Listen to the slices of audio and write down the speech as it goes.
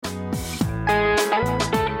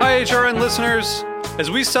HRN listeners.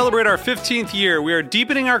 As we celebrate our 15th year, we are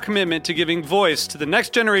deepening our commitment to giving voice to the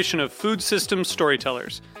next generation of food systems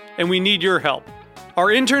storytellers, and we need your help. Our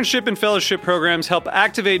internship and fellowship programs help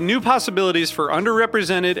activate new possibilities for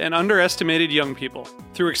underrepresented and underestimated young people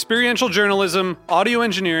through experiential journalism, audio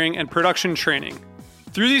engineering, and production training.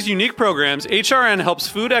 Through these unique programs, HRN helps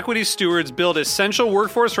food equity stewards build essential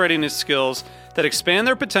workforce readiness skills that expand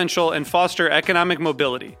their potential and foster economic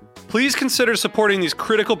mobility. Please consider supporting these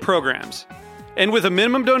critical programs. And with a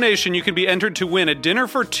minimum donation, you can be entered to win a dinner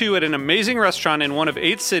for two at an amazing restaurant in one of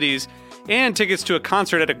 8 cities and tickets to a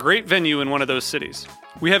concert at a great venue in one of those cities.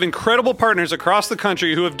 We have incredible partners across the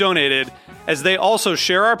country who have donated, as they also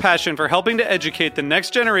share our passion for helping to educate the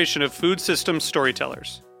next generation of food systems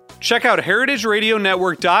storytellers. Check out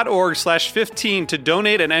heritageradionetwork.org/15 to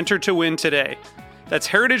donate and enter to win today. That's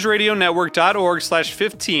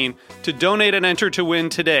heritageradionetwork.org/15 to donate and enter to win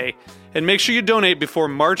today. And make sure you donate before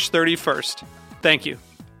March 31st. Thank you.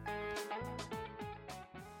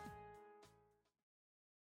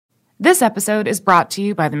 This episode is brought to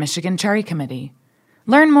you by the Michigan Cherry Committee.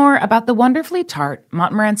 Learn more about the wonderfully tart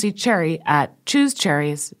Montmorency cherry at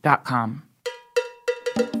choosecherries.com.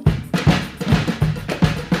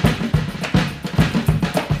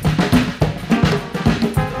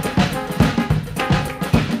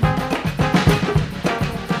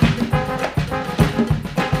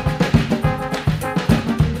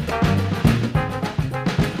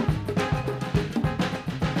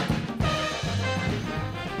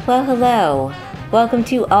 Well, hello. Welcome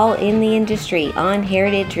to All in the Industry on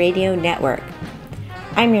Heritage Radio Network.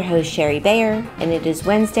 I'm your host, Sherry Bayer, and it is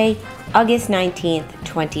Wednesday, August 19th,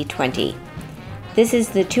 2020. This is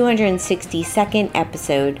the 262nd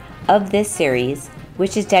episode of this series,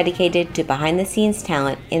 which is dedicated to behind-the-scenes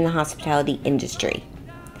talent in the hospitality industry.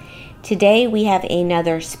 Today, we have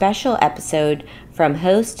another special episode from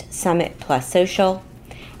H.O.S.T Summit Plus Social,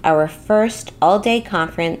 our first all-day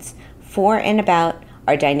conference for and about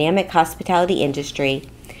our dynamic hospitality industry,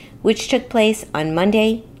 which took place on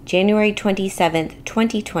Monday, January 27th,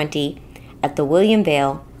 2020 at the William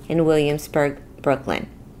Vale in Williamsburg, Brooklyn.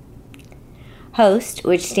 H.O.S.T,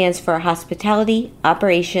 which stands for Hospitality,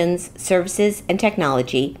 Operations, Services, and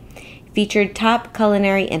Technology, featured top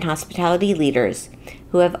culinary and hospitality leaders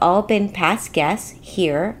who have all been past guests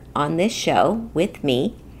here on this show with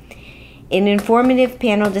me in informative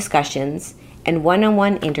panel discussions and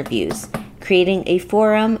one-on-one interviews, creating a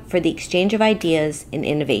forum for the exchange of ideas and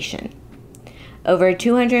innovation. Over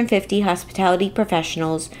 250 hospitality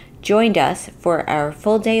professionals joined us for our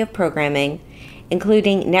full day of programming,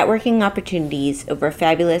 including networking opportunities over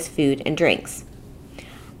fabulous food and drinks.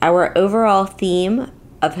 Our overall theme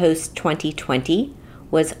of H.O.S.T 2020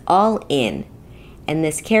 was All In, and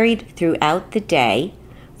this carried throughout the day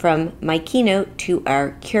from my keynote to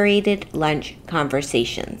our curated lunch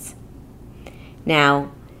conversations. Now,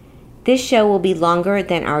 this show will be longer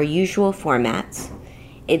than our usual formats.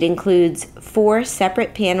 It includes 4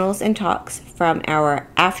 separate panels and talks from our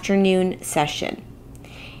afternoon session.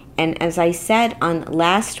 And as I said on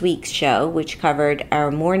last week's show, which covered our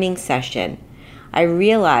morning session, I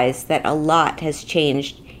realized that a lot has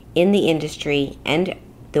changed in the industry and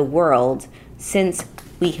the world since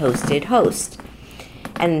we hosted H.O.S.T.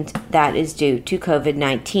 And that is due to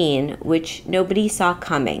COVID-19, which nobody saw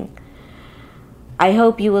coming. I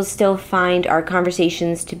hope you will still find our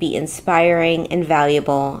conversations to be inspiring and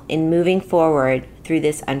valuable in moving forward through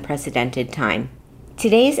this unprecedented time.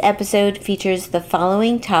 Today's episode features the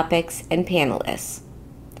following topics and panelists.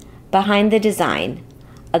 Behind the Design,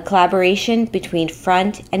 a collaboration between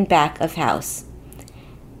front and back of house,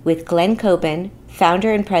 with Glenn Coben,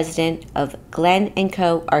 founder and president of Glenn &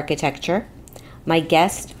 Co. Architecture, my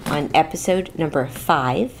guest on episode number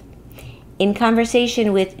 5, in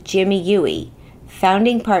conversation with Jimmy Huey,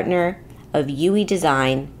 founding partner of Huey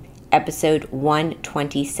Design, episode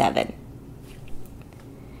 127.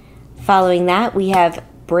 Following that, we have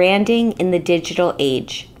Branding in the Digital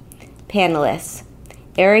Age. Panelists,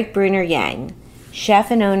 Eric Bruner-Yang,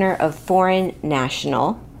 chef and owner of Foreign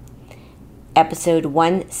National, episode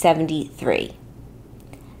 173.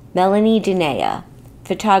 Melanie Dinea,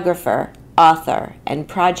 photographer, author, and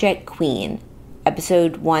project queen,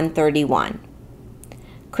 episode 131.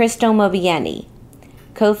 Cristo Movieni,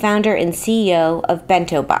 co-founder and CEO of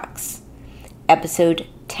Bento Box, episode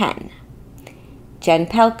 10. Jen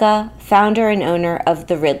Pelka, founder and owner of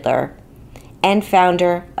The Riddler, and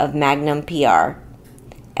founder of Magnum PR,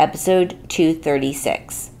 episode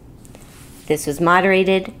 236. This was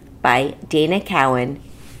moderated by Dana Cowan,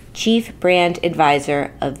 Chief Brand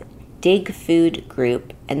Advisor of Dig Food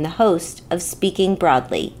Group and the host of Speaking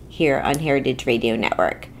Broadly here on Heritage Radio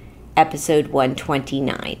Network. episode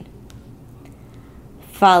 129.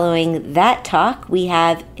 Following that talk, we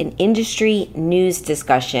have an industry news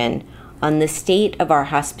discussion on the state of our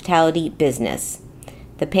hospitality business.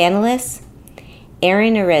 The panelists: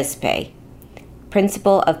 Aaron Arespe,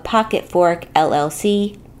 principal of Pocket Fork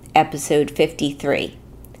LLC, episode 53.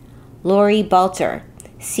 Lori Balter,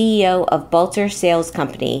 CEO of Balter Sales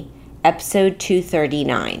Company, episode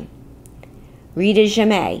 239. Rita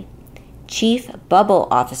Jammet, Chief Bubble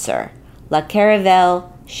Officer, La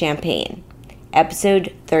Caravelle Champagne,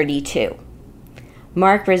 episode 32.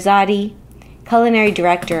 Mark Rosati, Culinary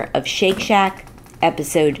Director of Shake Shack,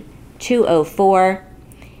 episode 204.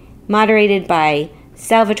 Moderated by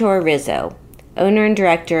Salvatore Rizzo, owner and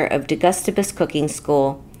director of Degustibus Cooking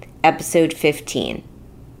School, episode 15.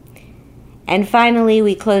 And finally,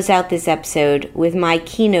 we close out this episode with my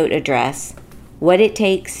keynote address, What It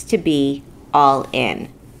Takes to Be All In.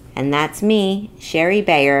 And that's me, Sherry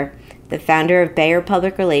Bayer, the founder of Bayer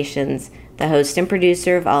Public Relations, the host and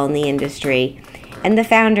producer of All in the Industry, and the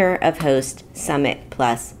founder of H.O.S.T Summit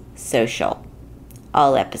Plus Social.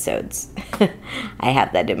 All episodes. I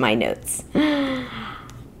have that in my notes.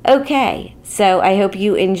 Okay, so I hope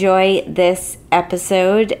you enjoy this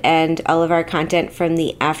episode and all of our content from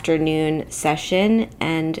the afternoon session,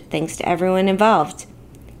 and thanks to everyone involved.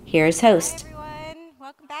 Here's H.O.S.T. Hi everyone,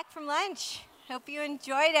 welcome back from lunch. Hope you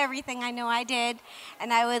enjoyed everything. I know I did.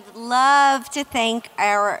 And I would love to thank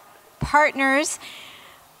our partners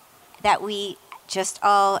that we just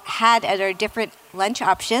all had at our different lunch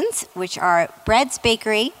options, which are Bread's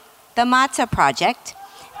Bakery, The Matzah Project,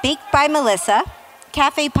 Baked by Melissa,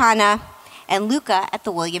 Cafe Pana, and Luca at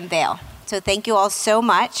the William Vale. So thank you all so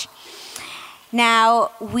much.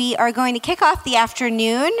 Now we are going to kick off the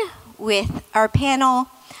afternoon with our panel,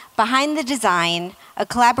 Behind the Design, a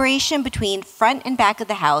collaboration between front and back of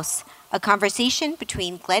the house, a conversation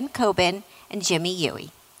between Glenn Coben and Jimmy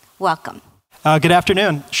Huey. Welcome. Good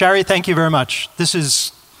afternoon. Sherry, thank you very much. This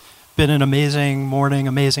has been an amazing morning,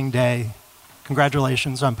 amazing day.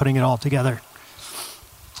 Congratulations on putting it all together.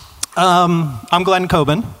 I'm Glenn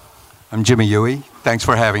Coben. I'm Jimmy Huey. Thanks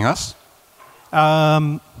for having us.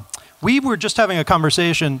 We were just having a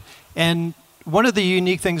conversation, and one of the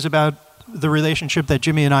unique things about the relationship that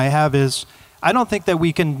Jimmy and I have is I don't think that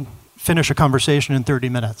we can finish a conversation in 30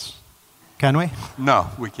 minutes. Can we?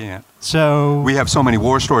 No, we can't. So we have so many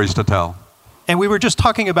war stories to tell. And we were just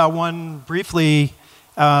talking about one briefly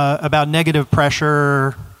about negative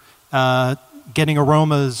pressure, getting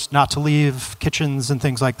aromas not to leave kitchens and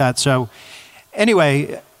things like that. So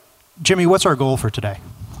anyway, Jimmy, what's our goal for today?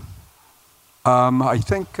 I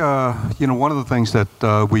think, one of the things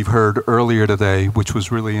that we've heard earlier today, which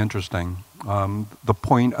was really interesting, the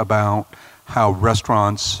point about how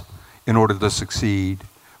restaurants, in order to succeed,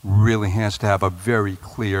 really has to have a very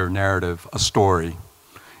clear narrative, a story.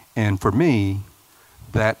 And for me,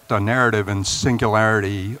 that narrative and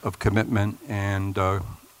singularity of commitment and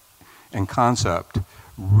concept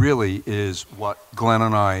really is what Glenn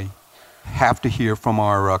and I have to hear from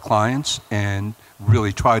our clients and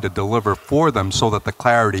really try to deliver for them so that the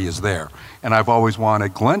clarity is there. And I've always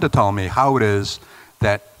wanted Glenn to tell me how it is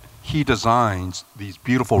that he designs these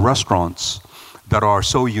beautiful restaurants that are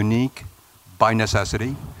so unique by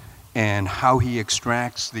necessity, and how he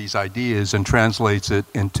extracts these ideas and translates it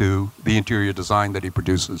into the interior design that he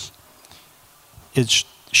produces. It's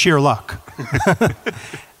sheer luck.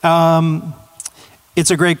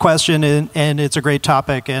 It's a great question, and it's a great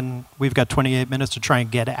topic, and we've got 28 minutes to try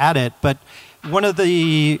and get at it. But one of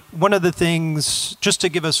the things, just to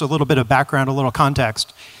give us a little bit of background, a little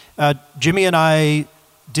context, Jimmy and I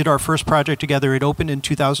did our first project together. It opened in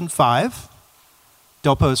 2005,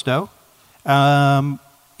 Del Posto.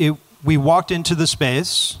 We walked into the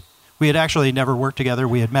space. We had actually never worked together.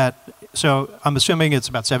 We had met. So I'm assuming it's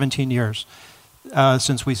about 17 years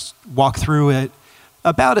since we walked through it.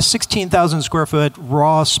 About a 16,000 square foot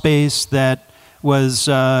raw space that was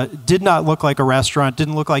did not look like a restaurant,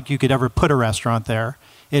 didn't look like you could ever put a restaurant there.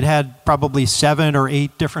 It had probably 7 or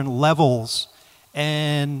 8 different levels.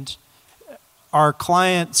 And our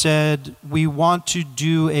client said, we want to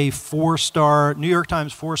do a 4-star, New York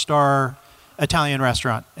Times 4-star Italian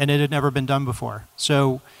restaurant, and it had never been done before.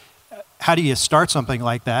 So how do you start something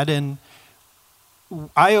like that? And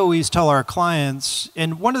I always tell our clients,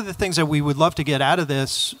 and one of the things that we would love to get out of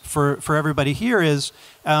this for everybody here is,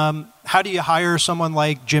 how do you hire someone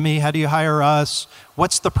like Jimmy? How do you hire us?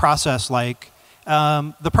 What's the process like?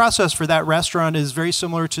 The process for that restaurant is very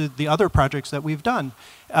similar to the other projects that we've done.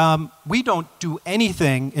 We don't do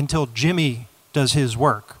anything until Jimmy does his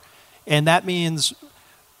work. And that means,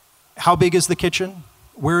 how big is the kitchen?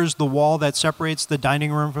 Where's the wall that separates the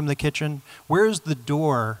dining room from the kitchen? Where's the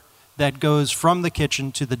door that goes from the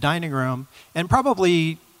kitchen to the dining room? And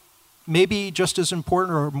probably, maybe just as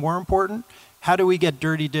important or more important, how do we get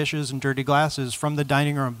dirty dishes and dirty glasses from the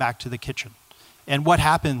dining room back to the kitchen? And what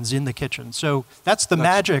happens in the kitchen? So that's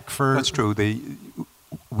magic for... That's true.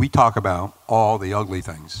 We talk about all the ugly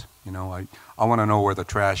things. You know, I want to know where the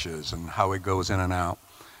trash is and how it goes in and out.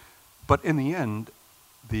 But in the end,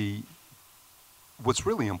 what's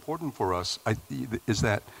really important for us is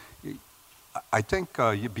that I think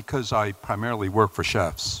because I primarily work for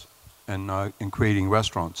chefs and in creating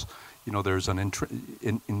restaurants, you know, there's an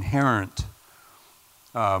inherent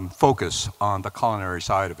focus on the culinary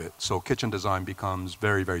side of it. So kitchen design becomes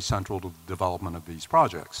very, very central to the development of these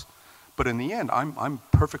projects. But in the end, I'm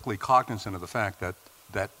perfectly cognizant of the fact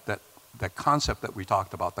that concept that we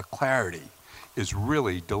talked about, the clarity, is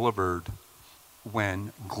really delivered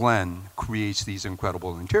when Glenn creates these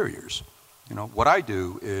incredible interiors. You know, what I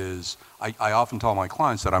do is I often tell my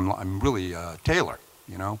clients that I'm really a tailor.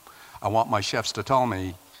 You know, I want my chefs to tell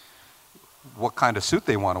me what kind of suit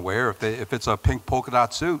they want to wear. If it's a pink polka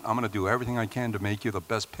dot suit, I'm going to do everything I can to make you the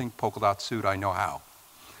best pink polka dot suit I know how.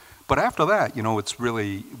 But after that, you know, it's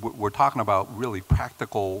really, we're talking about really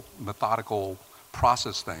practical, methodical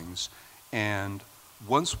process things. And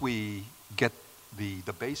once we get the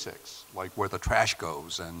basics, like where the trash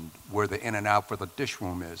goes and where the in and out for the dish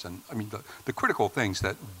room is, and I mean the critical things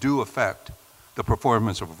that do affect the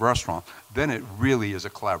performance of a restaurant, then it really is a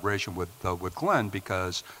collaboration with Glenn,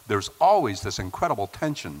 because there's always this incredible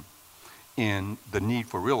tension in the need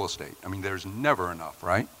for real estate. I mean, there's never enough,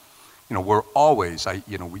 right? You know, we're always,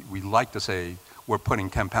 we like to say we're putting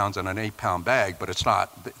 10 pounds in an 8-pound bag, but it's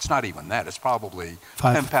not even that. It's probably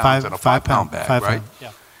 10 pounds in a 5-pound bag, right?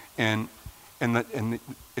 Yeah.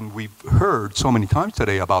 And we've heard so many times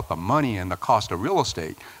today about the money and the cost of real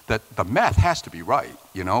estate that the math has to be right.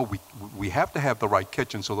 You know, we have to have the right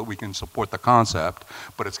kitchen so that we can support the concept,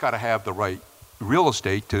 but it's got to have the right real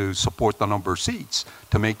estate to support the number of seats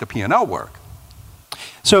to make the P&L work.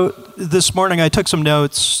 So this morning I took some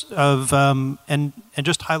notes of and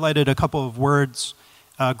just highlighted a couple of words,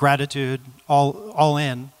 gratitude, all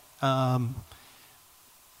in.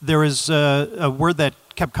 There was a word that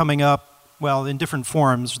kept coming up, well, in different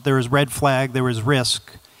forms. There was red flag, there was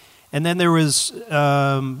risk, and then there was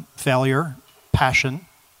failure, passion,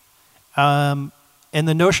 and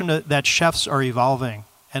the notion that chefs are evolving.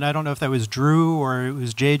 And I don't know if that was Drew or it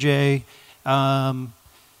was JJ, and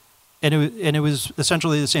it was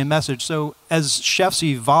essentially the same message. So as chefs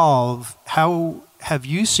evolve, how have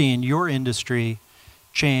you seen your industry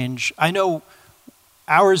change? I know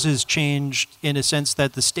ours has changed in a sense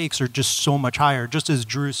that the stakes are just so much higher. Just as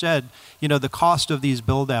Drew said, you know, the cost of these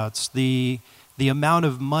build-outs, the amount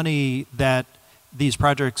of money that these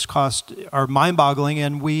projects cost are mind-boggling,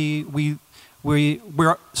 and we're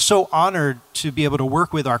so honored to be able to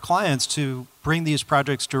work with our clients to bring these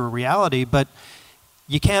projects to a reality, but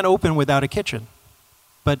you can't open without a kitchen.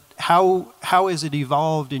 But how has it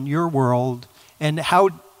evolved in your world? And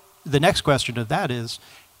the next question of that is,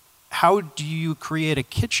 how do you create a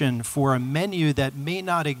kitchen for a menu that may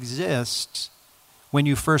not exist when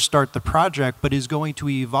you first start the project, but is going to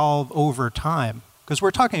evolve over time? Because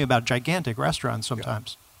we're talking about gigantic restaurants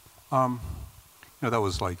sometimes. Yeah. You know, that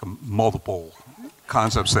was like multiple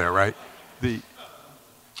concepts there, right?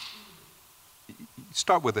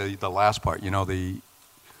 Start with the last part. You know,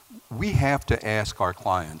 we have to ask our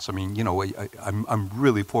clients. I mean, you know, I'm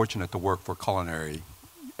really fortunate to work for culinary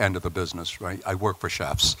end of the business, right? I work for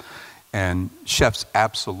chefs, and chefs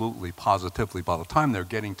absolutely, positively, by the time they're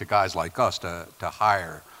getting to guys like us to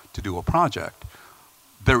hire to do a project,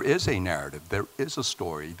 there is a narrative, there is a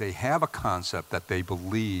story. They have a concept that they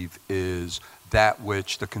believe is that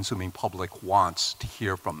which the consuming public wants to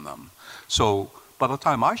hear from them. So by the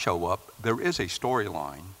time I show up, there is a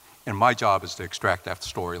storyline, and my job is to extract that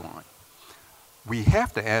storyline. We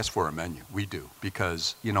have to ask for a menu. We do,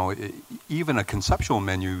 because, you know, even a conceptual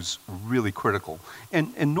menu is really critical.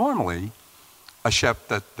 And normally, a chef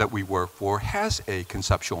that we work for has a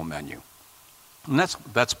conceptual menu, and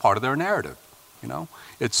that's part of their narrative. You know,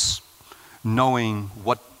 it's knowing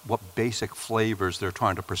what basic flavors they're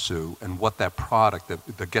trying to pursue and what that product,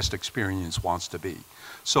 the guest experience, wants to be.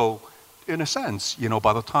 So, in a sense, you know,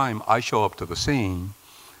 by the time I show up to the scene,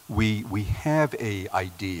 we have a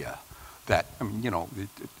idea. That, I mean, you know,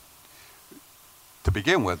 to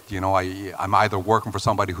begin with, you know, I'm either working for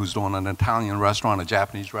somebody who's doing an Italian restaurant, a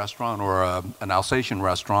Japanese restaurant, or an Alsatian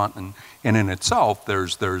restaurant, and in itself, there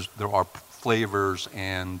are flavors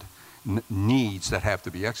and needs that have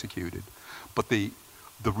to be executed. But the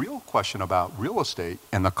The real question about real estate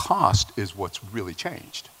and the cost is what's really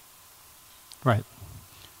changed. Right.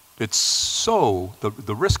 It's so,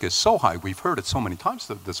 the risk is so high, we've heard it so many times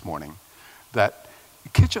this morning, that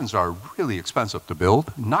kitchens are really expensive to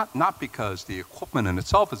build, not because the equipment in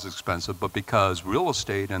itself is expensive, but because real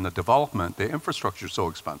estate and the development, the infrastructure is so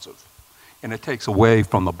expensive. And it takes away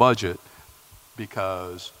from the budget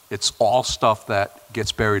because it's all stuff that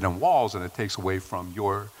gets buried in walls, and it takes away from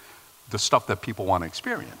the stuff that people want to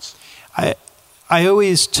experience. I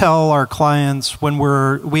always tell our clients when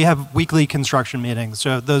we have weekly construction meetings.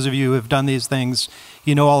 So those of you who have done these things,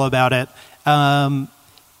 you know all about it. And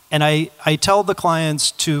I tell the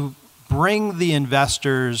clients to bring the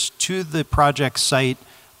investors to the project site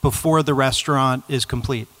before the restaurant is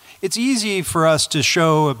complete. It's easy for us to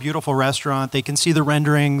show a beautiful restaurant. They can see the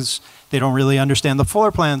renderings. They don't really understand the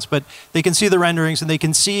floor plans, but they can see the renderings, and they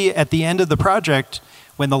can see at the end of the project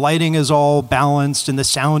when the lighting is all balanced and the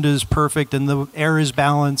sound is perfect and the air is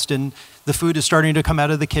balanced and the food is starting to come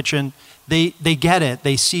out of the kitchen. They get it.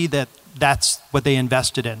 They see that that's what they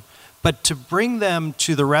invested in. But to bring them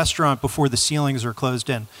to the restaurant before the ceilings are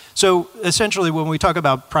closed in. So essentially when we talk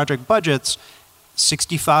about project budgets,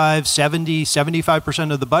 65, 70,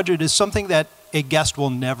 75% of the budget is something that a guest will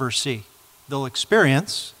never see. They'll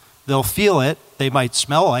experience, they'll feel it, they might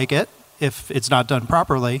smell like it if it's not done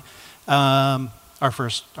properly.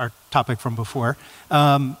 Our topic from before.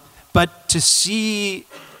 But to see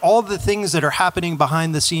all the things that are happening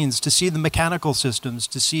behind the scenes, to see the mechanical systems,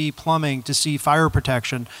 to see plumbing, to see fire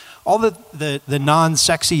protection, all the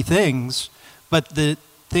non-sexy things, but the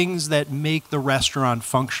things that make the restaurant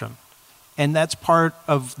function. And that's part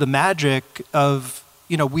of the magic of,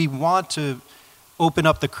 we want to open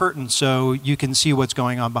up the curtain so you can see what's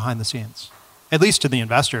going on behind the scenes, at least to the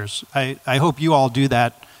investors. I hope you all do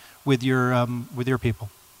that with your people.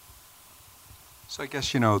 So I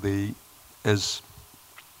guess, as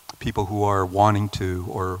people who are wanting to,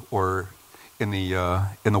 or in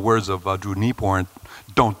the words of Drew Nieporn,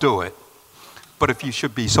 don't do it. But if you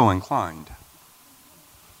should be so inclined,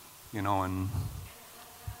 and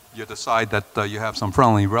you decide that you have some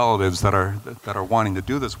friendly relatives that are wanting to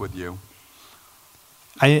do this with you.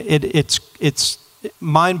 It's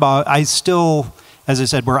mind-boggling. I still, as I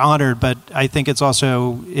said, we're honored, but I think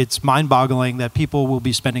it's mind-boggling that people will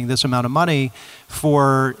be spending this amount of money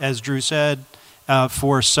for, as Drew said,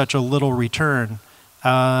 for such a little return.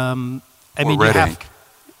 Red ink.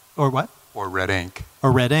 Or what? Or red ink.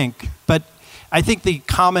 Or red ink. But I think the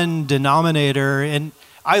common denominator, and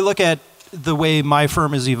I look at the way my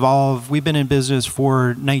firm has evolved. We've been in business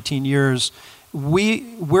for 19 years.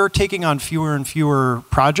 We're taking on fewer and fewer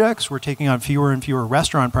projects. We're taking on fewer and fewer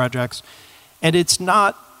restaurant projects. And it's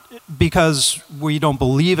not because we don't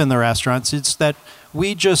believe in the restaurants. It's that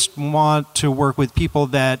we just want to work with people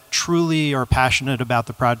that truly are passionate about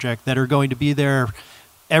the project, that are going to be there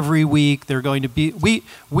every week. They're going to be,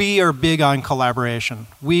 we are big on collaboration.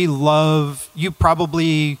 We love, you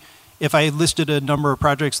probably, if I listed a number of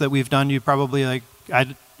projects that we've done, you probably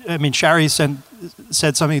Shari said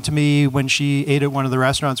something to me when she ate at one of the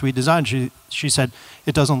restaurants we designed. She said,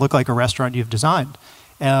 "It doesn't look like a restaurant you've designed."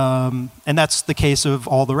 And that's the case of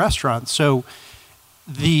all the restaurants. So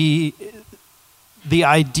the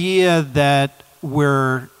idea that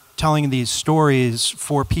we're telling these stories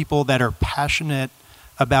for people that are passionate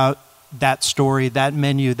about that story, that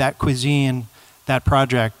menu, that cuisine, that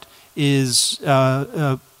project is,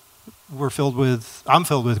 I'm filled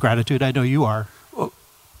with gratitude. I know you are. Well,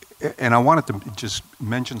 and I wanted to just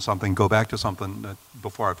mention something, go back to something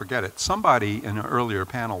before I forget it. Somebody in an earlier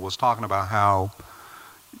panel was talking about how,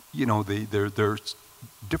 there's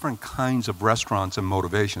different kinds of restaurants and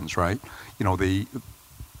motivations, right? The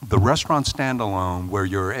restaurant standalone where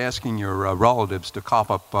you're asking your relatives to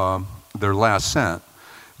cough up their last cent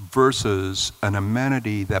versus an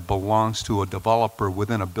amenity that belongs to a developer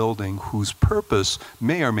within a building whose purpose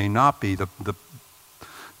may or may not be the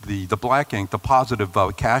black ink, the positive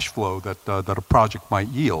cash flow that a project might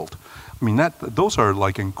yield. I mean, those are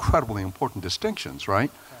like incredibly important distinctions, right?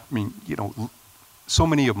 I mean, so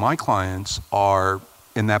many of my clients are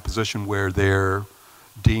in that position where they're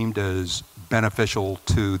deemed as beneficial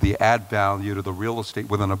to the add value to the real estate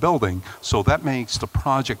within a building. So that makes the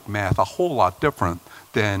project math a whole lot different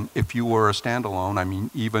than if you were a standalone. I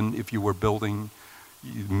mean, even if you were building,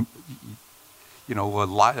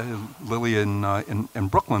 Lily in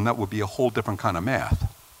Brooklyn, that would be a whole different kind of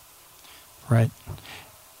math. Right.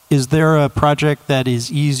 Is there a project that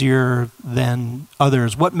is easier than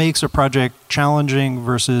others? What makes a project challenging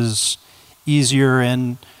versus easier?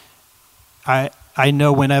 And I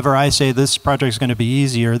know whenever I say this project is going to be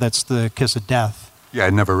easier, that's the kiss of death. Yeah,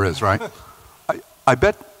 it never is, right? I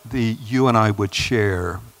bet you and I would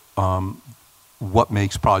share what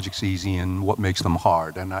makes projects easy and what makes them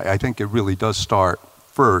hard. And I think it really does start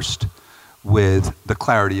first with the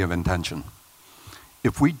clarity of intention.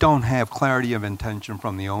 If we don't have clarity of intention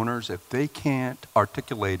from the owners, if they can't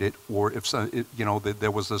articulate it, or if there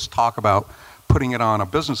was this talk about putting it on a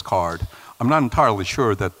business card, I'm not entirely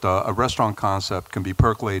sure that a restaurant concept can be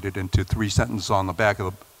percolated into 3 sentences on the back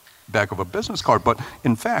of a business card. But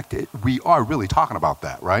in fact, we are really talking about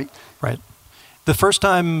that, right? Right. The first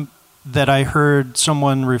time that I heard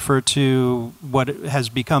someone refer to what has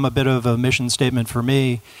become a bit of a mission statement for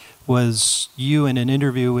me was you in an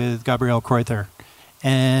interview with Gabrielle Kreuther.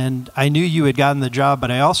 And I knew you had gotten the job, but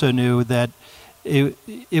I also knew that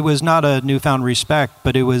it was not a newfound respect,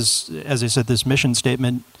 but it was, as I said, this mission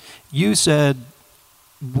statement. You said,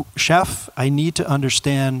 "Chef, I need to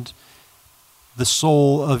understand the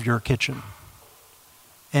soul of your kitchen."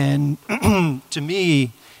 And to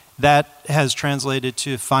me, that has translated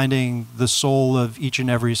to finding the soul of each and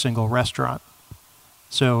every single restaurant.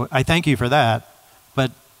 So I thank you for that.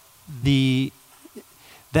 But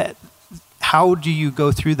how do you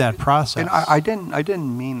go through that process? And I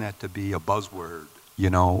didn't mean that to be a buzzword.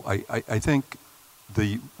 I think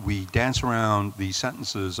we dance around these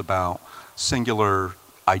sentences about singular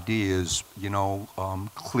ideas,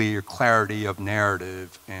 clarity of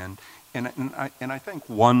narrative, and I think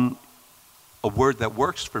a word that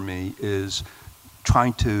works for me is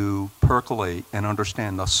trying to percolate and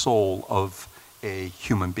understand the soul of a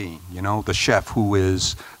human being. The chef who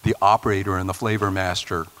is the operator and the flavor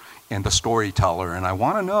master and the storyteller. And I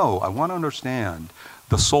want to understand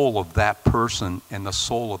the soul of that person and the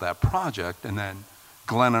soul of that project. And then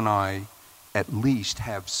Glenn and I at least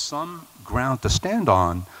have some ground to stand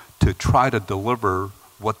on to try to deliver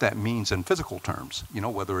what that means in physical terms,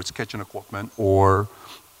 whether it's kitchen equipment or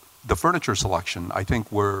the furniture selection. I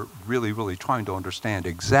think we're really, really trying to understand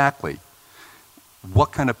exactly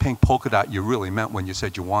what kind of pink polka dot you really meant when you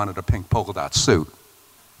said you wanted a pink polka dot suit.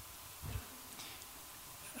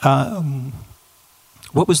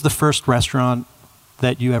 What was the first restaurant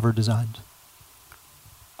that you ever designed?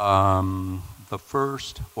 The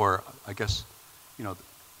first, or I guess,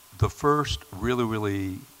 the first really,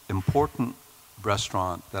 really important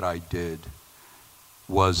restaurant that I did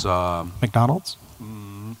was McDonald's?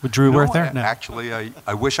 Would Drew work there? No. Actually,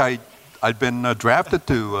 I wish I'd been drafted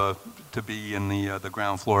to be in the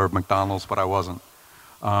ground floor of McDonald's, but I wasn't.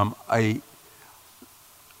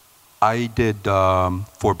 I did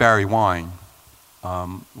for Barry Wine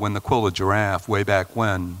when the Quilla Giraffe way back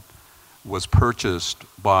when was purchased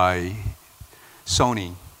by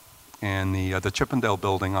Sony, and the Chippendale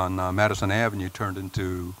building on Madison Avenue turned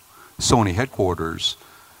into Sony headquarters.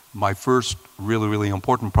 My first really, really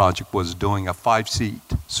important project was doing a 5-seat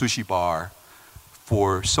sushi bar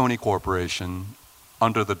for Sony Corporation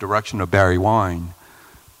under the direction of Barry Wine,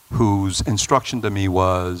 whose instruction to me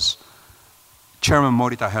was, Chairman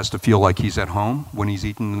Morita has to feel like he's at home when he's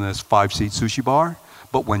eating in this 5-seat sushi bar,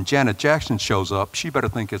 but when Janet Jackson shows up, she better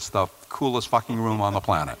think it's the coolest fucking room on the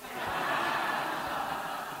planet.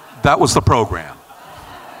 That was the program.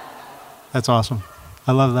 That's awesome.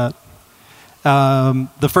 I love that.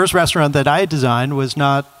 The first restaurant that I designed was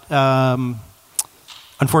not,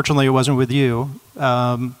 unfortunately, it wasn't with you.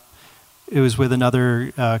 It was with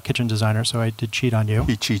another kitchen designer, so I did cheat on you.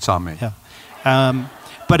 He cheats on me. Yeah.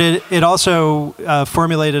 But it also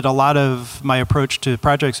formulated a lot of my approach to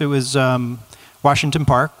projects. It was Washington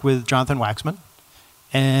Park with Jonathan Waxman.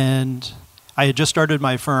 And I had just started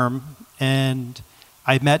my firm, and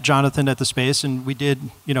I met Jonathan at the space, and we did,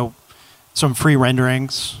 some free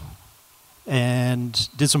renderings and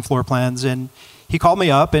did some floor plans. And he called me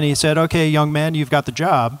up and he said, "Okay, young man, you've got the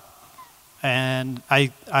job." And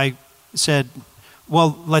I said,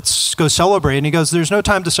 "Well, let's go celebrate." And he goes, "There's no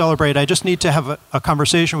time to celebrate. I just need to have a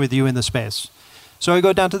conversation with you in the space." So I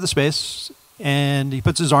go down to the space, and he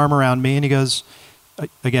puts his arm around me, and he goes,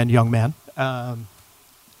 again, young man,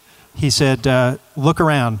 he said, "Look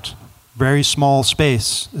around. Very small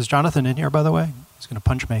space." Is Jonathan in here, by the way? He's going to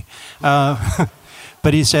punch me.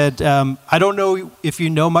 But he said, "I don't know if you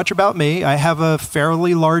know much about me. I have a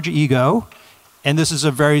fairly large ego, and this is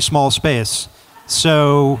a very small space.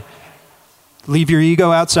 So leave your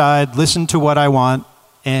ego outside, listen to what I want,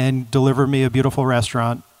 and deliver me a beautiful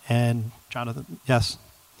restaurant." And Jonathan, yes.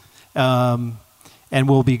 And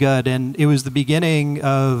we'll be good. And it was the beginning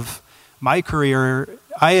of my career.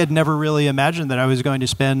 I had never really imagined that I was going to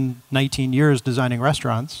spend 19 years designing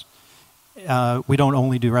restaurants. We don't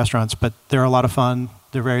only do restaurants, but they're a lot of fun.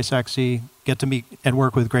 They're very sexy. Get to meet and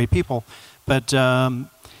work with great people. But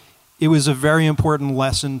it was a very important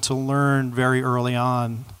lesson to learn very early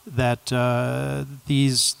on that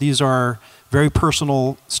these are very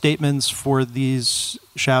personal statements for these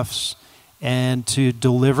chefs, and to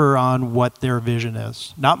deliver on what their vision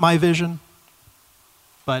is. Not my vision,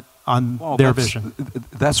 but on their vision.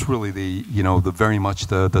 That's really the very much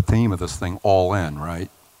the theme of this thing, all in, right?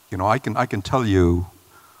 I can tell you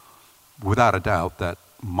without a doubt that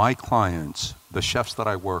my clients, the chefs that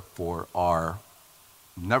I work for, are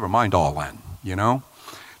never mind all in,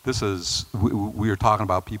 This is, we are talking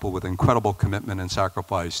about people with incredible commitment and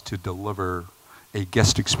sacrifice to deliver a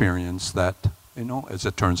guest experience that, as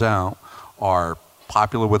it turns out, are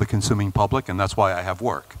popular with the consuming public, and that's why I have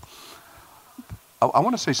work. I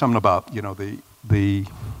want to say something about,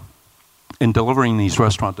 in delivering these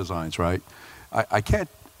restaurant designs, right? I can't,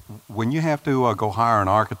 when you have to go hire an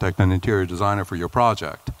architect and interior designer for your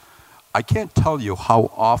project, I can't tell you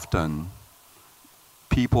how often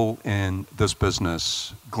people in this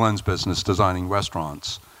business, Glenn's business, designing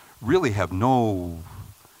restaurants, really have no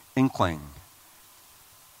inkling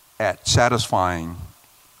at satisfying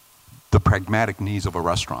the pragmatic needs of a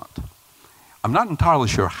restaurant. I'm not entirely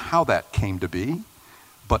sure how that came to be,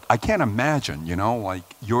 but I can't imagine, like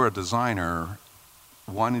you're a designer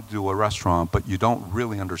wanting to do a restaurant, but you don't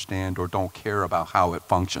really understand or don't care about how it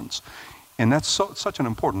functions. And that's such an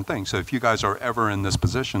important thing. So if you guys are ever in this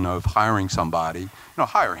position of hiring somebody,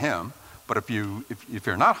 hire him. But if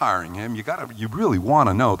you're not hiring him, you really want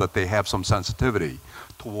to know that they have some sensitivity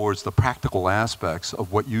towards the practical aspects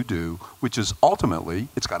of what you do, which is ultimately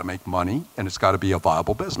it's got to make money and it's got to be a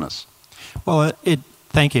viable business. Well,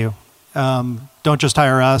 thank you. Don't just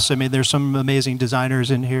hire us. I mean, there's some amazing designers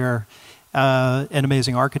in here and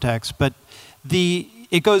amazing architects, but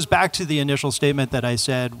it goes back to the initial statement that I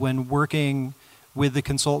said when working with the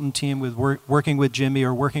consultant team, working with Jimmy,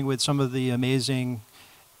 or working with some of the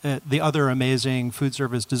other amazing food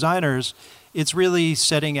service designers. It's really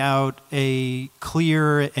setting out a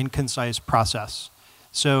clear and concise process.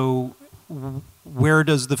 So where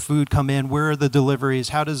does the food come in? Where are the deliveries?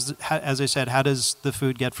 As I said, how does the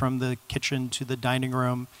food get from the kitchen to the dining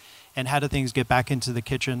room? And how do things get back into the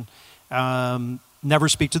kitchen? Never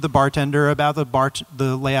speak to the bartender about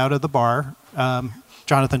the layout of the bar.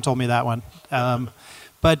 Jonathan told me that one.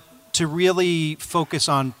 But to really focus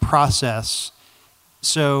on process.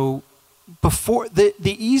 So before the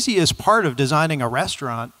easiest part of designing a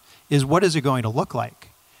restaurant is what is it going to look like?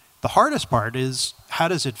 The hardest part is how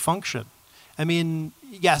does it function? I mean,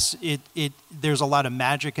 yes, there's a lot of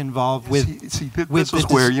magic involved with. This is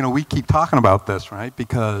where we keep talking about this, right?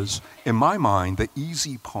 Because in my mind, the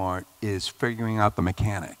easy part is figuring out the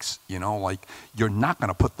mechanics. Like you're not going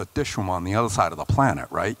to put the dish room on the other side of the planet,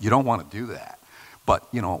 right? You don't want to do that. But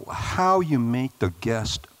how you make the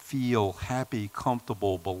guest feel happy,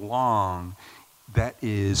 comfortable, belong, that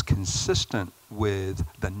is consistent with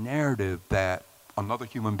the narrative that another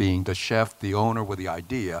human being, the chef, the owner with the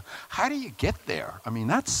idea, how do you get there? I mean,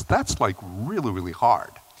 that's like really, really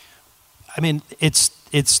hard. I mean, it's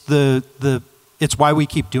why we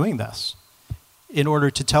keep doing this. In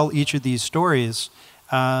order to tell each of these stories,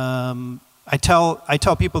 I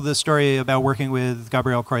tell people this story about working with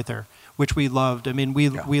Gabriel Kreuther, which we loved. I mean, we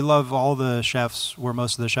love all the chefs, or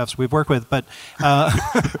most of the chefs we've worked with, but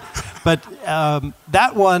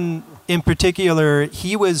that one in particular,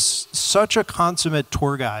 he was such a consummate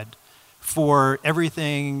tour guide for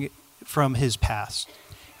everything from his past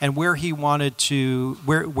and where he wanted to,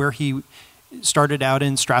 where he started out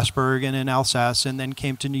in Strasbourg and in Alsace and then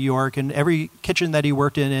came to New York, and every kitchen that he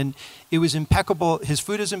worked in, and it was impeccable. His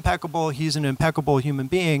food is impeccable. He's an impeccable human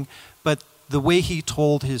being, but the way he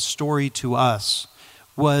told his story to us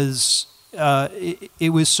was it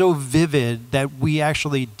was so vivid that we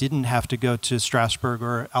actually didn't have to go to Strasbourg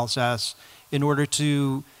or Alsace in order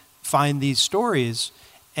to find these stories.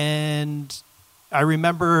 And I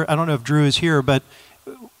remember, I don't know if Drew is here, but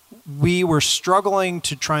we were struggling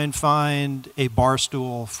to try and find a bar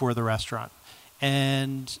stool for the restaurant.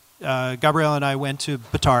 And Gabrielle and I went to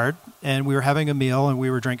Batard, and we were having a meal, and we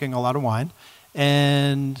were drinking a lot of wine.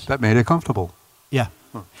 And that made it comfortable. Yeah.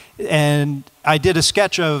 Huh. And I did a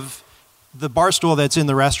sketch of the bar stool that's in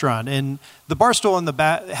the restaurant, and the bar stool in the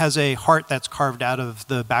back has a heart that's carved out of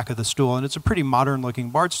the back of the stool, and it's a pretty modern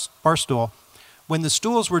looking bar stool. When the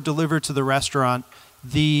stools were delivered to the restaurant,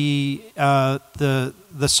 the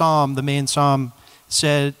somm, the main somm,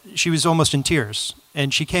 said, she was almost in tears,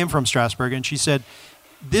 and she came from Strasbourg, and she said,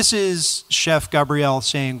 "This is Chef Gabriel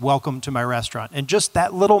saying, 'Welcome to my restaurant.'" And just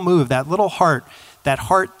that little move, that little heart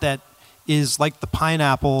that is like the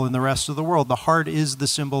pineapple in the rest of the world. The heart is the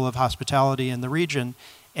symbol of hospitality in the region.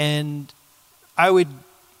 And I would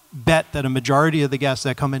bet that a majority of the guests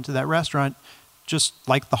that come into that restaurant just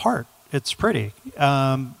like the heart. It's pretty.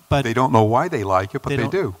 But they don't know why they like it, but they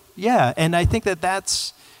do. Yeah, and I think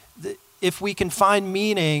that's, if we can find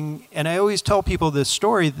meaning, and I always tell people this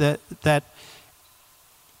story, that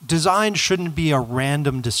design shouldn't be a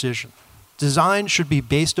random decision. Design should be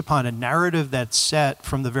based upon a narrative that's set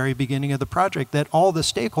from the very beginning of the project that all the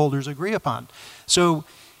stakeholders agree upon. So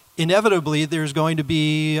inevitably, there's going to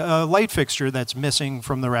be a light fixture that's missing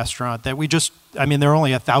from the restaurant that there are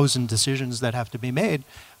only 1,000 decisions that have to be made.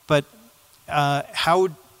 But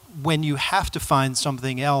when you have to find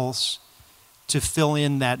something else to fill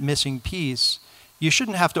in that missing piece, you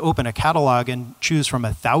shouldn't have to open a catalog and choose from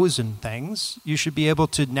 1,000 things. You should be able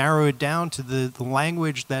to narrow it down to the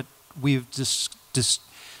language that we've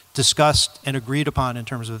discussed and agreed upon in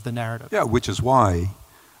terms of the narrative. Yeah, which is why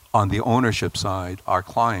on the ownership side, our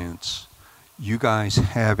clients, you guys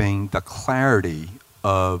having the clarity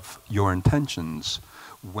of your intentions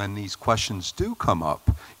when these questions do come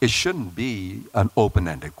up, it shouldn't be an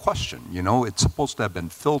open-ended question. It's supposed to have been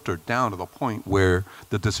filtered down to the point where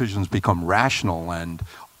the decisions become rational, and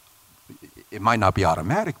it might not be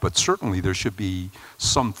automatic, but certainly there should be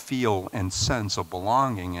some feel and sense of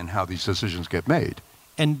belonging in how these decisions get made.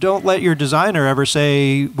 And don't let your designer ever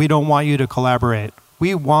say, we don't want you to collaborate.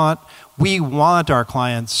 We want our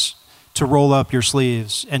clients to roll up your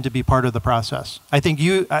sleeves and to be part of the process. I think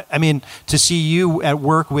to see you at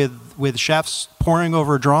work with chefs poring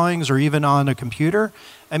over drawings or even on a computer,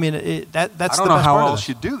 that's the best part of it. I don't know how else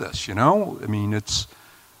you do this, it's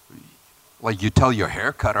like you tell your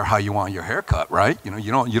hair cutter how you want your hair cut, right?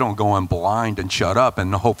 You don't go in blind and shut up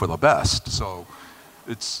and hope for the best. So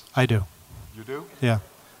it's... I do. You do? Yeah.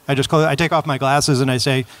 I take off my glasses and I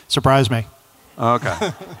say, surprise me.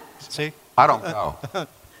 Okay. See? I don't know.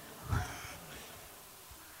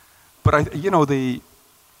 But I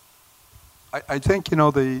think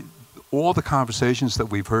all the conversations that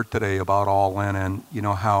we've heard today about All In and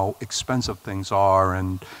how expensive things are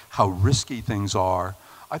and how risky things are,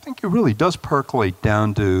 I think it really does percolate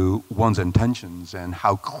down to one's intentions and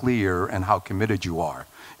how clear and how committed you are.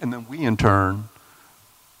 And then we, in turn,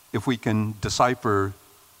 if we can decipher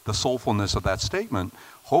the soulfulness of that statement,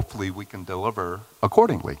 hopefully we can deliver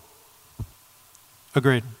accordingly.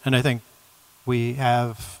 Agreed. And I think we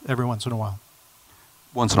have every once in a while.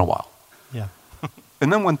 Once in a while. Yeah.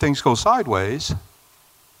 And then when things go sideways,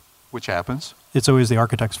 which happens? It's always the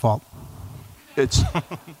architect's fault. It's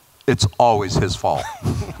always his fault.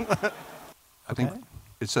 I think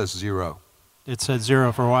it says 0. It said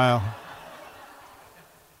 0 for a while.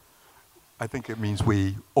 I think it means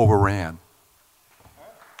we overran.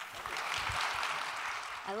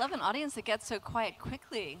 I love an audience that gets so quiet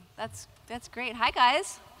quickly. That's great. Hi,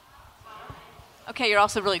 guys. Okay, you're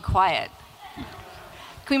also really quiet. Can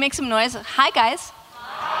we make some noise? Hi, guys.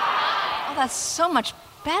 Hi. Oh, that's so much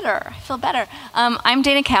better. I feel better. I'm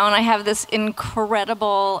Dana Cowan. I have this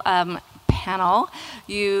incredible panel.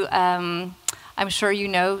 I'm sure you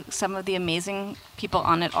know some of the amazing people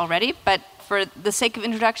on it already, but for the sake of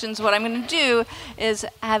introductions, what I'm going to do is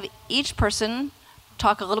have each person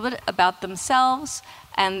talk a little bit about themselves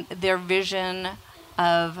and their vision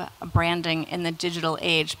of branding in the digital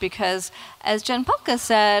age. Because, as Jen Polka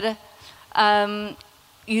said,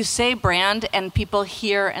 you say brand and people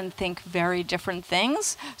hear and think very different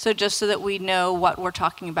things. So just so that we know what we're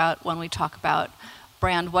talking about when we talk about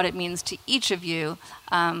brand, what it means to each of you,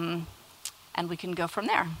 and we can go from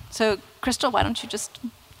there. So Crystal, why don't you just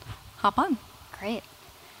hop on? Great.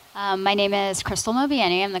 My name is Crystal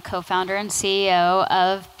Mobieni. I'm the co-founder and CEO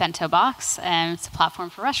of Bento Box, and it's a platform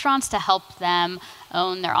for restaurants to help them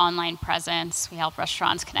own their online presence. We help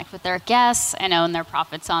restaurants connect with their guests and own their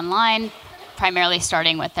profits online, primarily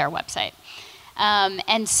starting with their website.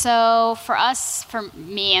 And so for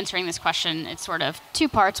me answering this question, it's sort of two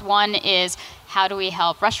parts. One is, how do we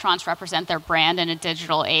help restaurants represent their brand in a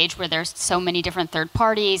digital age where there's so many different third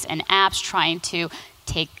parties and apps trying to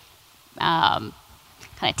take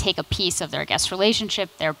a piece of their guest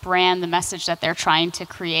relationship, their brand, the message that they're trying to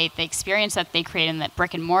create, the experience that they create in that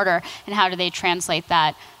brick and mortar, and how do they translate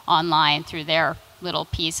that online through their little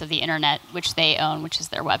piece of the internet, which they own, which is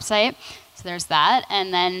their website. So there's that.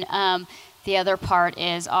 And then the other part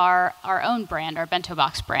is our own brand, our Bento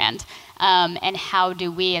Box brand. And how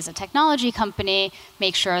do we as a technology company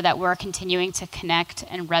make sure that we're continuing to connect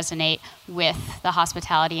and resonate with the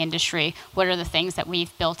hospitality industry? What are the things that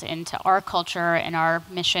we've built into our culture and our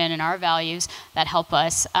mission and our values that help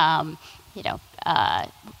us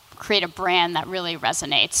create a brand that really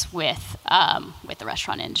resonates with the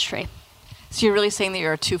restaurant industry? So you're really saying that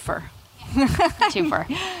you're a twofer? Twofer.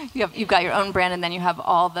 You've got your own brand, and then you have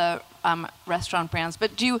all the restaurant brands.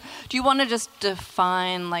 But do you want to just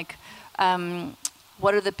define like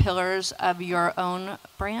what are the pillars of your own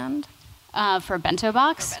brand? For Bento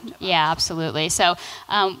Box? Yeah, absolutely. So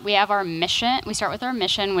we have our mission. We start with our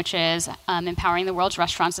mission, which is empowering the world's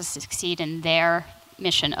restaurants to succeed in their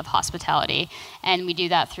mission of hospitality. And we do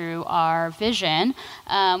that through our vision,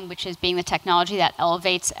 which is being the technology that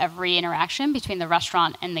elevates every interaction between the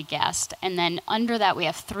restaurant and the guest. And then under that, we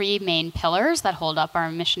have 3 main pillars that hold up our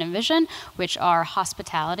mission and vision, which are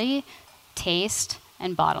hospitality, taste,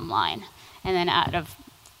 and bottom line. And then out of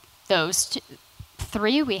those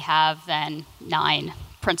 3, we have then 9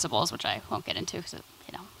 principles, which I won't get into because it,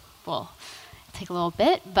 will take a little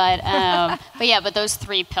bit. But but those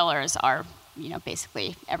 3 pillars are,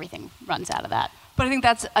 basically everything runs out of that. But I think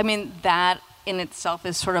that in itself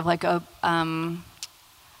is sort of like a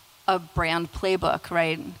brand playbook,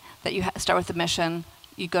 right? That you start with the mission,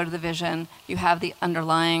 you go to the vision, you have the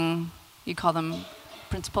underlying, you call them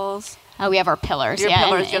principles. We have our pillars. Your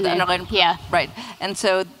pillars, you have the underlying. Yeah. Right. And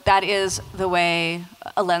so that is the way,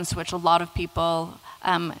 a lens to which a lot of people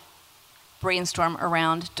brainstorm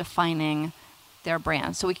around defining their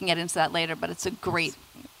brand. So we can get into that later, but it's a great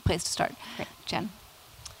place to start. Great. Jen?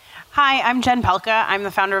 Hi, I'm Jen Pelka. I'm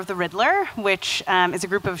the founder of The Riddler, which is a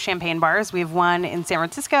group of champagne bars. We have one in San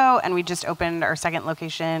Francisco, and we just opened our 2nd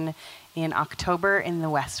location in October in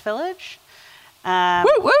the West Village. Woo,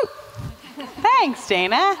 woo! Thanks,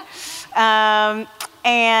 Dana.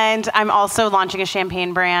 And I'm also launching a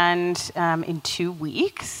champagne brand in 2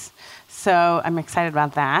 weeks. So I'm excited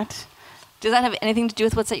about that. Does that have anything to do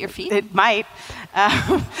with what's at your feet? It might.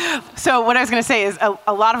 So what I was going to say is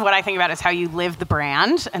a lot of what I think about is how you live the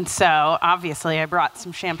brand. And so obviously I brought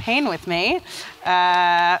some champagne with me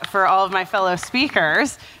for all of my fellow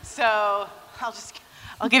speakers. So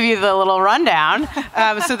I'll give you the little rundown.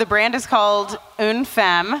 So the brand is called Une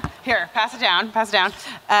Femme. Here, pass it down.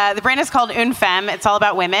 The brand is called Une Femme. It's all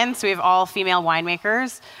about women. So we have all female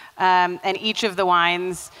winemakers. And each of the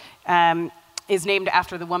wines is named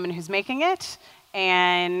after the woman who's making it.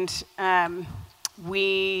 And here,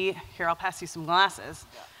 I'll pass you some glasses.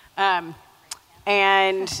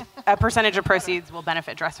 And a percentage of proceeds will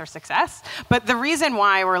benefit Dress for Success. But the reason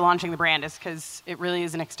why we're launching the brand is because it really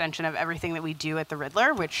is an extension of everything that we do at The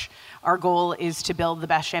Riddler, which our goal is to build the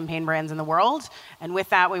best champagne brands in the world. And with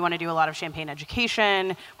that, we want to do a lot of champagne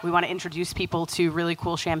education. We want to introduce people to really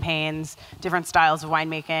cool champagnes, different styles of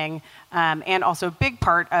winemaking. And also a big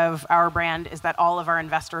part of our brand is that all of our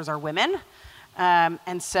investors are women.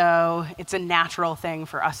 And so it's a natural thing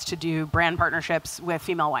for us to do brand partnerships with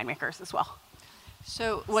female winemakers as well.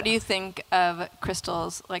 So what do you think of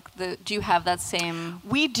crystals? Do you have that same?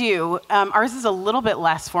 We do. Ours is a little bit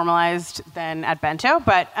less formalized than at Bento,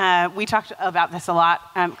 but we talked about this a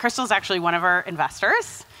lot. Crystal's actually one of our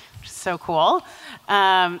investors, which is so cool.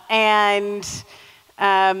 And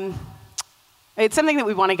it's something that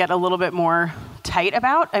we want to get a little bit more tight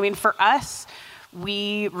about. I mean, for us,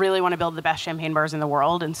 we really want to build the best champagne bars in the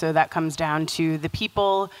world, and so that comes down to the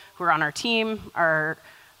people who are on our team, our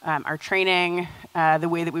training, the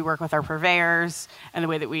way that we work with our purveyors, and the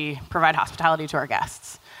way that we provide hospitality to our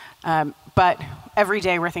guests. But every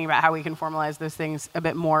day we're thinking about how we can formalize those things a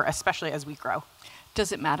bit more, especially as we grow.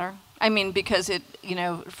 Does it matter? I mean, because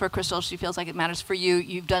for Crystal, she feels like it matters for you.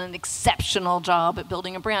 You've done an exceptional job at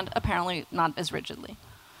building a brand, apparently not as rigidly.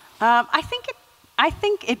 I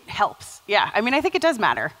think it helps. Yeah, I mean, I think it does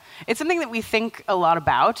matter. It's something that we think a lot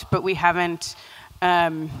about, but we haven't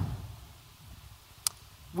gone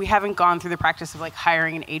through the practice of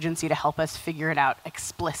hiring an agency to help us figure it out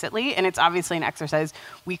explicitly. And it's obviously an exercise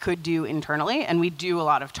we could do internally. And we do a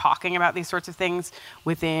lot of talking about these sorts of things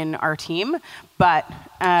within our team. But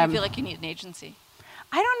do you feel like you need an agency?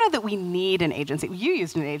 I don't know that we need an agency. You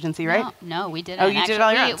used an agency, right? No, we didn't. Oh, you did it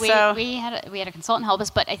all your own. We had a consultant help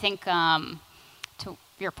us, but I think to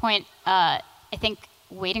your point, I think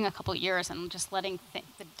waiting a couple of years and just letting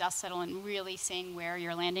the dust settle and really seeing where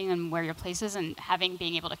you're landing and where your place is and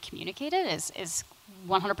being able to communicate it is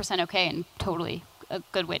 100% okay and totally a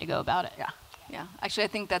good way to go about it. Yeah. Actually, I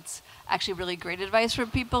think that's actually really great advice for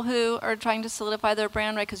people who are trying to solidify their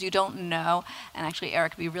brand, right? Because you don't know. And actually,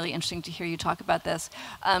 Eric, it'd be really interesting to hear you talk about this.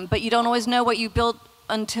 But you don't always know what you built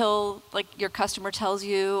until your customer tells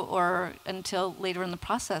you or until later in the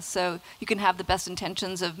process. So you can have the best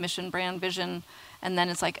intentions of mission, brand, vision, and then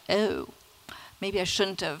it's oh, maybe I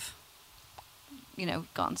shouldn't have,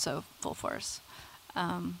 gone so full force. Do you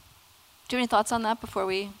have any thoughts on that before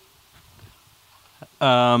we?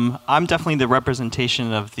 I'm definitely the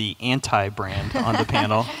representation of the anti-brand on the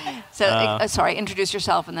panel. So, sorry, introduce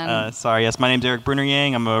yourself and then... Sorry, yes, my name's Eric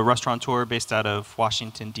Brunner-Yang. I'm a restaurateur based out of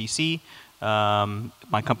Washington, D.C.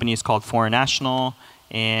 My company is called Foreign National,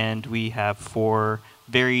 and we have 4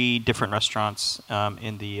 very different restaurants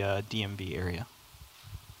in the DMV area.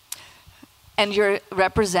 And you're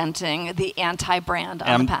representing the anti-brand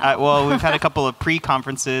on the panel. Well, we've had a couple of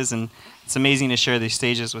pre-conferences, and it's amazing to share these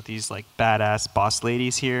stages with these like badass boss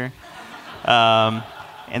ladies here.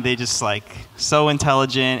 And they just like so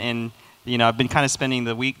intelligent, and I've been kind of spending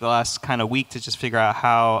the last kind of week to just figure out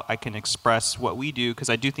how I can express what we do, because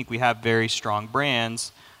I do think we have very strong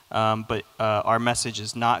brands, but our message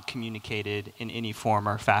is not communicated in any form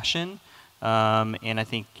or fashion. And I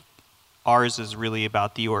think ours is really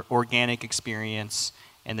about the organic experience,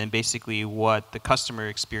 and then basically what the customer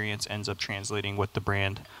experience ends up translating what the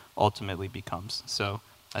brand ultimately becomes. So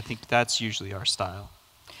I think that's usually our style.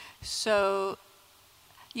 So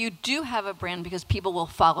you do have a brand because people will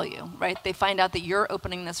follow you, right? They find out that you're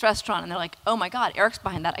opening this restaurant and they're like, oh my God, Eric's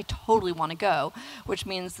behind that. I totally want to go, which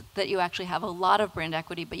means that you actually have a lot of brand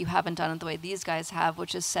equity, but you haven't done it the way these guys have,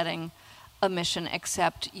 which is setting a mission,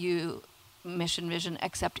 vision,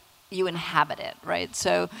 except you inhabit it, right?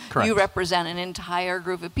 So Correct. You represent an entire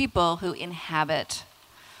group of people who inhabit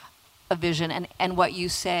a vision, and what you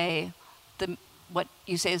say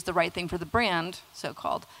is the right thing for the brand,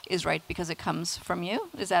 so-called, is right because it comes from you?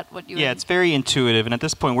 Is that what you... Yeah, it's very intuitive. And at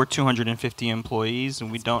this point, we're 250 employees,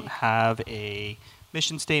 and we don't have a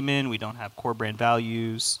mission statement. We don't have core brand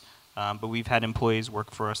values. But we've had employees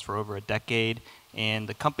work for us for over a decade. And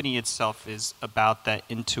the company itself is about that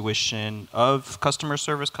intuition of customer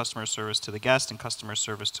service to the guest, and customer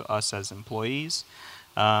service to us as employees.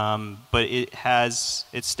 But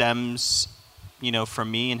it stems...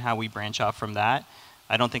 from me and how we branch out from that.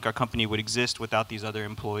 I don't think our company would exist without these other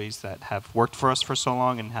employees that have worked for us for so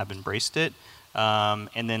long and have embraced it.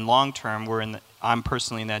 And then long term, I'm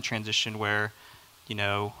personally in that transition where,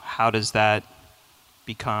 how does that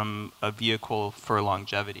become a vehicle for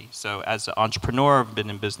longevity? So as an entrepreneur, I've been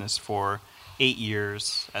in business for 8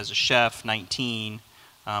 years. As a chef, 19.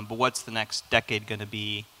 But what's the next decade going to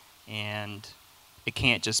be? And it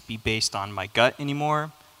can't just be based on my gut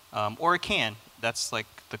anymore. Or it can. That's like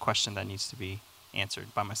the question that needs to be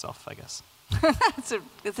answered by myself, I guess.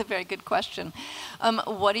 That's a very good question.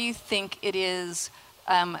 What do you think it is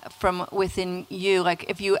from within you? Like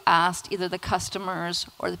if you asked either the customers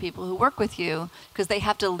or the people who work with you, because they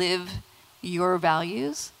have to live your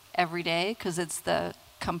values every day because it's the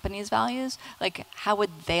company's values, like how would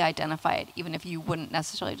they identify it, even if you wouldn't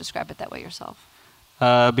necessarily describe it that way yourself?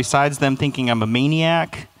 Besides them thinking I'm a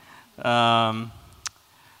maniac, I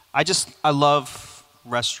love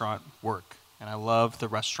restaurant work, and I love the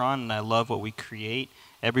restaurant, and I love what we create.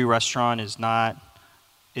 Every restaurant is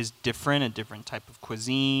different, a different type of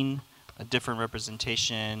cuisine, a different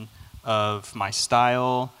representation of my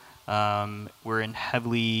style. We're in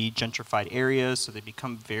heavily gentrified areas, so they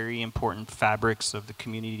become very important fabrics of the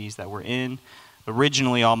communities that we're in.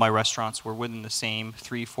 Originally, all my restaurants were within the same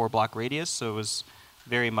 3-4 block radius, so it was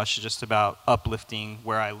very much just about uplifting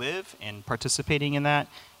where I live and participating in that.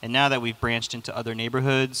 And now that we've branched into other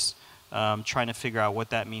neighborhoods, trying to figure out what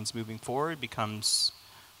that means moving forward becomes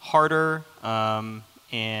harder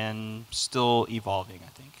and still evolving, I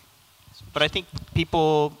think. But I think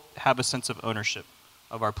people have a sense of ownership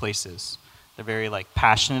of our places. They're very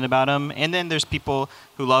passionate about them. And then there's people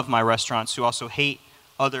who love my restaurants who also hate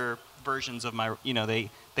other versions of my,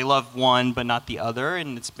 they love one but not the other,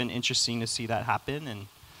 and it's been interesting to see that happen, and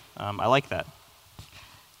I like that.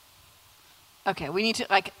 Okay, we need to,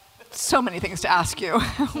 so many things to ask you.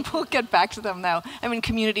 We'll get back to them though. I mean,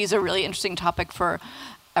 community is a really interesting topic for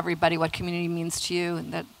everybody, what community means to you,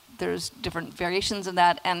 and that there's different variations of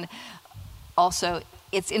that. And also,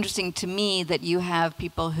 it's interesting to me that you have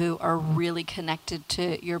people who are really connected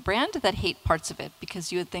to your brand that hate parts of it,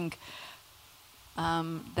 because you would think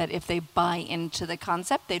that if they buy into the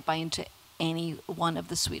concept, they'd buy into any one of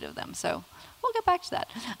the suite of them. So we'll get back to that.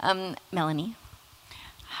 Melanie.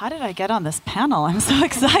 How did I get on this panel? I'm so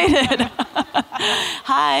excited.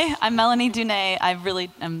 Hi, I'm Melanie Dunet.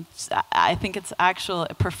 I think it's actual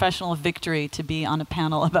a professional victory to be on a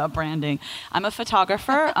panel about branding. I'm a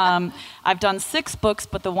photographer. I've done 6 books,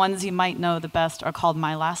 but the ones you might know the best are called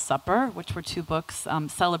My Last Supper, which were 2 books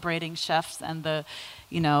celebrating chefs and the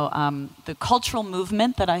cultural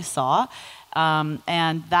movement that I saw.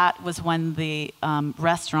 And that was when the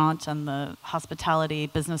restaurant and the hospitality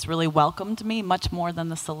business really welcomed me, much more than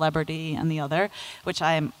the celebrity and the other, which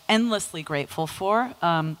I am endlessly grateful for.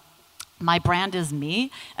 my brand is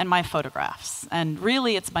me and my photographs. And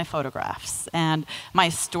really, it's my photographs and my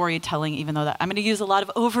storytelling, even though I'm going to use a lot of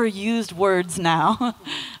overused words now.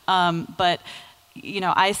 But,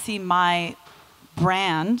 I see my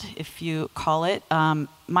brand, if you call it,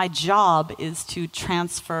 my job is to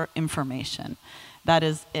transfer information. That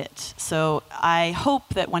is it. So I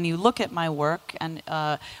hope that when you look at my work, and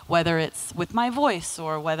whether it's with my voice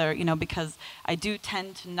or whether, because I do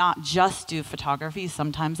tend to not just do photography,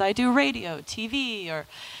 sometimes I do radio, TV, or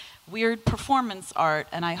weird performance art,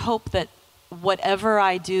 and I hope that whatever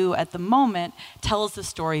I do at the moment tells the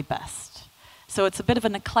story best. So it's a bit of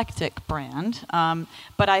an eclectic brand,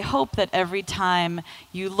 but I hope that every time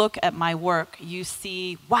you look at my work, you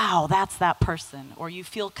see, wow, that's that person, or you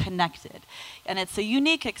feel connected. And it's a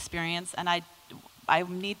unique experience, and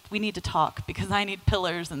we need to talk, because I need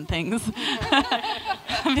pillars and things.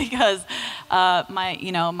 Because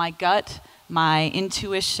my gut, my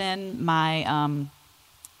intuition, my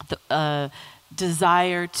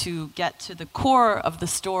desire to get to the core of the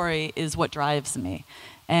story is what drives me.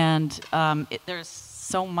 And there's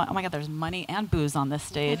so much, oh my God, there's money and booze on this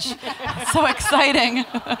stage. It's so exciting.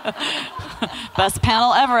 Best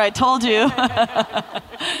panel ever, I told you.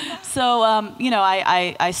 So,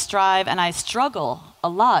 I strive and I struggle a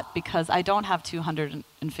lot because I don't have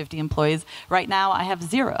 250 employees. Right now, I have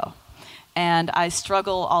 0. And I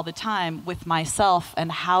struggle all the time with myself and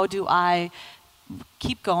how do I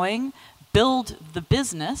keep going, build the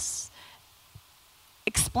business,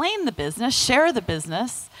 explain the business, share the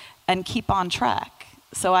business, and keep on track.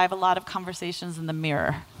 So I have a lot of conversations in the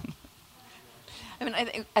mirror. I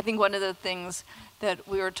mean, I think one of the things that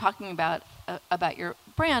we were talking about your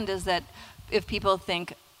brand is that if people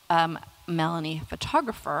think Melanie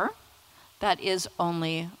photographer, that is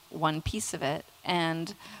only one piece of it.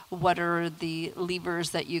 And what are the levers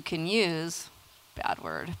that you can use, bad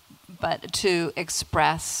word, but to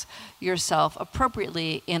express yourself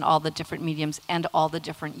appropriately in all the different mediums and all the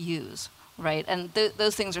different yous, right? And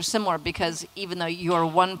those things are similar because even though you're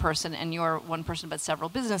one person and you're one person but several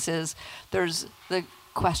businesses, there's the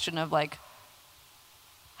question of like,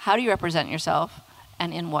 how do you represent yourself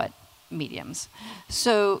and in what mediums?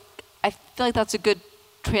 So I feel like that's a good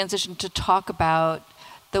transition to talk about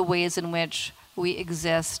the ways in which we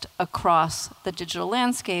exist across the digital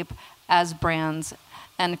landscape as brands.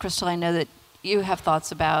 And Crystal, I know that you have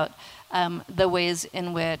thoughts about the ways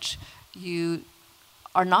in which you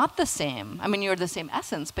are not the same. I mean, you're the same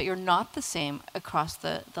essence, but you're not the same across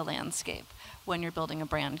the landscape when you're building a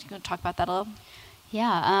brand. You want to talk about that a little?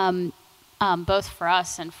 Yeah, both for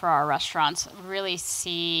us and for our restaurants, really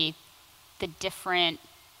see the different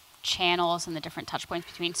channels and the different touch points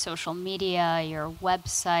between social media, your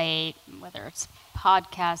website, whether it's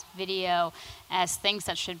podcast, video, as things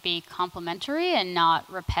that should be complementary and not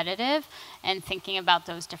repetitive, and thinking about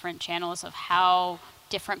those different channels of how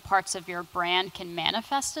different parts of your brand can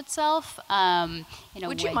manifest itself.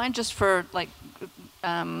 Would you mind, just for like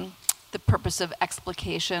the purpose of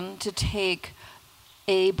explication, to take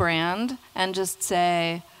a brand and just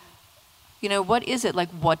say, what is it? Like,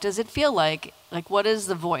 what does it feel like? Like, what is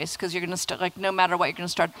the voice? Because you're going to start, like, no matter what, you're going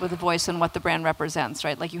to start with a voice and what the brand represents,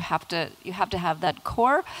 right? Like, you have to have that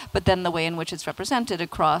core, but then the way in which it's represented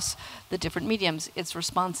across the different mediums, it's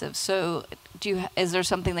responsive. So, is there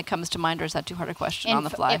something that comes to mind, or is that too hard a question on the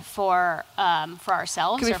fly? For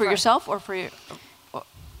ourselves, could be for yourself or for your.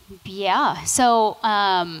 Yeah. So,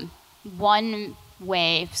 one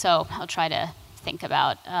way. So, I'll try to think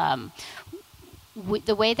about.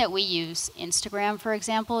 The way that we use Instagram, for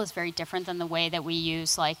example, is very different than the way that we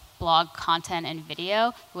use like blog content and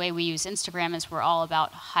video. The way we use Instagram is we're all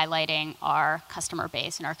about highlighting our customer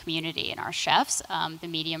base and our community and our chefs. The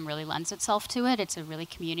medium really lends itself to it. It's a really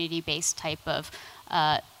community-based type of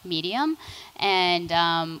medium. And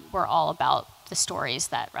we're all about the stories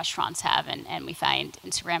that restaurants have, and we find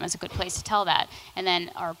Instagram is a good place to tell that. And then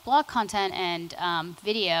our blog content and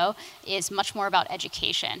video is much more about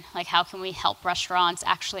education. Like, how can we help restaurants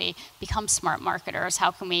actually become smart marketers?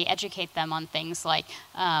 How can we educate them on things like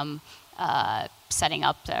setting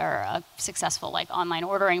up their successful like online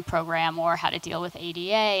ordering program, or how to deal with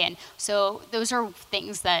ADA? And so those are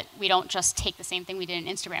things that we don't just take the same thing we did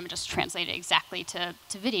in Instagram and just translate it exactly to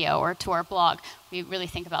video or to our blog. We really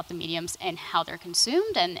think about the mediums and how they're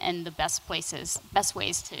consumed and the best ways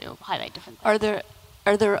to highlight different things.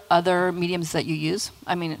 Are there other mediums that you use?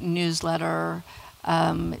 I mean, newsletter,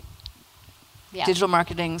 digital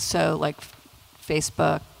marketing, so like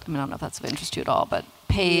Facebook. I mean, I don't know if that's of interest to you at all, but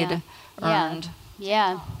paid, earned.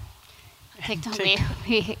 Yeah. TikTok.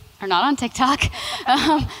 We are not on TikTok.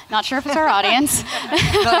 Not sure if it's our audience.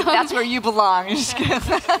 No, that's where you belong.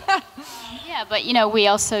 Yeah, but we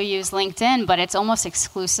also use LinkedIn, but it's almost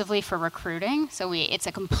exclusively for recruiting. So it's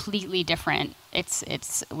a completely different.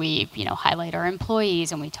 We highlight our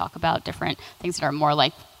employees and we talk about different things that are more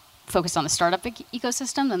like focused on the startup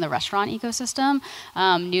ecosystem than the restaurant ecosystem.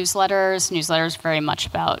 Newsletters very much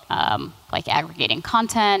about like aggregating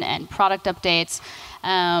content and product updates.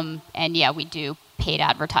 And yeah, we do paid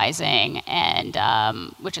advertising, and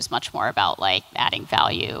which is much more about like adding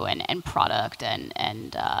value and product and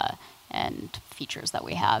features that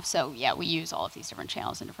we have. So yeah, we use all of these different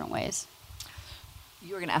channels in different ways.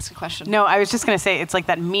 You were going to ask a question. No, I was just going to say it's like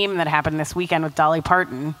that meme that happened this weekend with Dolly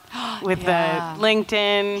Parton, with the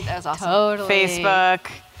LinkedIn, that was awesome. Totally. Facebook,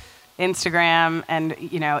 Instagram, and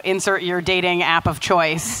insert your dating app of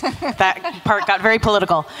choice. That part got very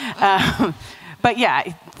political. But yeah,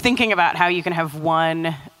 thinking about how you can have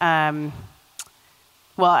one.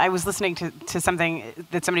 Well, I was listening to something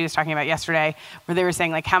that somebody was talking about yesterday, where they were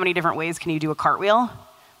saying like, how many different ways can you do a cartwheel?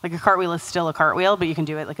 Like a cartwheel is still a cartwheel, but you can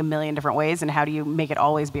do it like a million different ways. And how do you make it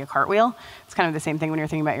always be a cartwheel? It's kind of the same thing when you're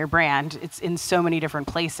thinking about your brand. It's in so many different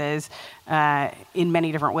places, in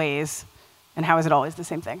many different ways. And how is it always the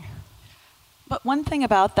same thing? But one thing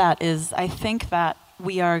about that is I think that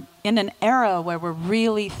we are in an era where we're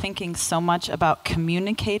really thinking so much about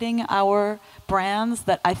communicating our brands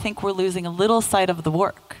that I think we're losing a little sight of the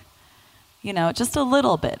work. Just a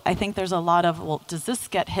little bit. I think there's a lot of, well, does this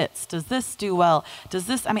get hits? Does this do well?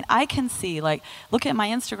 I can see, like, look at my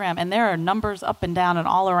Instagram, and there are numbers up and down and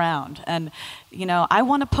all around. And, I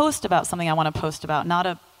want to post about something I want to post about, not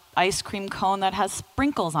a ice cream cone that has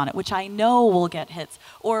sprinkles on it, which I know will get hits,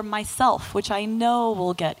 or myself, which I know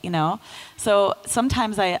will get, So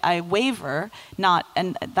sometimes I waver,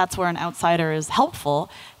 and that's where an outsider is helpful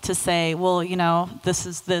to say, well, this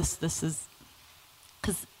is,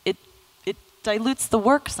 because it dilutes the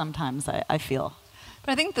work sometimes, I feel.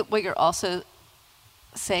 But I think that what you're also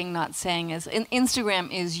not saying is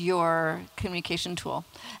Instagram is your communication tool,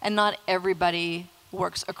 and not everybody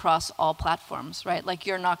works across all platforms, right? Like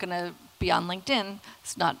you're not going to be on LinkedIn.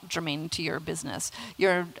 It's not germane to your business.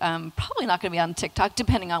 You're probably not going to be on TikTok,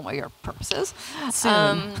 depending on what your purpose is.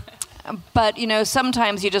 Soon. But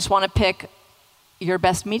sometimes you just want to pick your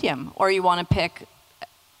best medium, or you want to pick,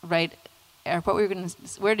 right? Eric,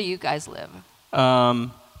 where do you guys live?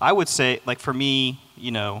 I would say, like for me,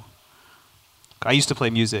 I used to play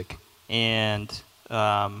music, and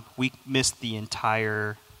we missed the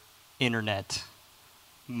entire internet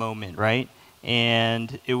moment, right?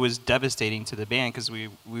 And it was devastating to the band because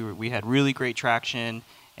we had really great traction,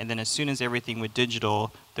 and then as soon as everything went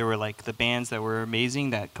digital, there were like the bands that were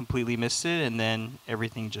amazing that completely missed it, and then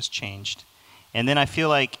everything just changed. And then I feel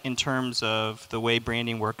like in terms of the way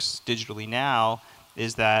branding works digitally now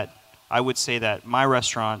is that I would say that my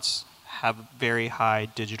restaurants have very high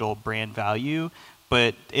digital brand value,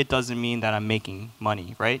 but it doesn't mean that I'm making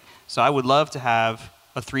money, right? So I would love to have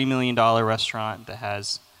a $3 million restaurant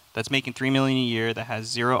that's making $3 million a year, that has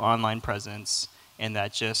zero online presence, and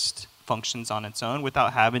that just functions on its own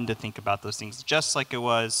without having to think about those things, just like it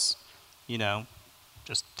was,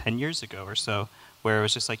 just 10 years ago or so, where it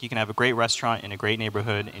was just like you can have a great restaurant in a great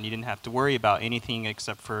neighborhood and you didn't have to worry about anything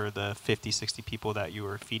except for the 50, 60 people that you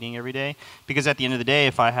were feeding every day. Because at the end of the day,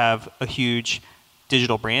 if I have a huge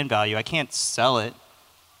digital brand value, I can't sell it.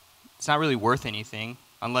 It's not really worth anything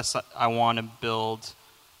unless I want to build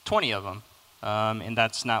 20 of them. And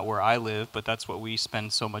that's not where I live, but that's what we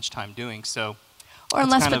spend so much time doing. So, or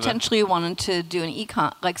unless potentially you wanted to do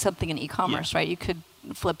like something in e-commerce, right? You could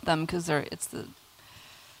flip them because it's the...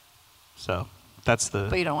 So... That's the.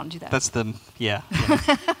 But you don't want to do that. That's the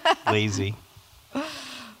lazy.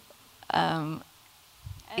 I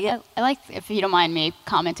like, if you don't mind me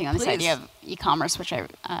commenting on this Please. idea of e-commerce, which I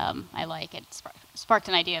like. It sparked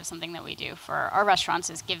an idea of something that we do for our restaurants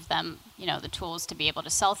is give them, the tools to be able to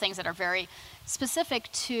sell things that are very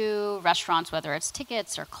specific to restaurants, whether it's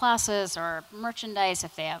tickets or classes or merchandise.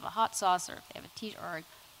 If they have a hot sauce or if they have a t-shirt or a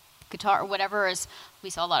guitar or whatever, we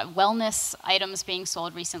saw a lot of wellness items being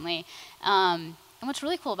sold recently. And what's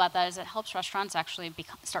really cool about that is it helps restaurants actually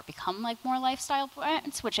become like more lifestyle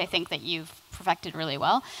brands, which I think that you've perfected really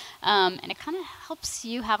well. And it kind of helps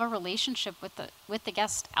you have a relationship with the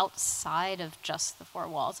guest outside of just the four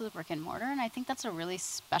walls of the brick and mortar. And I think that's a really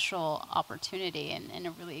special opportunity and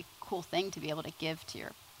a really cool thing to be able to give to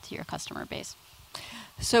your customer base.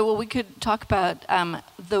 So, we could talk about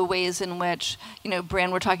the ways in which,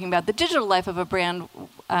 brand, we're talking about the digital life of a brand,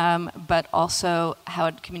 but also how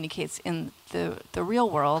it communicates in the real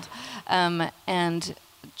world. And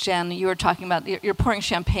Jen, you were talking about you're pouring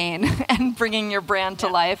champagne and bringing your brand to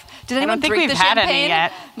life. Did anyone I don't think drink we've the had champagne? any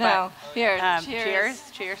yet. No. Here, Cheers.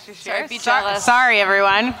 Sorry, be jealous. Sorry,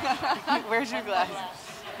 everyone. Where's your glass?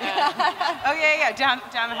 Yeah. Down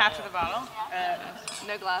the half of the bottle.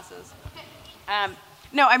 No glasses.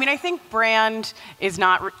 No, I mean, I think brand is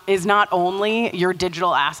not only your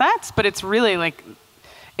digital assets, but it's really like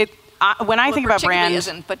it. When I think about brand,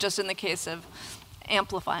 isn't, but just in the case of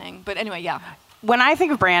amplifying. But anyway, yeah. When I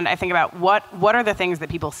think of brand, I think about what are the things that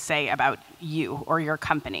people say about you or your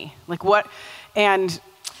company, like what, and.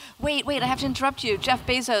 Wait, I have to interrupt you. Jeff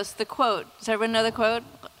Bezos, the quote. Does everyone know the quote?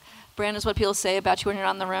 Brand is what people say about you when you're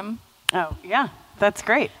on the rim. Oh, yeah. That's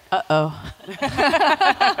great. Uh-oh.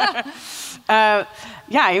 Yeah,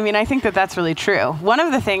 I mean, I think that's really true. One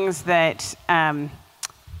of the things that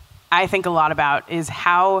I think a lot about is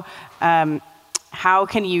how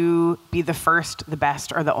can you be the first, the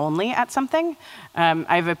best, or the only at something?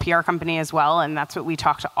 I have a PR company as well, and that's what we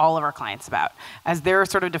talk to all of our clients about, as they're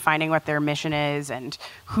sort of defining what their mission is and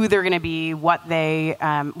who they're going to be, what they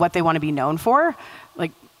want to be known for.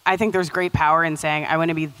 Like, I think there's great power in saying, I want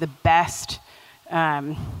to be the best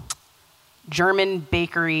German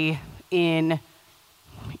bakery in,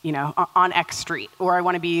 on X Street, or I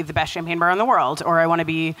want to be the best champagne bar in the world, or I want to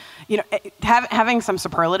be, having some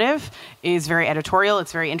superlative is very editorial,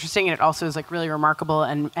 it's very interesting, and it also is like really remarkable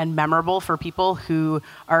and memorable for people who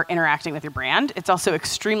are interacting with your brand. It's also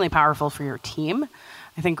extremely powerful for your team.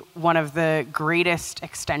 I think one of the greatest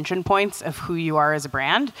extension points of who you are as a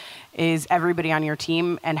brand is everybody on your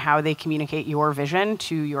team and how they communicate your vision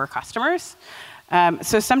to your customers.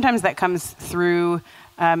 So sometimes that comes through,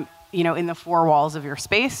 in the four walls of your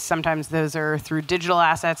space. Sometimes those are through digital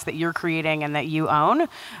assets that you're creating and that you own.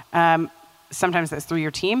 Sometimes that's through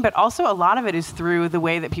your team, but also a lot of it is through the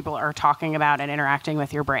way that people are talking about and interacting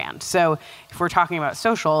with your brand. So if we're talking about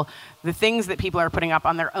social, the things that people are putting up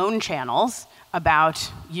on their own channels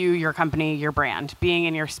about you, your company, your brand, being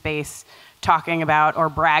in your space, talking about or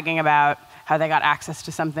bragging about how they got access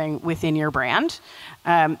to something within your brand.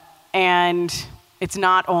 And it's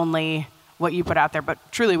not only what you put out there, but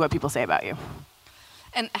truly what people say about you.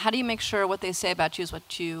 And how do you make sure what they say about you is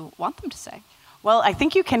what you want them to say? Well, I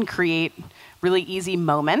think you can create really easy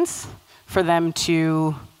moments for them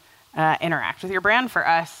to interact with your brand. For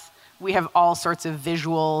us, we have all sorts of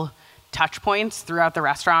visual touch points throughout the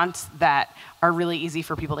restaurants that are really easy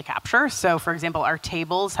for people to capture. So, for example, our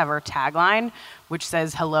tables have our tagline, which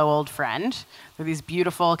says, "Hello, old friend." They're these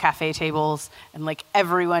beautiful cafe tables, and like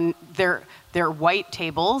everyone, they're white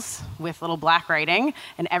tables with little black writing,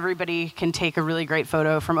 and everybody can take a really great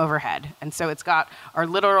photo from overhead. And so it's got our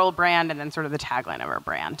literal brand and then sort of the tagline of our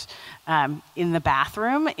brand. In the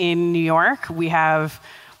bathroom in New York, we have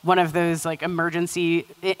one of those like emergency,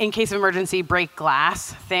 in case of emergency, break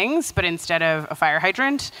glass things, but instead of a fire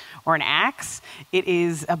hydrant or an axe, it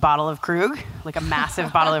is a bottle of Krug, like a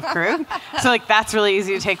massive bottle of Krug. So like that's really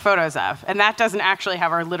easy to take photos of. And that doesn't actually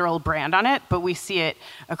have our literal brand on it, but we see it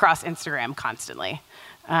across Instagram constantly.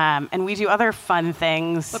 And we do other fun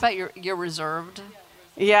things. What about your reserved?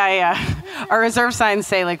 Yeah. Our reserve signs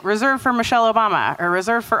say like reserved for Michelle Obama, or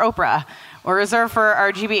reserved for Oprah, or reserved for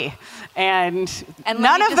RGB. And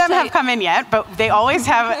none of them have come in yet, but they always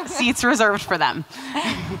have seats reserved for them.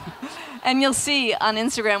 And you'll see on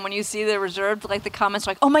Instagram when you see the reserved, like the comments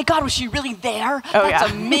are like, "Oh my God, was she really there? Oh,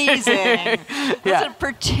 That's yeah. amazing." That's Yeah. a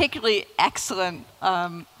particularly excellent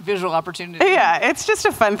visual opportunity. Yeah, it's just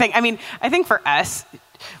a fun thing. I mean, I think for us,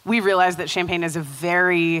 we realize that champagne is a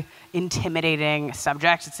very intimidating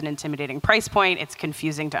subject. It's an intimidating price point. It's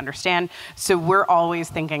confusing to understand. So we're always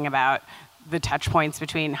thinking about the touch points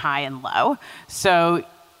between high and low. So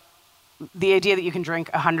the idea that you can drink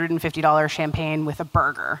 $150 champagne with a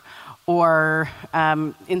burger, or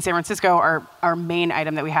in San Francisco, our main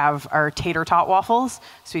item that we have are tater tot waffles.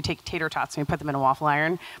 So we take tater tots and we put them in a waffle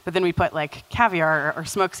iron, but then we put like caviar or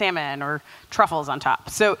smoked salmon or truffles on top.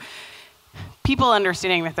 So people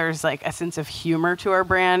understanding that there's like a sense of humor to our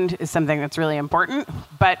brand is something that's really important.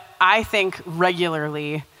 But I think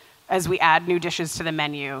regularly, as we add new dishes to the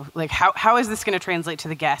menu, like how is this going to translate to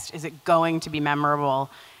the guest? Is it going to be memorable?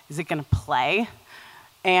 Is it going to play?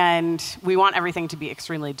 And we want everything to be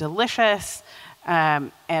extremely delicious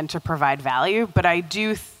and to provide value. But I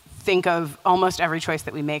do think of almost every choice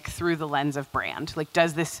that we make through the lens of brand. Like,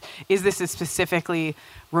 is this a specifically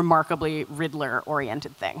remarkably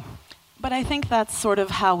Riddler-oriented thing? But I think that's sort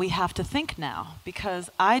of how we have to think now,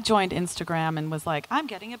 because I joined Instagram and was like, I'm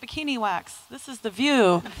getting a bikini wax. This is the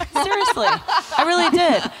view. Seriously, I really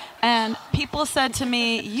did. And people said to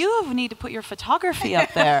me, you need to put your photography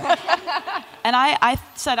up there. And I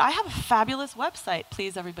said, I have a fabulous website.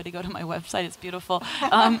 Please, everybody go to my website. It's beautiful.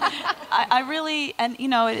 I really, and you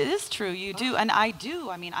know, it is true. You do, and I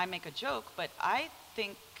do. I mean, I make a joke, but I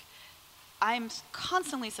think I'm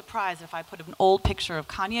constantly surprised if I put an old picture of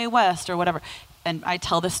Kanye West or whatever, and I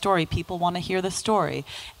tell this story, people want to hear the story.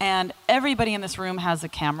 And everybody in this room has a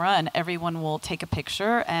camera, and everyone will take a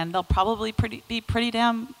picture, and they'll probably be pretty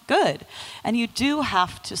damn good. And you do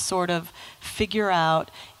have to sort of figure out,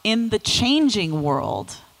 in the changing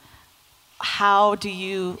world, how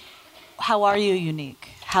are you unique?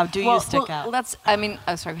 How do you stick out? Well,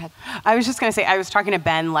 sorry, go ahead. I was just going to say, I was talking to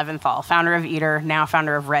Ben Leventhal, founder of Eater, now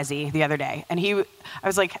founder of Resi, the other day. And I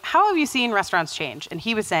was like, how have you seen restaurants change? And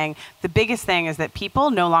he was saying, the biggest thing is that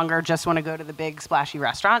people no longer just want to go to the big splashy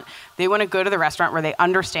restaurant. They want to go to the restaurant where they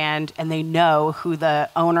understand and they know who the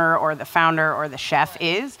owner or the founder or the chef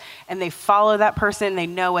is. And they follow that person. They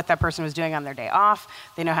know what that person was doing on their day off.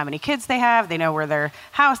 They know how many kids they have. They know where their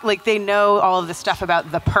house, like they know all of the stuff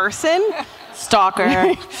about the person. Stalker.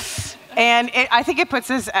 And I think it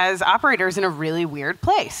puts us as operators in a really weird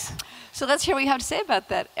place. So let's hear what you have to say about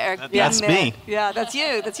that, Eric. That's me. Yeah, that's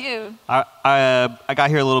you. That's you. I got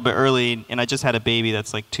here a little bit early, and I just had a baby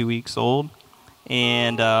that's like 2 weeks old.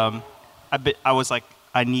 And I was like,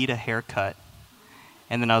 I need a haircut.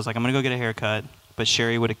 And then I was like, I'm going to go get a haircut. But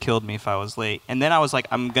Sherry would have killed me if I was late. And then I was like,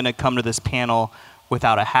 I'm going to come to this panel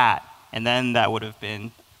without a hat. And then that would have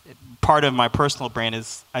been... Part of my personal brand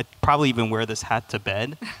is I probably even wear this hat to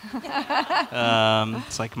bed.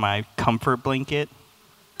 It's like my comfort blanket.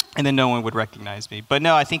 And then no one would recognize me. But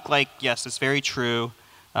no, I think yes, it's very true.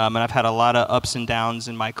 And I've had a lot of ups and downs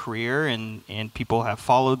in my career, and people have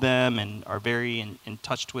followed them and are very in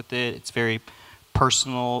touch with it. It's very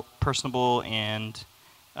personable, and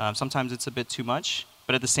sometimes it's a bit too much.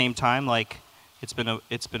 But at the same time, it's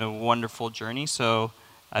been a wonderful journey. So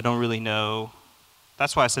I don't really know.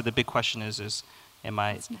 That's why I said the big question is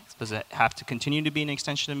does it have to continue to be an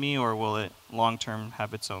extension of me, or will it long-term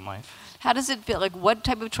have its own life? How does it feel? Like, what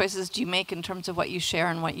type of choices do you make in terms of what you share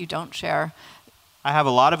and what you don't share? I have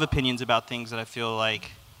a lot of opinions about things that I feel like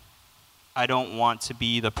I don't want to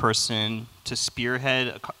be the person to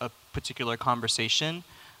spearhead a particular conversation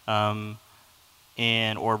or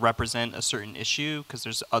represent a certain issue, because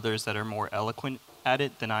there's others that are more eloquent at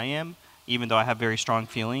it than I am. Even though I have very strong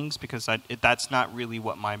feelings, because that's not really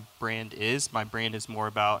what my brand is. My brand is more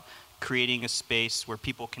about creating a space where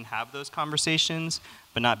people can have those conversations,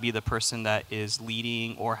 but not be the person that is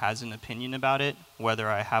leading or has an opinion about it, whether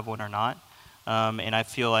I have one or not. And I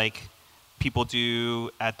feel like people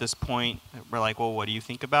do, at this point, we're like, well, what do you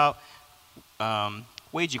think about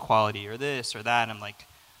wage equality or this or that? And I'm like,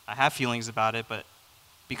 I have feelings about it, but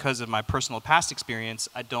because of my personal past experience,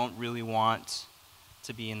 I don't really want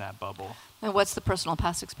to be in that bubble. And what's the personal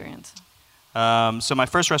past experience? So my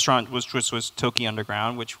first restaurant was Toki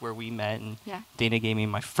Underground, where we met, and Dana gave me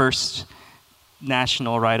my first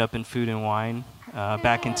national write-up in food and wine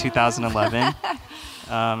back in 2011.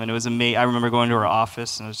 And it was amazing. I remember going to her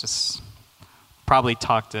office, and it was just probably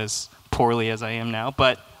talked as poorly as I am now,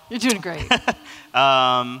 but you're doing great.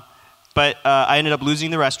 But I ended up losing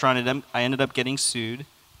the restaurant. I ended up getting sued,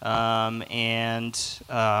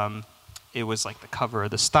 it was like the cover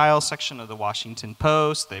of the style section of the Washington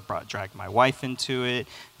Post. They dragged my wife into it.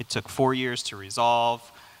 It took 4 years to resolve.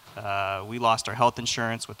 We lost our health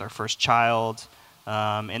insurance with our first child.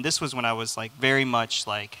 And this was when I was very much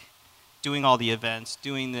doing all the events,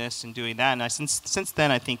 doing this and doing that. And since then,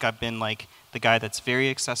 I think I've been the guy that's very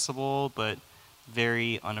accessible, but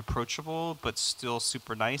very unapproachable, but still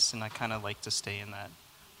super nice. And I kind of like to stay in that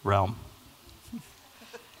realm.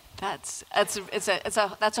 That's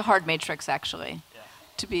a hard matrix, actually,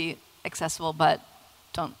 to be accessible, but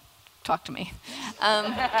don't talk to me.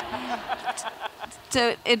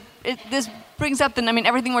 So this brings up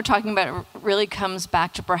everything we're talking about really comes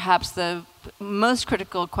back to perhaps the most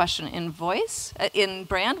critical question in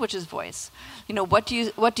brand, which is voice. What do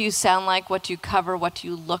you sound like? What do you cover? What do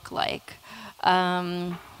you look like?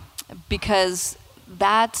 Because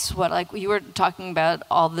that's what, you were talking about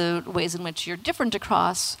all the ways in which you're different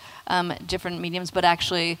across different mediums, but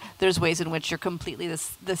actually there's ways in which you're completely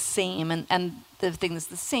the same, and the thing that's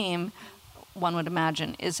the same, one would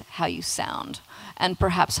imagine, is how you sound and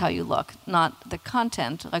perhaps how you look, not the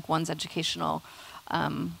content, one's educational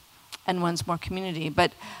and one's more community.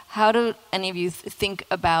 But how do any of you think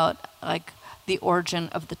about the origin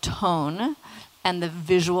of the tone and the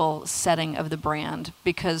visual setting of the brand,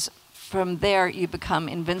 because from there you become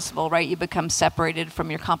invincible, right? You become separated from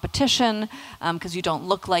your competition because you don't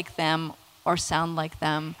look like them or sound like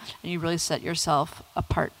them, and you really set yourself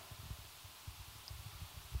apart.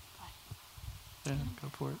 Yeah, go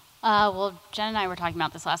for it. Well, Jen and I were talking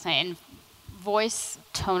about this last night, and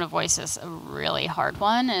tone of voice is a really hard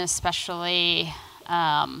one, and especially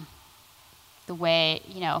the way,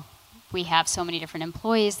 we have so many different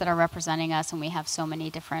employees that are representing us, and we have so many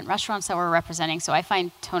different restaurants that we're representing. So I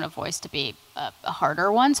find tone of voice to be a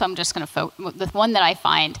harder one. So I'm just going to the one that I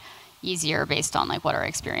find easier based on like what our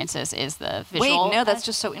experience is the visual. Wait, no, that's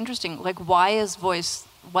just so interesting. Like, why is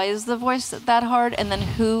the voice that hard? And then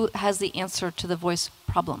who has the answer to the voice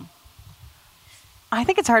problem? I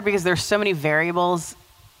think it's hard because there's so many variables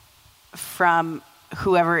from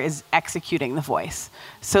whoever is executing the voice.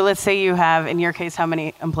 So let's say you have, in your case, how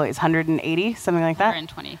many employees? 180, something like that?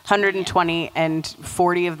 120. 120, and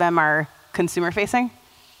 40 of them are consumer facing?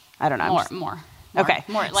 I don't know. More. Okay.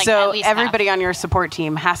 More, like so at least everybody half. on your support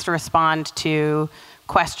team has to respond to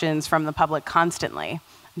questions from the public constantly.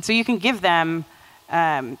 And so you can give them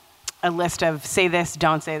a list of say this,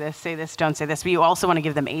 don't say this, say this, don't say this, but you also want to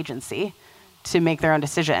give them agency to make their own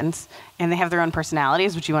decisions, and they have their own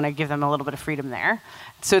personalities, which you want to give them a little bit of freedom there.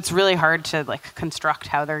 So it's really hard to like construct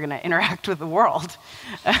how they're going to interact with the world.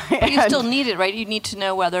 But you still need it, right? You need to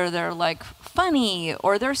know whether they're like funny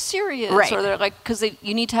or they're serious, right, or they're like, because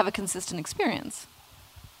you need to have a consistent experience.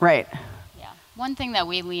 Right. Yeah. One thing that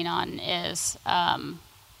we lean on is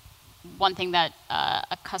one thing that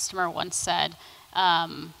a customer once said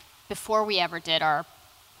before we ever did our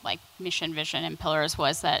like mission, vision, and pillars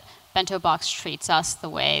was that Bento Box treats us the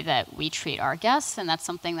way that we treat our guests, and that's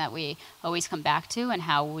something that we always come back to and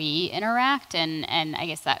how we interact, and I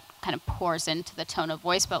guess that kind of pours into the tone of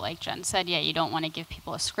voice. But like Jen said, yeah, you don't want to give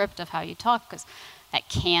people a script of how you talk, because that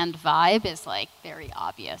canned vibe is like very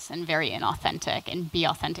obvious and very inauthentic, and be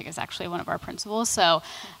authentic is actually one of our principles. So,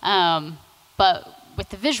 but with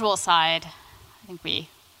the visual side, I think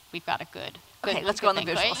we've got a good Okay, let's go on the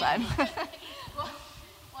thing, visual right? side.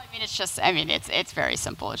 It's very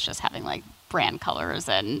simple. It's just having like brand colors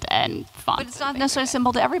and fonts. But it's not necessarily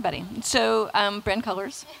simple to everybody. So brand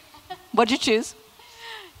colors. What'd you choose?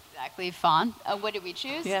 Exactly, font. What did we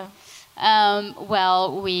choose? Yeah.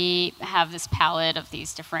 Well, we have this palette of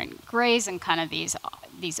these different grays and kind of these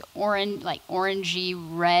orange, like orangey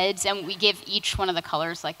reds, and we give each one of the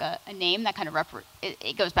colors like a name that kind of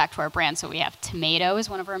it goes back to our brand. So we have tomato is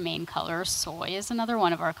one of our main colors, soy is another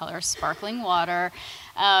one of our colors, sparkling water,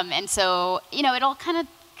 and so it all kind of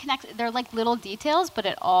connects. They're like little details, but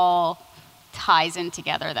it all ties in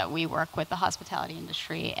together that we work with the hospitality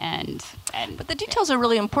industry and But the details are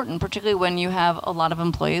really important, particularly when you have a lot of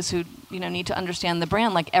employees who need to understand the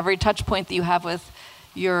brand. Like every touch point that you have with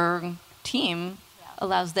your team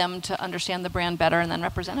allows them to understand the brand better and then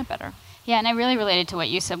represent it better. Yeah, and I really related to what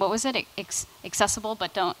you said. What was it? Accessible,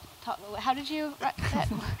 but don't talk. How did you?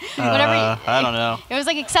 Whatever. I don't know. It was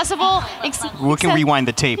like accessible. We can rewind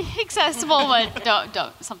the tape. Accessible, but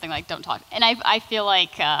don't something like don't talk. And I feel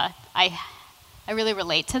like I really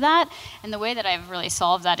relate to that. And the way that I've really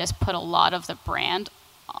solved that is put a lot of the brand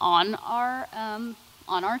on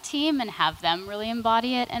our team and have them really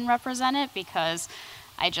embody it and represent it, because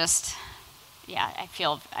I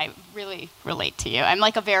feel I really relate to you. I'm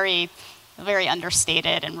like a very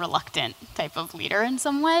understated and reluctant type of leader in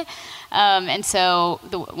some way. And so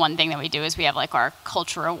the one thing that we do is we have like our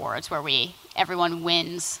culture awards where everyone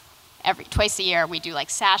wins. Twice a year we do like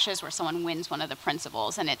sashes where someone wins one of the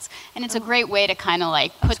principles, and it's a great way to kind of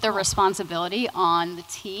like put the responsibility on the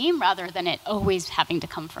team rather than it always having to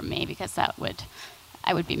come from me, because I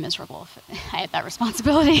would be miserable if I had that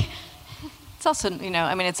responsibility. It's also,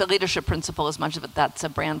 it's a leadership principle as much as that's a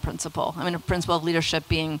brand principle. A principle of leadership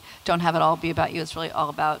being don't have it all be about you. It's really all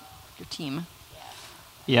about your team.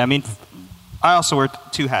 Yeah, I also wear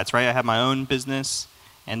two hats, right? I have my own business,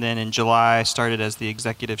 and then in July I started as the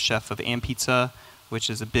executive chef of Am Pizza,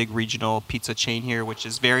 which is a big regional pizza chain here, which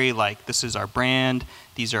is very like, this is our brand,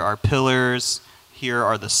 these are our pillars, here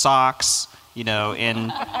are the socks,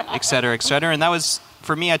 and et cetera, et cetera. And that was,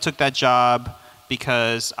 for me, I took that job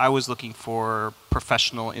because I was looking for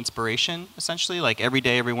professional inspiration, essentially. Like every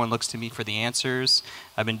day, everyone looks to me for the answers.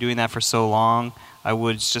 I've been doing that for so long. I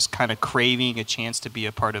was just kind of craving a chance to be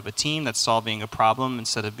a part of a team that's solving a problem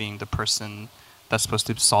instead of being the person that's supposed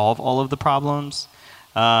to solve all of the problems.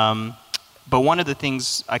 But one of the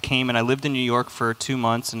things, I came and I lived in New York for 2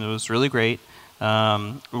 months, and it was really great.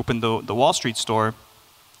 Opened the Wall Street store,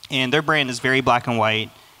 and their brand is very black and white.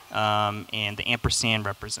 And the ampersand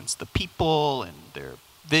represents the people, and they're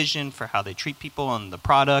vision for how they treat people and the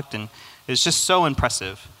product, and it's just so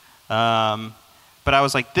impressive. But I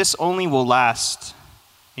was like, this only will last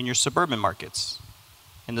in your suburban markets.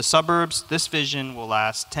 In the suburbs, this vision will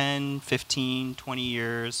last 10, 15, 20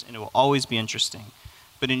 years, and it will always be interesting.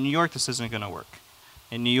 But in New York, this isn't going to work.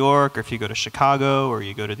 In New York, or if you go to Chicago, or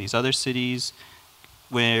you go to these other cities,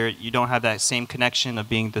 where you don't have that same connection of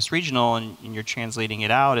being this regional, and you're translating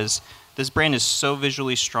it out as this brand is so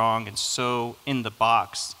visually strong and so in the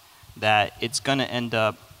box that it's going to end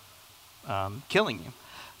up killing you.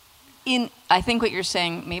 I think what you're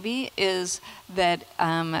saying maybe is that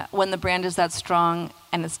when the brand is that strong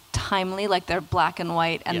and it's timely, like they're black and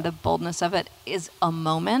white, and the boldness of it is a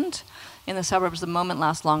moment. In the suburbs, the moment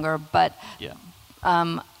lasts longer, but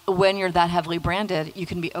when you're that heavily branded, you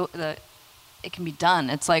can be it can be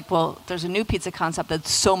done. It's like, well, there's a new pizza concept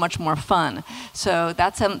that's so much more fun. So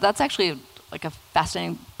that's actually like a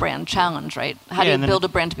fascinating brand challenge, right? How do you build a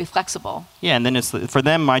brand to be flexible? Yeah, and then it's for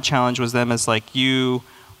them. My challenge was them as like, you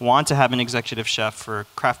want to have an executive chef for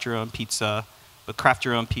craft your own pizza, but craft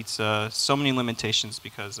your own pizza, so many limitations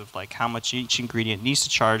because of like how much each ingredient needs to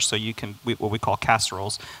charge, so you can what we call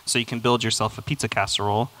casseroles, so you can build yourself a pizza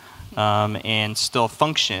casserole and still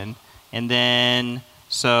function. And then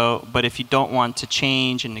but if you don't want to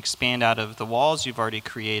change and expand out of the walls you've already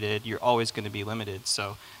created, you're always going to be limited.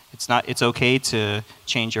 So it's okay to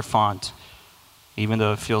change your font, even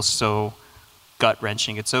though it feels so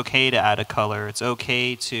gut-wrenching. It's okay to add a color. It's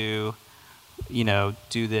okay to,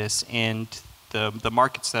 do this. And the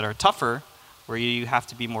markets that are tougher, where you have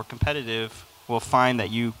to be more competitive, will find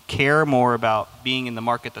that you care more about being in the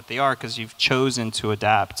market that they are, because you've chosen to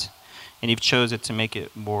adapt, and you've chosen to make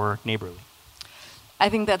it more neighborly. I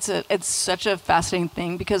think it's such a fascinating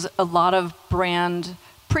thing, because a lot of brand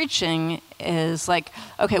preaching is like,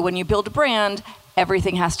 okay, when you build a brand,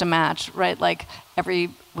 everything has to match, right? Like every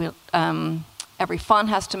font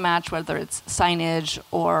has to match, whether it's signage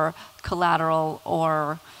or collateral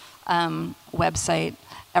or website.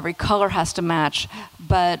 Every color has to match.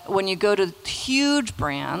 But when you go to huge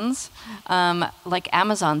brands like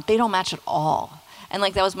Amazon, they don't match at all. And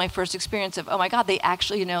like that was my first experience of, oh my God, they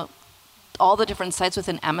actually, all the different sites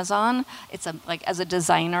within Amazon, it's like as a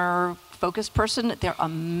designer focused person, they're a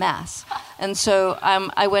mess. And so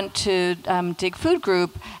I went to Dig Food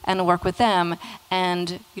Group and work with them,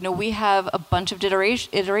 and we have a bunch of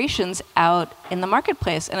iterations out in the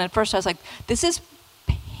marketplace. And at first I was like, this is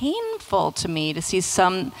painful to me to see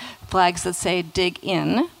some flags that say Dig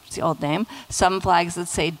In, it's the old name, some flags that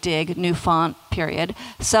say Dig New Font, period,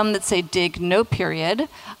 some that say Dig No Period,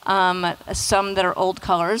 some that are old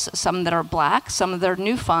colors, some that are black, some that are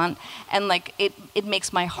new font, and like it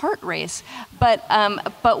makes my heart race. But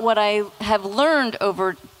what I have learned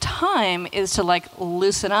over time is to like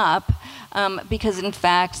loosen up, because in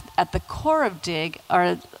fact at the core of Dig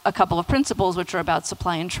are a couple of principles which are about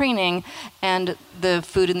supply and training and the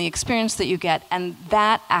food and the experience that you get, and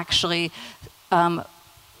that actually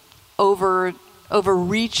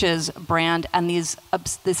overreaches brand and this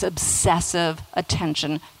obsessive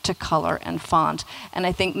attention to color and font, and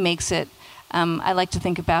I think makes it. I like to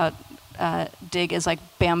think about Dig as like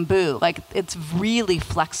bamboo, like it's really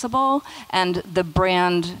flexible, and the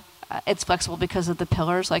brand. It's flexible because of the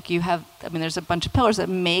pillars. Like there's a bunch of pillars that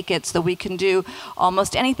make it so that we can do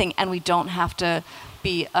almost anything, and we don't have to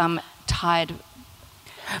be tied.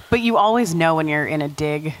 But you always know when you're in a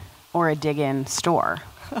Dig or a Dig In store,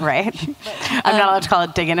 right? I'm not allowed to call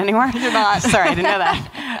it Dig In anymore? You're not. Sorry, I didn't know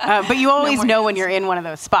that. But you always know when you're in one of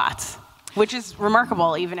those spots, which is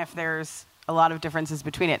remarkable, even if there's a lot of differences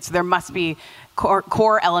between it. So there must be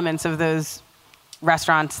core elements of those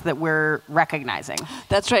restaurants that we're recognizing.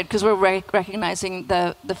 That's right, because we're recognizing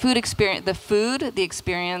the food experience, the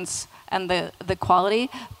experience, and the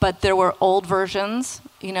quality. But there were old versions,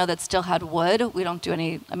 that still had wood. We don't do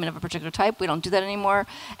any, of a particular type. We don't do that anymore.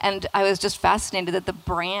 And I was just fascinated that the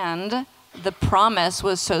brand, the promise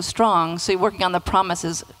was so strong. So working on the promise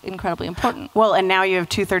is incredibly important. Well, and now you have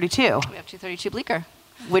 232. We have 232 Bleecker.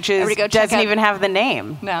 Which doesn't even have the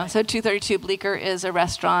name. No, so 232 Bleecker is a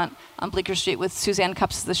restaurant on Bleecker Street with Suzanne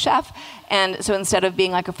Cups as the chef. And so instead of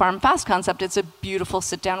being like a farm fast concept, it's a beautiful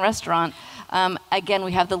sit-down restaurant. Again,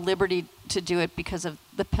 we have the liberty to do it because of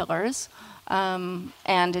the pillars.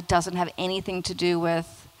 And it doesn't have anything to do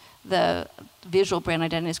with the visual brand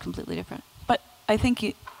identity is completely different. But I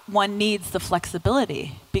think one needs the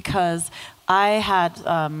flexibility, because I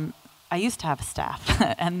had I used to have a staff,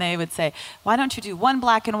 and they would say, why don't you do one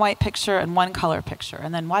black and white picture and one color picture?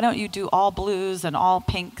 And then why don't you do all blues and all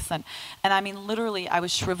pinks? And I mean, literally, I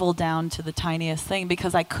was shriveled down to the tiniest thing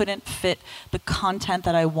because I couldn't fit the content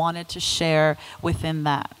that I wanted to share within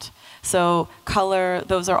that. So color,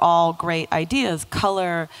 those are all great ideas.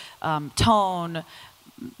 Color, tone,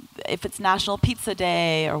 if it's National Pizza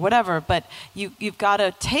Day or whatever, but you've got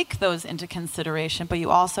to take those into consideration, but you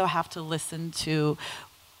also have to listen to,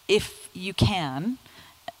 if you can,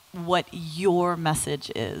 what your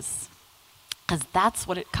message is. Because that's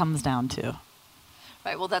what it comes down to.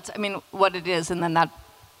 Right, well that's, I mean, what it is, and then that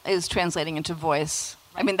is translating into voice.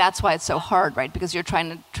 I mean, that's why it's so hard, right? Because you're trying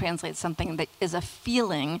to translate something that is a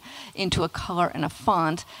feeling into a color and a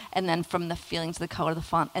font, and then from the feeling to the color, the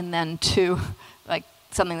font, and then to like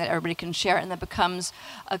something that everybody can share, and that becomes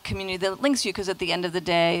a community that links you, because at the end of the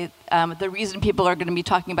day, the reason people are going to be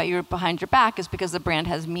talking about you behind your back is because the brand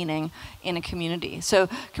has meaning in a community. So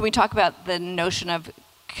can we talk about the notion of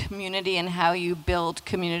community and how you build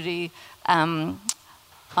community online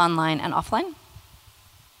and offline?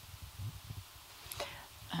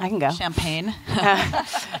 I can go. Champagne.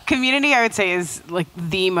 Community, I would say, is like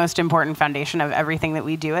the most important foundation of everything that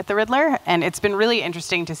we do at the Riddler. And it's been really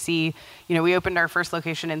interesting to see, you know, we opened our first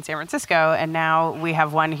location in San Francisco, and now we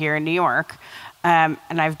have one here in New York. And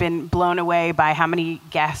I've been blown away by how many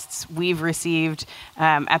guests we've received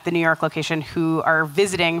at the New York location who are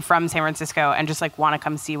visiting from San Francisco and just like want to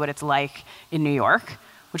come see what it's like in New York.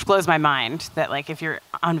 Which blows my mind that like if you're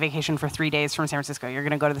on vacation for 3 days from San Francisco, you're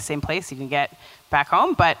going to go to the same place you can get back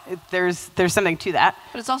home. But there's something to that.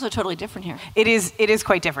 But it's also totally different here. It is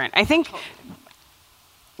quite different. I think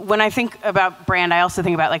when I think about brand, I also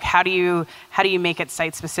think about like how do you make it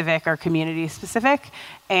site specific or community specific?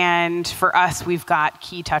 And for us, we've got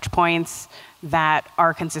key touch points that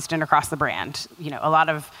are consistent across the brand. You know, a lot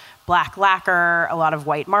of black lacquer, a lot of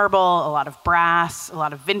white marble, a lot of brass, a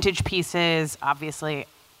lot of vintage pieces, obviously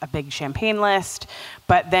a big champagne list,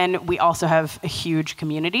 but then we also have a huge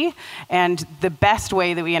community. And the best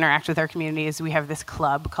way that we interact with our community is we have this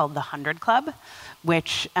club called the 100 Club,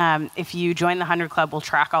 which if you join the 100 Club, we'll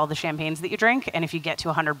track all the champagnes that you drink. And if you get to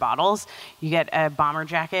 100 bottles, you get a bomber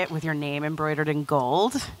jacket with your name embroidered in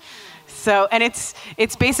gold. So, and it's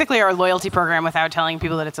basically our loyalty program without telling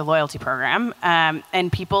people that it's a loyalty program.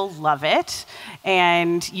 And people love it.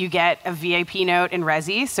 And you get a VIP note in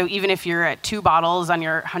Resi. So even if you're at 2 bottles on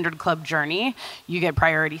your 100 Club journey, you get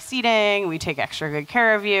priority seating. We take extra good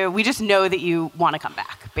care of you. We just know that you want to come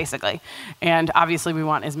back, basically. And obviously we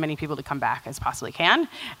want as many people to come back as possibly can.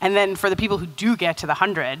 And then for the people who do get to the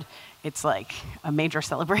 100, it's like a major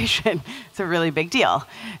celebration. It's a really big deal.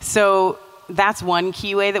 So that's one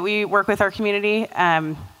key way that we work with our community.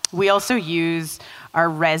 We also use our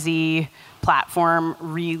Resi platform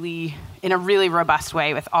in a really robust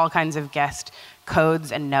way with all kinds of guest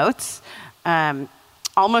codes and notes.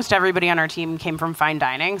 Almost everybody on our team came from fine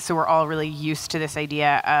dining, so we're all really used to this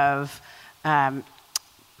idea of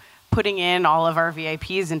putting in all of our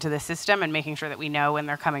VIPs into the system and making sure that we know when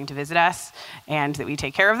they're coming to visit us and that we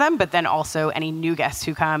take care of them, but then also any new guests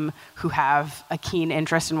who come who have a keen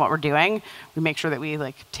interest in what we're doing, we make sure that we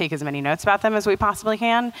like take as many notes about them as we possibly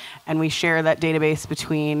can, and we share that database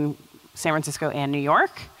between San Francisco and New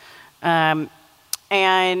York. And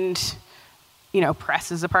you know,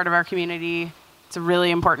 press is a part of our community. It's a really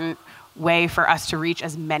important way for us to reach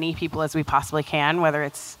as many people as we possibly can, whether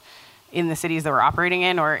it's in the cities that we're operating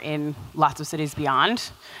in or in lots of cities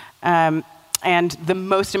beyond. And the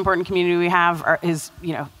most important community we have is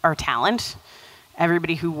you know, our talent,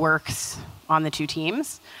 everybody who works on the 2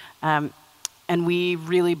 teams. And we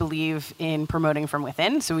really believe in promoting from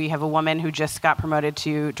within. So we have a woman who just got promoted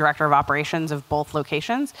to director of operations of both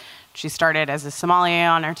locations. She started as a sommelier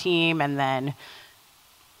on our team, and then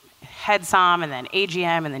head som, and then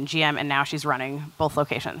AGM, and then GM, and now she's running both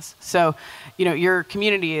locations. So, you know, your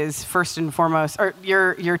community is first and foremost, or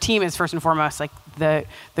your team is first and foremost like the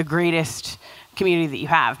greatest community that you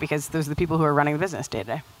have, because those are the people who are running the business day to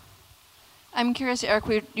day. I'm curious,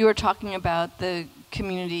 Eric, you were talking about the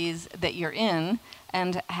communities that you're in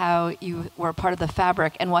and how you were part of the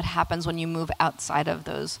fabric and what happens when you move outside of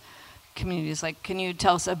those communities. Like, can you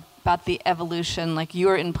tell us about the evolution? Like,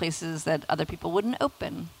 you're in places that other people wouldn't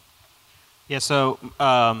open. Yeah, so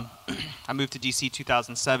I moved to DC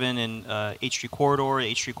 2007 in H.O.S.T. corridor. The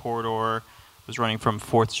H.O.S.T. corridor was running from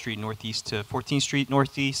 4th Street Northeast to 14th Street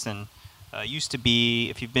Northeast, and used to be,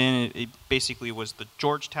 if you've been, it basically was the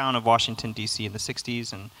Georgetown of Washington, D.C. in the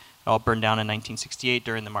 60s, and it all burned down in 1968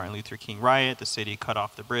 during the Martin Luther King riot. The city cut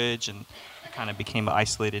off the bridge, and it kind of became an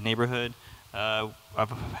isolated neighborhood. I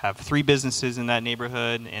have 3 businesses in that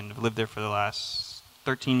neighborhood and have lived there for the last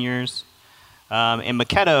 13 years. And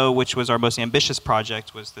Makedo, which was our most ambitious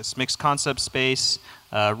project, was this mixed concept space,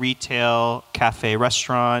 retail, cafe,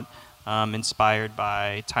 restaurant, inspired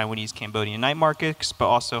by Taiwanese Cambodian night markets, but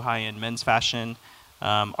also high-end men's fashion.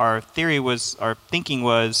 Our thinking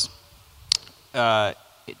was,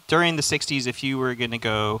 during the 60s, if you were going to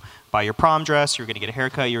go buy your prom dress, you were going to get a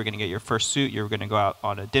haircut, you were going to get your first suit, you were going to go out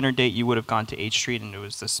on a dinner date, you would have gone to H Street, and it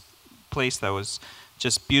was this place that was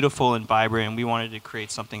just beautiful and vibrant, and we wanted to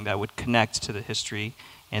create something that would connect to the history,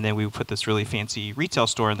 and then we would put this really fancy retail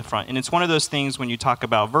store in the front. And it's one of those things when you talk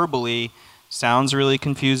about verbally, sounds really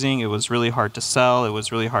confusing, it was really hard to sell, it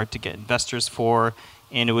was really hard to get investors for,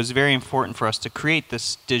 and it was very important for us to create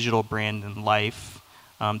this digital brand in life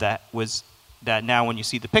that now when you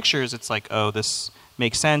see the pictures, it's like, oh, this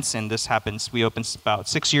makes sense, and this happens. We opened about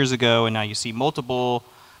 6 years ago, and now you see multiple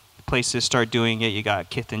places start doing it. You got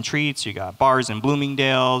Kith and Treats, you got bars in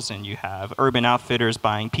Bloomingdale's, and you have Urban Outfitters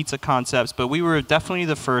buying pizza concepts. But we were definitely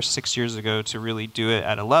the first 6 years ago to really do it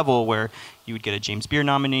at a level where you would get a James Beard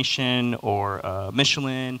nomination or a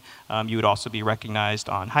Michelin. You would also be recognized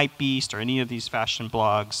on Hypebeast or any of these fashion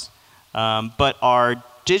blogs. But our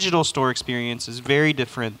digital store experience is very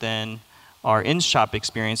different than our in-shop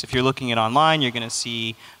experience. If you're looking at online, you're going to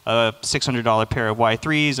see a $600 pair of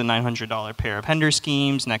Y3s, a $900 pair of Hender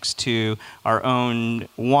Schemes next to our own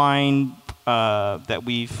wine that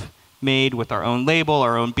we've made with our own label,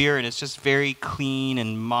 our own beer, and it's just very clean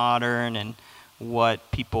and modern and what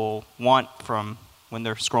people want from when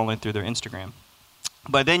they're scrolling through their Instagram.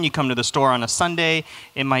 But then you come to the store on a Sunday,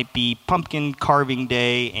 it might be pumpkin carving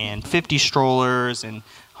day and 50 strollers and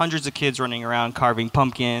hundreds of kids running around carving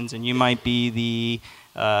pumpkins, and you might be the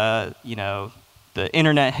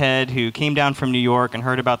internet head who came down from New York and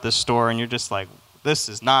heard about this store, and you're just like, this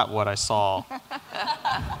is not what I saw.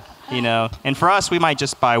 And for us, we might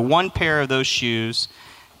just buy one pair of those shoes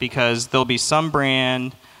because there'll be some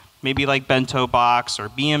brand, maybe like Bento Box or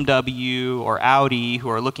BMW or Audi, who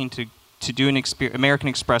are looking to do an experience. American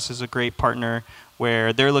Express is a great partner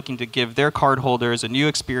where they're looking to give their cardholders a new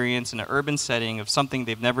experience in an urban setting of something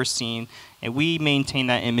they've never seen. And we maintain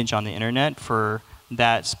that image on the internet for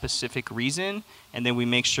that specific reason. And then we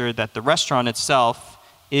make sure that the restaurant itself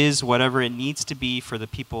is whatever it needs to be for the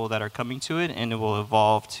people that are coming to it, and it will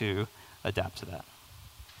evolve to adapt to that.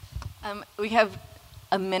 We have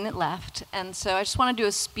a minute left, and so I just want to do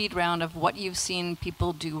a speed round of what you've seen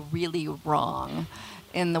people do really wrong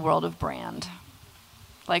in the world of brand.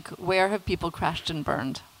 Like, where have people crashed and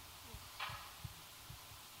burned?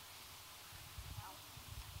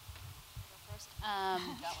 I'm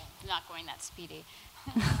not going that speedy.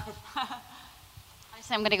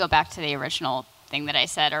 I'm going to go back to the original thing that I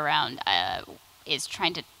said around is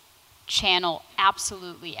trying to channel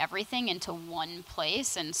absolutely everything into one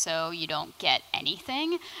place, and so you don't get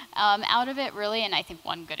anything out of it, really. And I think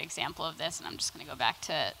one good example of this, and I'm just going to go back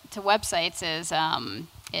to websites,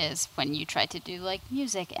 is when you try to do like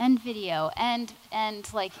music and video and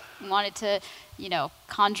like wanted to,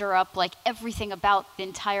 conjure up like everything about the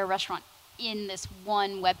entire restaurant in this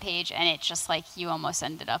one web page, and it's just like you almost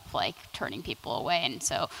ended up like turning people away. And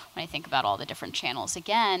so when I think about all the different channels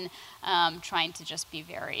again, trying to just be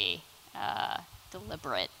very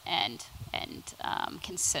deliberate and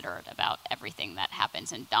considerate about everything that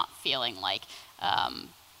happens, and not feeling like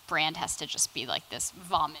brand has to just be like this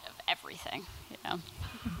vomit of everything,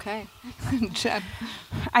 Okay. Jen.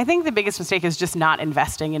 I think the biggest mistake is just not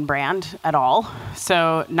investing in brand at all.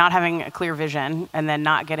 So not having a clear vision, and then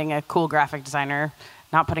not getting a cool graphic designer,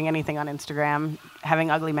 not putting anything on Instagram,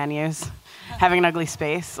 having ugly menus, having an ugly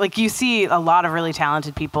space. Like, you see a lot of really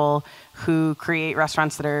talented people who create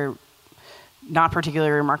restaurants that are not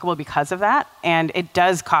particularly remarkable because of that. And it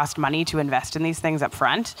does cost money to invest in these things up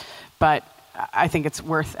front, but I think it's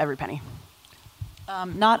worth every penny.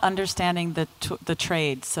 Not understanding the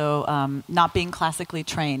trade, so not being classically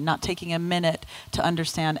trained, not taking a minute to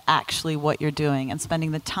understand actually what you're doing and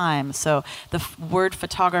spending the time. So the word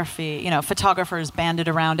photography, photographers banded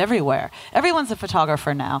around everywhere. Everyone's a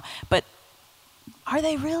photographer now, but are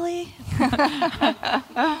they really?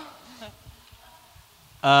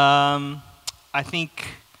 I think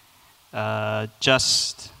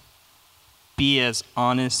just be as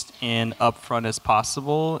honest and upfront as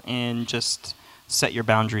possible, and just set your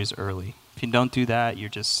boundaries early. If you don't do that, you're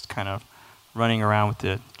just kind of running around with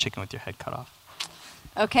the chicken with your head cut off.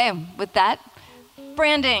 Okay, with that,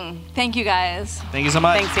 branding. Thank you, guys. Thank you so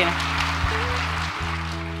much. Thanks, Tina.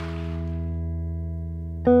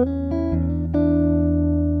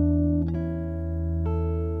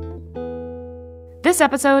 This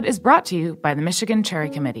episode is brought to you by the Michigan Cherry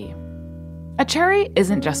Committee. A cherry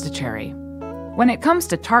isn't just a cherry. When it comes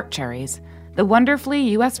to tart cherries, the wonderfully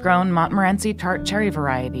U.S.-grown Montmorency tart cherry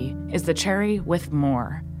variety is the cherry with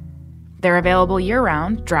more. They're available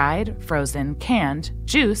year-round, dried, frozen, canned,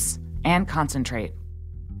 juice, and concentrate.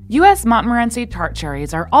 U.S. Montmorency tart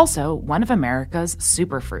cherries are also one of America's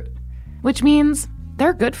superfruit, which means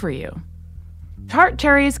they're good for you. Tart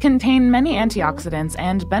cherries contain many antioxidants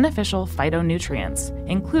and beneficial phytonutrients,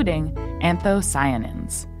 including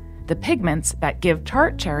anthocyanins, the pigments that give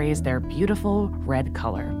tart cherries their beautiful red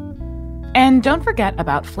color. And don't forget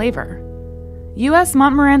about flavor. U.S.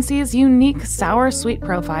 Montmorency's unique sour-sweet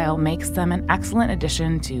profile makes them an excellent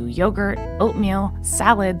addition to yogurt, oatmeal,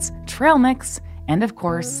 salads, trail mix, and of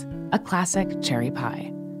course, a classic cherry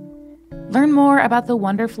pie. Learn more about the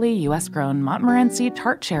wonderfully U.S.-grown Montmorency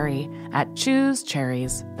tart cherry at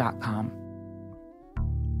choosecherries.com.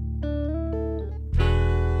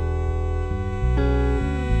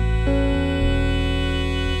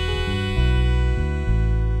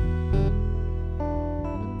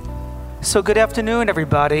 So good afternoon,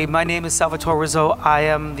 everybody. My name is Salvatore Rizzo. I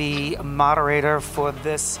am the moderator for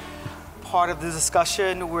this part of the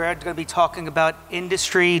discussion. We're going to be talking about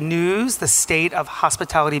industry news, the state of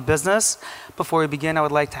hospitality business. Before we begin, I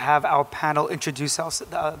would like to have our panel introduce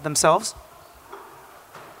themselves.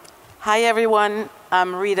 Hi, everyone.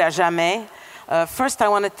 I'm Rita Jamais. First, I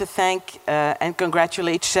wanted to thank and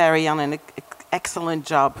congratulate Sherry on an excellent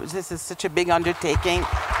job. This is such a big undertaking.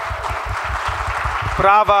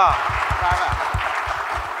 Brava!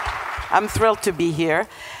 I'm thrilled to be here.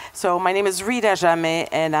 So my name is Rita Jamais,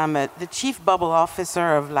 and I'm the Chief Bubble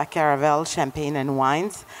Officer of La Caravelle Champagne and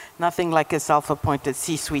Wines. Nothing like a self-appointed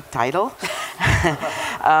C-suite title.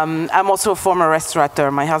 I'm also a former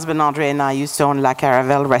restaurateur. My husband Andre and I used to own La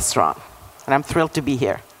Caravelle restaurant, and I'm thrilled to be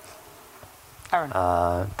here. Aaron.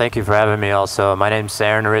 Thank you for having me also. My name's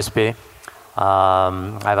Aaron Arispe.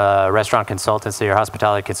 I have a restaurant consultancy or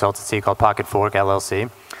hospitality consultancy called Pocket Fork LLC.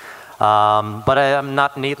 But I'm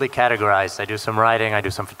not neatly categorized. I do some writing, I do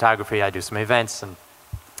some photography, I do some events, and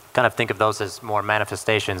kind of think of those as more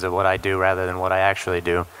manifestations of what I do rather than what I actually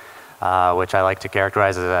do, which I like to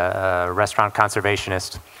characterize as a restaurant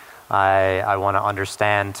conservationist. I want to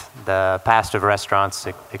understand the past of restaurants,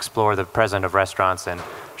 explore the present of restaurants, and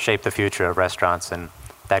shape the future of restaurants, and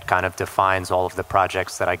that kind of defines all of the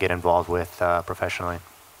projects that I get involved with professionally.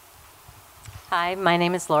 Hi, my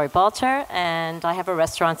name is Lori Balcher, and I have a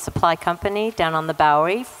restaurant supply company down on the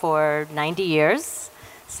Bowery for 90 years,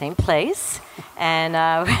 same place. And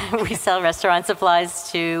we sell restaurant supplies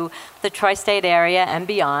to the tri-state area and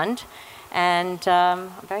beyond. And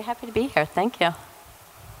I'm very happy to be here. Thank you.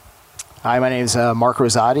 Hi, my name is Mark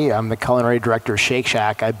Rosati. I'm the culinary director of Shake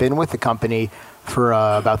Shack. I've been with the company for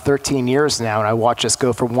about 13 years now, and I watched us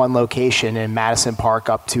go from one location in Madison Park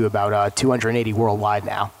up to about 280 worldwide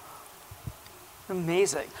now.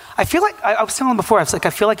 Amazing. I feel like, I was telling before, I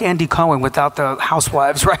feel like Andy Cohen without the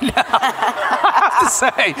housewives right now. I have to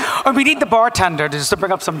say. Or we need the bartender just to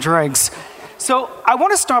bring up some drinks. So I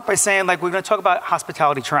want to start by saying, we're going to talk about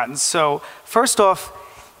hospitality trends. So first off,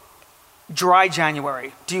 dry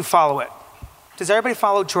January. Do you follow it? Does everybody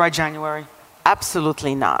follow dry January?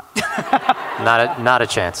 Absolutely not. Not a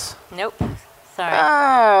chance. Nope. Sorry.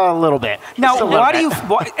 A little bit. Now,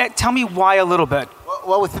 tell me why a little bit?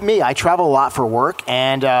 Well, with me, I travel a lot for work,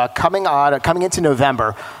 and coming into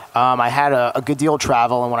November, I had a good deal of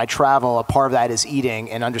travel, and when I travel, a part of that is eating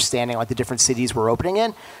and understanding the different cities we're opening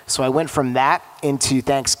in. So I went from that into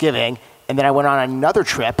Thanksgiving, and then I went on another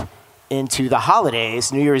trip into the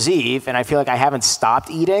holidays, New Year's Eve, and I feel like I haven't stopped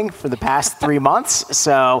eating for the past 3 months.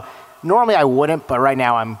 So normally I wouldn't, but right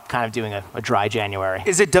now I'm kind of doing a dry January.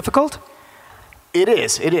 Is it difficult? It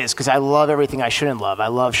is, because I love everything I shouldn't love. I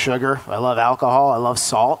love sugar, I love alcohol, I love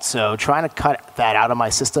salt, so trying to cut that out of my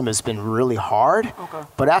system has been really hard. Okay.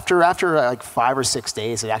 But after 5 or 6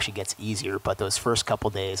 days, it actually gets easier, but those first couple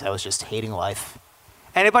days, I was just hating life.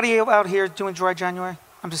 Anybody out here doing dry January?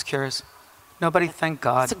 I'm just curious. Nobody? Thank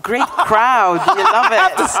God. It's a great crowd. You love it. I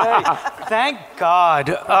have to say, thank God.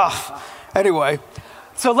 Ugh. Anyway,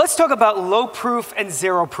 so let's talk about low proof and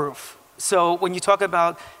zero proof. So when you talk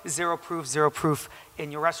about zero proof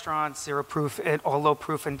in your restaurants, zero proof or low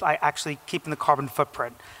proof, and actually keeping the carbon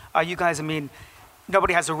footprint. You guys,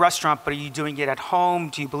 nobody has a restaurant, but are you doing it at home?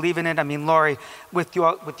 Do you believe in it? Lori, with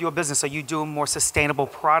your business, are you doing more sustainable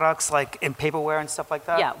products like in paperware and stuff like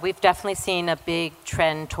that? Yeah, we've definitely seen a big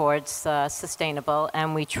trend towards sustainable,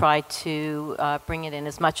 and we try to bring it in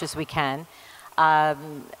as much as we can.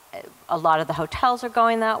 A lot of the hotels are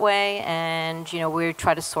going that way, and we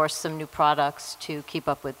try to source some new products to keep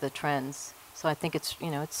up with the trends. So I think it's,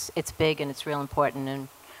 it's big and it's real important, and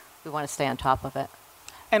we want to stay on top of it.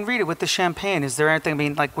 And Rita, with the champagne, is there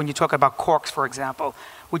anything, like when you talk about corks, for example,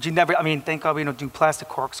 would you never, think of, do plastic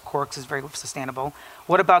corks. Corks is very sustainable.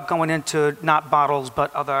 What about going into not bottles,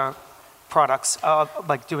 but other products,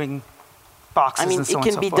 like doing boxes and so on and so forth?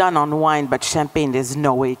 It can be done on wine, but champagne, there's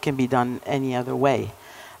no way it can be done any other way.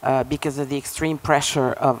 Because of the extreme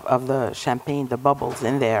pressure of the champagne, the bubbles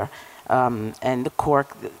in there, and the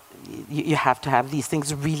cork, you have to have these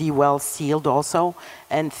things really well sealed also,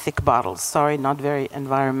 and thick bottles. Sorry, not very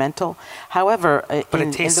environmental. However, but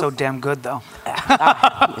it tastes so damn good, though.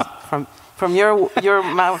 From your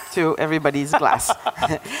mouth to everybody's glass.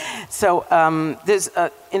 So there's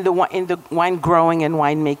in the wine growing and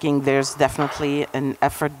winemaking, there's definitely an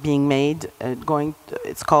effort being made.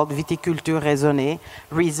 It's called viticulture raisonnée,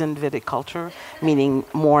 reasoned viticulture, meaning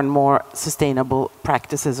more and more sustainable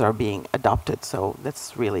practices are being adopted. So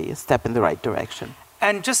that's really a step in the right direction.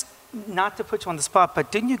 And just not to put you on the spot,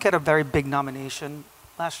 but didn't you get a very big nomination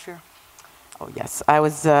last year? Oh yes,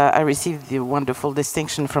 I received the wonderful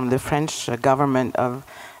distinction from the French government of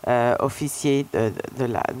officier de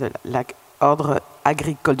l'ordre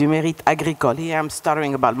agricole, du mérite agricole. Here I'm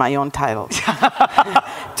stuttering about my own title.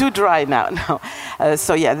 Too dry now. No.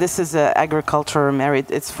 So yeah, this is agriculture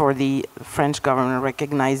merit. It's for the French government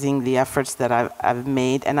recognizing the efforts that I've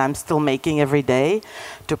made, and I'm still making every day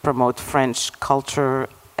to promote French culture,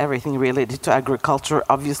 everything related to agriculture,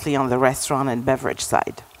 obviously on the restaurant and beverage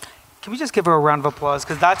side. Can we just give her a round of applause?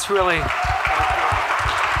 Because that's really...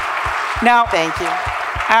 Now, thank you.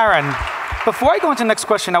 Aaron, before I go into the next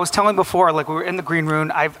question, I was telling before, like we were in the green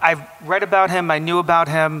room, I've read about him, I knew about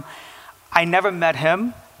him, I never met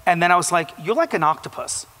him, and then I was like, you're like an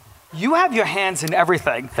octopus. You have your hands in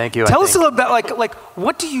everything. Thank you. Tell us a little bit, like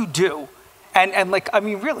what do you do? And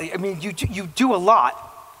really, you do a lot.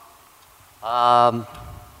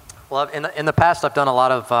 Well, in the past, I've done a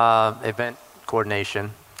lot of event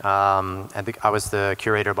coordination. I think I was the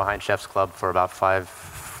curator behind Chef's Club for about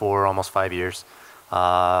almost 5 years,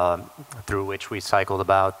 through which we cycled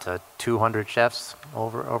about 200 chefs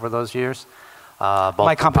over those years. Both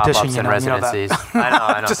my competition, pop-ups and residencies.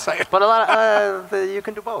 I know. Just saying. But a lot you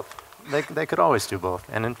can do both. They could always do both.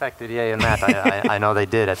 And in fact, Didier and Matt, I know they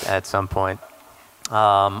did at some point.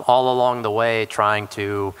 All along the way, trying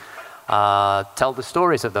to tell the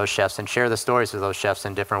stories of those chefs and share the stories of those chefs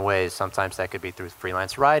in different ways. Sometimes that could be through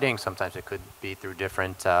freelance writing. Sometimes it could be through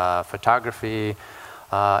different photography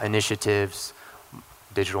initiatives,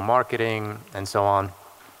 digital marketing, and so on.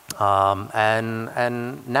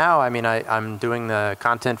 And now, I'm doing the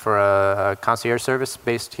content for a concierge service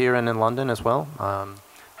based here and in London as well.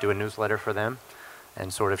 Do a newsletter for them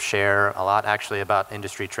and sort of share a lot actually about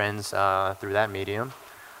industry trends through that medium.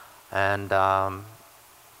 And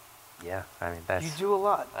yeah, that's... You do a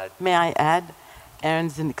lot. May I add,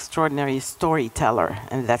 Aaron's an extraordinary storyteller,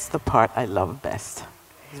 and that's the part I love best.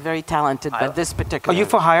 He's very talented, but this particular... Are you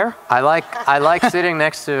for hire? I like sitting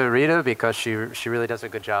next to Rita because she really does a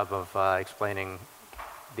good job of explaining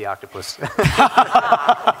the octopus.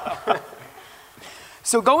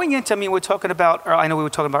 So going into, we're talking about, or I know we were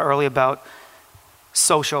talking about earlier about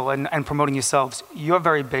social and promoting yourselves. You're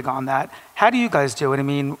very big on that. How do you guys do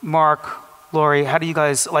it? Mark, Lori, how do you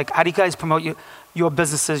guys promote your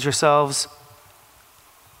businesses yourselves?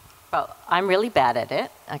 Well, I'm really bad at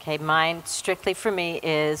it. Okay, mine strictly for me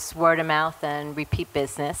is word of mouth and repeat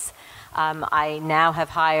business. I now have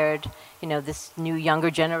hired, this new younger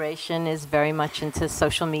generation is very much into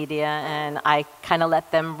social media, and I kind of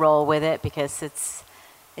let them roll with it because it's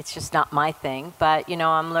just not my thing. But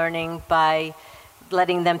I'm learning by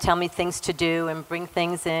letting them tell me things to do and bring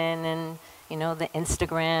things in, and the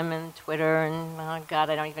Instagram and Twitter, and oh God,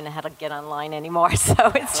 I don't even know how to get online anymore.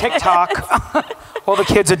 So it's TikTok. All the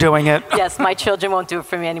kids are doing it. Yes, my children won't do it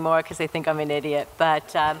for me anymore because they think I'm an idiot.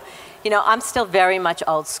 But I'm still very much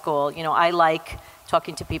old school. I like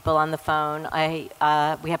talking to people on the phone.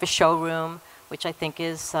 We have a showroom, which I think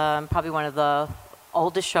is probably one of the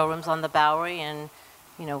oldest showrooms on the Bowery and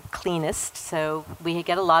cleanest. So we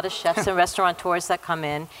get a lot of chefs and restaurateurs that come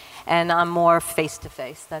in, and I'm more face to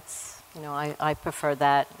face. That's I prefer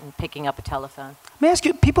that and picking up a telephone. May I ask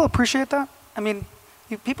you, people appreciate that?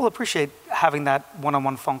 People appreciate having that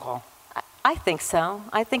one-on-one phone call. I think so.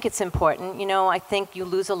 I think it's important. I think you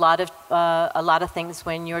lose a lot of things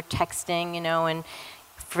when you're texting. And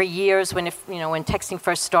for years, when texting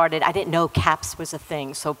first started, I didn't know caps was a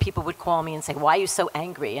thing. So people would call me and say, "Why are you so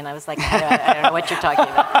angry?" And I was like, I don't know what you're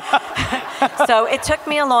talking about. So it took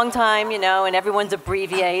me a long time, and everyone's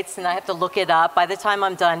abbreviates, and I have to look it up. By the time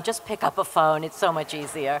I'm done, just pick up a phone. It's so much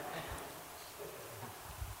easier.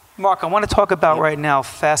 Mark, I want to talk about right now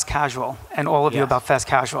fast casual, and all of you about fast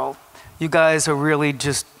casual. You guys are really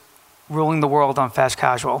just ruling the world on fast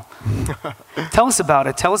casual. Tell us about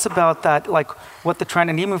it. Tell us about that, like what the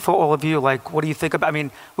trend, and even for all of you, like what do you think about, I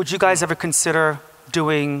mean, would you guys ever consider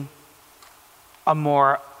doing a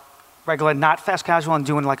more regular, not fast casual, and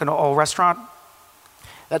doing like an all restaurant?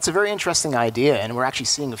 That's a very interesting idea, and we're actually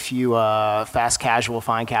seeing a few fast casual,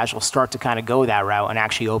 fine casual start to kind of go that route and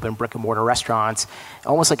actually open brick and mortar restaurants,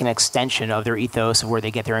 almost like an extension of their ethos of where they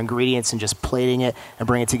get their ingredients and just plating it and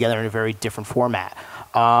bring it together in a very different format.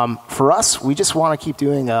 For us, we just want to keep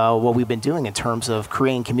doing what we've been doing in terms of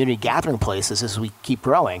creating community gathering places as we keep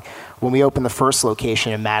growing. When we opened the first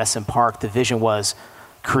location in Madison Park, the vision was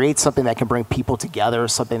create something that can bring people together,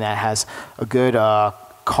 something that has a good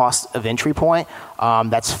cost of entry point,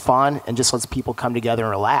 that's fun and just lets people come together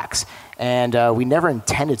and relax. And we never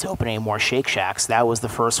intended to open any more Shake Shacks. That was the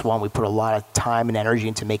first one. We put a lot of time and energy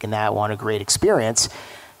into making that one a great experience.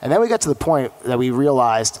 And then we got to the point that we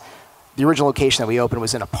realized the original location that we opened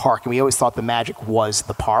was in a park, and we always thought the magic was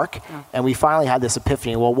the park. And we finally had this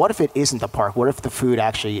epiphany, well, what if it isn't the park? What if the food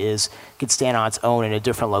actually could stand on its own in a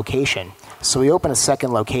different location? So we opened a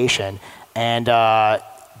second location, and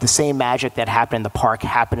the same magic that happened in the park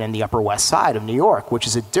happened in the Upper West Side of New York, which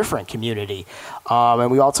is a different community. And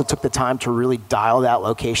we also took the time to really dial that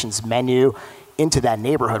location's menu into that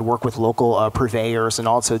neighborhood, work with local purveyors, and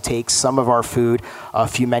also take some of our food, a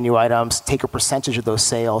few menu items, take a percentage of those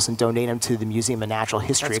sales and donate them to the Museum of Natural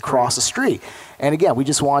History across the street. And again, we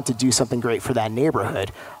just wanted to do something great for that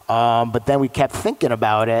neighborhood. But then we kept thinking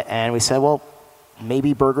about it, and we said, well,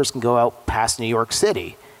 maybe burgers can go out past New York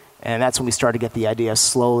City. And that's when we started to get the idea of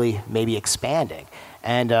slowly maybe expanding.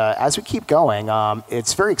 And as we keep going,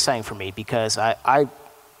 it's very exciting for me because I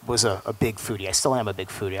was a big foodie. I still am a big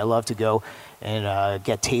foodie. I love to go and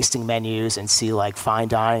get tasting menus and see like fine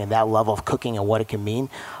dining and that level of cooking and what it can mean.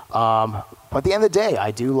 But at the end of the day,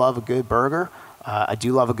 I do love a good burger. I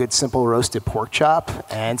do love a good simple roasted pork chop,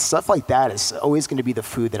 and stuff like that is always going to be the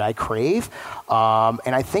food that I crave.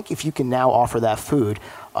 And I think if you can now offer that food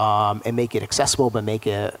and make it accessible, but make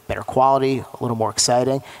it better quality, a little more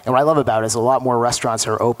exciting. And what I love about it is a lot more restaurants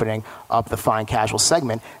are opening up the fine casual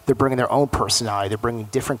segment. They're bringing their own personality. They're bringing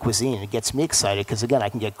different cuisine. It gets me excited because, again, I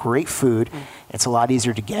can get great food. It's a lot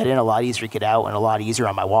easier to get in, a lot easier to get out, and a lot easier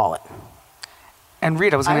on my wallet. And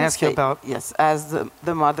Rita, I was going to ask you about... Yes, as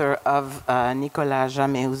the mother of Nicolas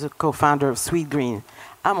Jamet, who's a co-founder of Sweet Green,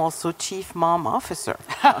 I'm also chief mom officer.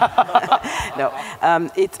 No,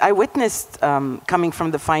 I witnessed, coming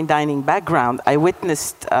from the fine dining background, I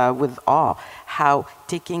witnessed with awe how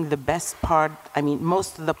taking the best part,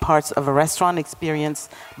 most of the parts of a restaurant experience,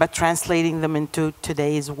 but translating them into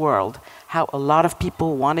today's world, how a lot of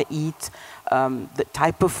people want to eat the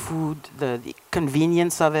type of food, the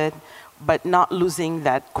convenience of it, but not losing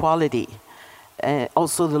that quality.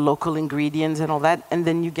 Also the local ingredients and all that, and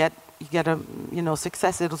then you get a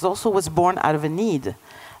success. It was born out of a need.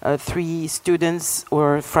 3 students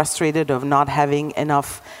were frustrated of not having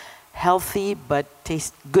enough healthy but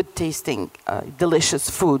good tasting, delicious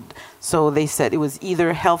food. So they said it was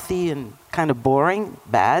either healthy and kind of boring,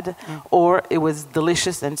 bad, or it was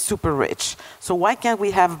delicious and super rich. So why can't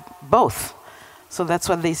we have both? So that's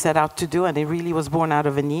what they set out to do, and it really was born out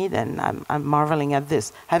of a need, and I'm marveling at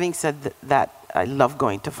this. Having said that, I love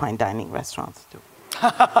going to fine dining restaurants too.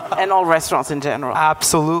 And all restaurants in general.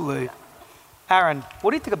 Absolutely. Aaron,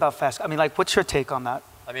 what do you think about fast? What's your take on that?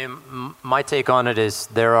 My take on it is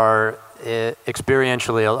there are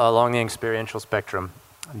experientially, along the experiential spectrum,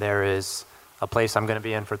 there is a place I'm going to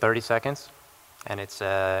be in for 30 seconds, and it's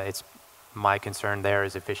my concern there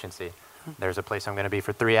is efficiency. There's a place I'm going to be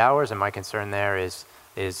for 3 hours, and my concern there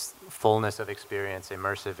is fullness of experience,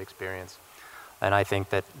 immersive experience. And I think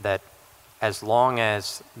that as long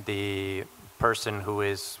as the person who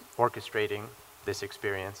is orchestrating this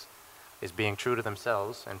experience is being true to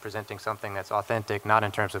themselves and presenting something that's authentic, not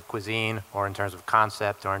in terms of cuisine or in terms of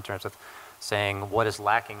concept or in terms of saying what is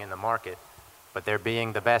lacking in the market, but they're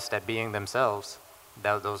being the best at being themselves,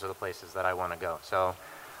 those are the places that I want to go. So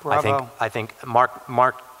Bravo. I think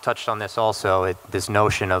Mark touched on this also, this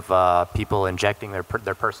notion of people injecting their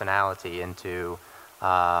personality into,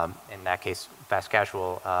 in that case, fast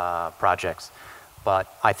casual projects. But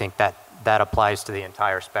I think that applies to the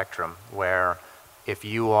entire spectrum, where if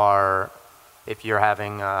you're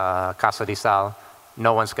having Casa di Sal,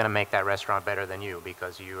 no one's going to make that restaurant better than you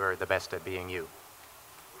because you are the best at being you.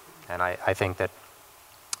 And I think that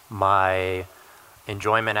my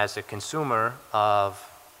enjoyment as a consumer of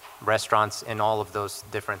restaurants in all of those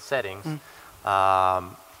different settings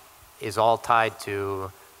is all tied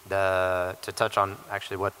to to touch on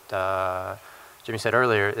actually what Jimmy said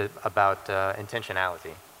earlier about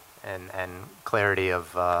intentionality and clarity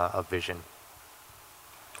of vision.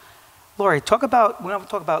 Lori, we want to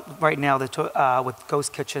talk about right now with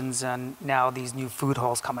ghost kitchens and now these new food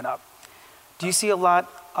halls coming up. Do you see a lot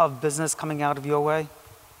of business coming out of your way?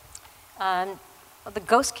 The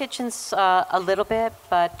ghost kitchens a little bit,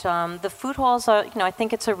 but the food halls are, I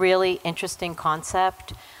think it's a really interesting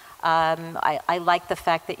concept. I like the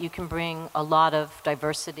fact that you can bring a lot of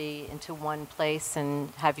diversity into one place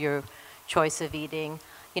and have your choice of eating.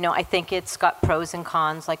 I think it's got pros and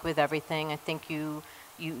cons, like with everything. I think you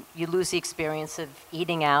lose the experience of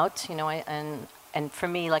eating out, and for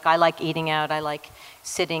me, like, I like eating out. I like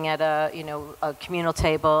sitting at a communal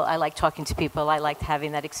table. I like talking to people. I like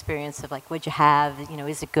having that experience of, like, what'd you have?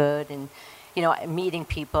 Is it good? And, meeting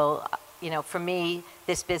people. For me,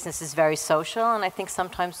 this business is very social, and I think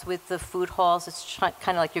sometimes with the food halls, it's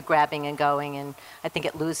kind of like you're grabbing and going, and I think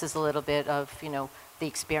it loses a little bit of, the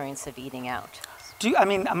experience of eating out. I'm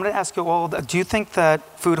going to ask you all, do you think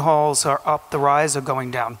that food halls are up the rise or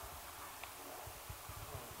going down?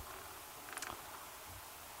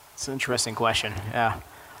 It's an interesting question. Yeah,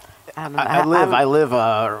 I live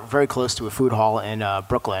very close to a food hall in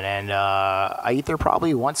Brooklyn, and I eat there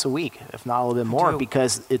probably once a week, if not a little bit more,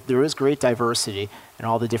 because there is great diversity and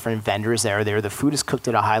all the different vendors that are there. The food is cooked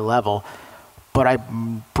at a high level, but I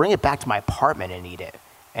bring it back to my apartment and eat it.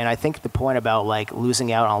 And I think the point about, like,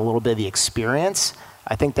 losing out on a little bit of the experience,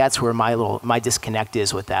 I think that's where my disconnect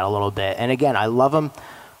is with that a little bit. And again, I love them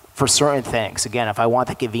for certain things. Again, if I want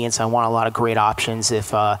the convenience, I want a lot of great options.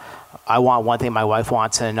 If I want one thing, my wife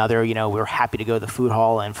wants another, we're happy to go to the food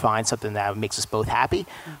hall and find something that makes us both happy.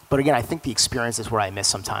 But again, I think the experience is where I miss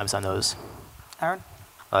sometimes on those. Aaron?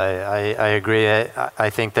 I agree. I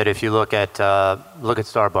think that if you look at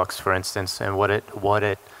Starbucks, for instance, and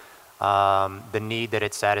the need that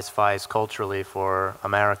it satisfies culturally for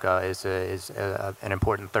America is an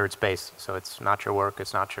important third space. So it's not your work,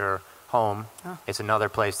 it's not your home, it's another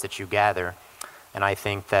place that you gather. And I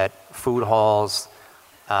think that food halls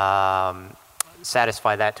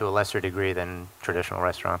satisfy that to a lesser degree than traditional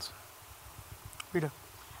restaurants. Rita?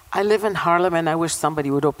 I live in Harlem, and I wish somebody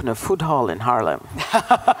would open a food hall in Harlem.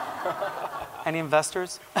 Any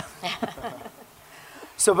investors?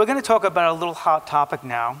 So we're going to talk about a little hot topic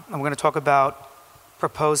now, and we're going to talk about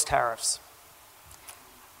proposed tariffs.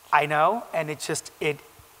 I know, and it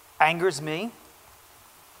angers me.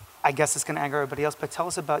 I guess it's going to anger everybody else, but tell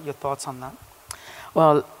us about your thoughts on that.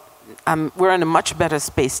 Well, we're in a much better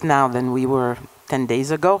space now than we were 10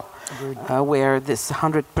 days ago, where this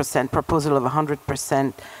 100% proposal of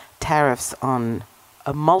 100% tariffs on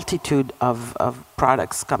a multitude of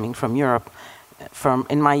products coming from Europe.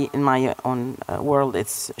 In my own world,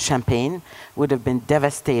 it's champagne, would have been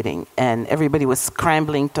devastating, and everybody was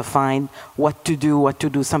scrambling to find what to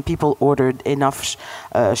do. Some people ordered enough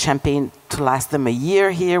champagne to last them a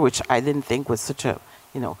year here, which I didn't think was such a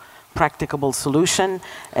practicable solution.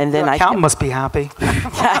 And then your accountant must be happy.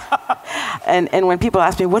 And when people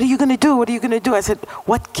ask me, what are you going to do? What are you going to do? I said,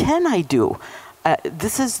 what can I do?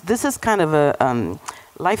 This is kind of a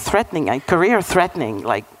life-threatening, career-threatening,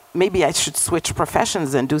 like, maybe I should switch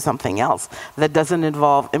professions and do something else that doesn't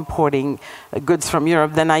involve importing goods from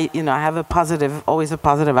Europe. Then I have always a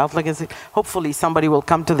positive outlook. And say, hopefully somebody will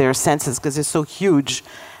come to their senses, because it's so huge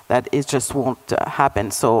that it just won't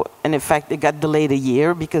happen. So, and in fact, it got delayed a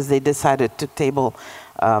year because they decided to table,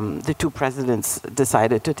 the two presidents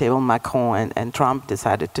decided to table, Macron and Trump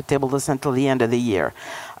decided to table this until the end of the year.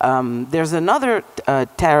 There's another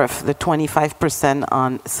tariff, the 25%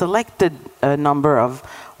 on selected number of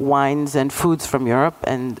wines and foods from Europe,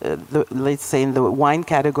 and let's say in the wine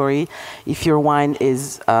category, if your wine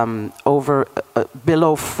is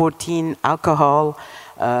below 14 alcohol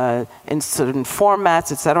in certain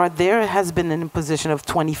formats, etc., there has been an imposition of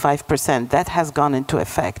 25%. That has gone into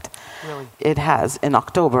effect. Really? It has in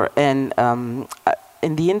October, and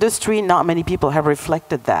in the industry, not many people have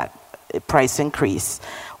reflected that price increase,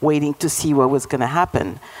 waiting to see what was going to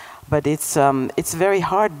happen. But it's very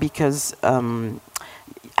hard because.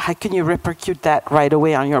 How can you repercute that right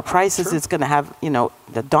away on your prices? Sure. It's going to have,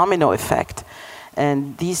 the domino effect.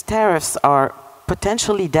 And these tariffs are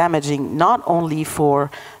potentially damaging not only for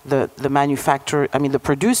the manufacturer, the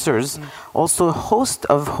producers, also a host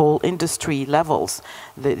of whole industry levels.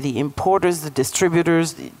 The importers, the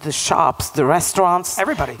distributors, the shops, the restaurants,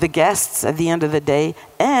 everybody, the guests at the end of the day.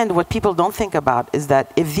 And what people don't think about is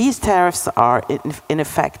that if these tariffs are in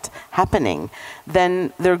effect happening,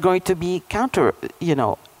 then they're going to be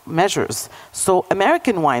measures. So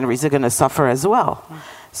American wineries are going to suffer as well.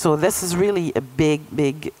 So this is really a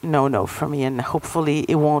big no-no for me, and hopefully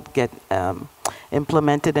it won't get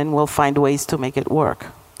implemented, and we'll find ways to make it work.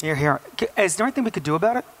 Here. Is there anything we could do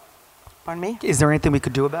about it? Pardon me? Is there anything we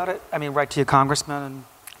could do about it? I mean, write to your congressman and...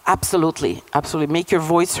 Absolutely. Make your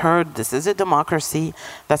voice heard. This is a democracy.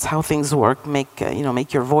 That's how things work. Make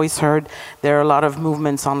your voice heard. There are a lot of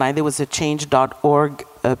movements online. There was a change.org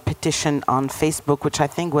petition on Facebook, which I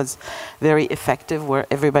think was very effective, where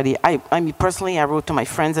everybody, I mean, personally, I wrote to my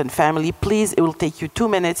friends and family, please, it will take you 2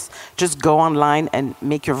 minutes. Just go online and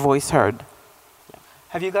make your voice heard.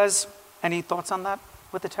 Have you guys any thoughts on that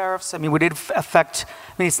with the tariffs? I mean, would it affect,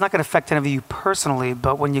 it's not going to affect any of you personally,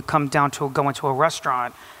 but when you come down to going to a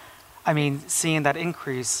restaurant, I mean, seeing that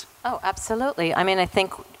increase. Oh, absolutely. I mean, I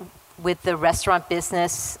think with the restaurant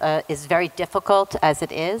business is very difficult as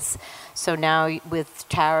it is. So now with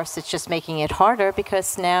tariffs, it's just making it harder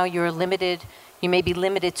because now you're limited, you may be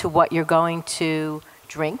limited to what you're going to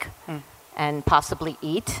drink and possibly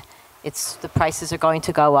eat. The prices are going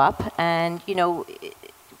to go up, and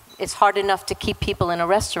it's hard enough to keep people in a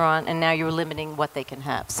restaurant, and now you're limiting what they can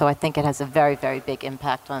have. So I think it has a very, very big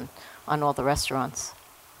impact on all the restaurants.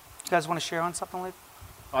 You guys want to share on something like?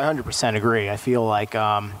 I 100% agree. I feel like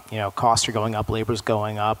costs are going up, labor's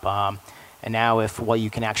going up, and now if what you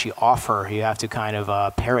can actually offer, you have to kind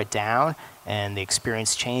of pare it down, and the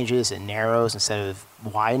experience changes and narrows instead of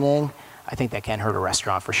widening. I think that can hurt a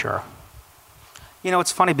restaurant for sure.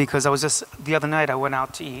 It's funny because the other night I went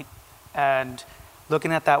out to eat, and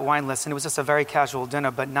looking at that wine list, and it was just a very casual dinner,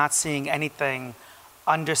 but not seeing anything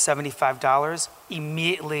under $75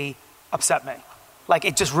 immediately upset me. Like,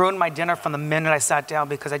 it just ruined my dinner from the minute I sat down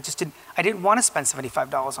because I didn't want to spend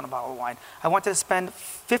 $75 on a bottle of wine. I wanted to spend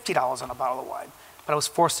 $50 on a bottle of wine, but I was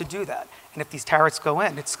forced to do that. And if these tariffs go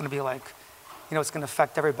in, it's going to be like, it's going to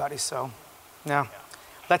affect everybody. So, yeah.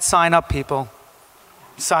 Let's sign up, people.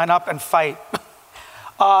 Sign up and fight.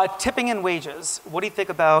 Tipping and wages. What do you think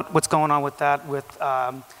about what's going on with that, with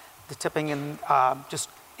the tipping and just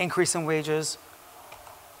increase in wages?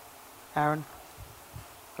 Aaron?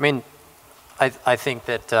 I mean, I think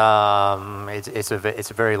that it's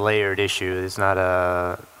a very layered issue. There's not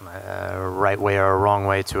a right way or a wrong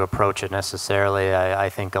way to approach it necessarily. I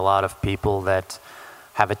think a lot of people that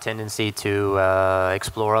have a tendency to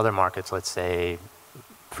explore other markets, let's say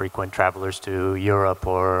frequent travelers to Europe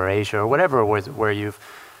or Asia or whatever, where you've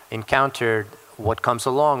encountered what comes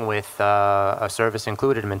along with a service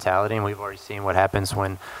included mentality, and we've already seen what happens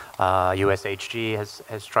when USHG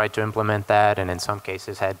has tried to implement that, and in some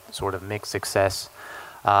cases had sort of mixed success.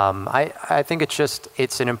 I think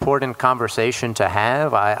it's an important conversation to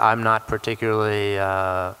have. I'm not particularly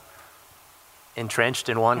entrenched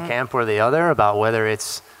in one camp or the other about whether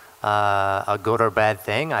it's a good or bad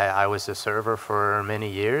thing. I was a server for many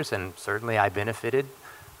years, and certainly I benefited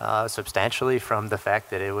substantially from the fact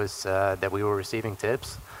that it was that we were receiving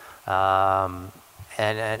tips. And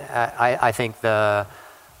I think the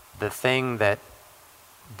thing that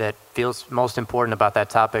feels most important about that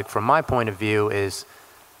topic from my point of view is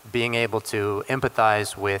being able to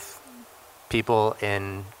empathize with people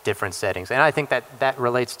in different settings. And I think that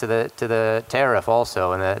relates to the tariff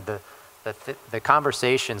also, and the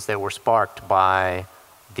conversations that were sparked by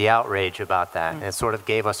the outrage about that. And it sort of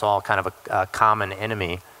gave us all kind of a common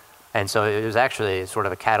enemy. And so it was actually sort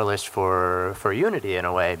of a catalyst for unity in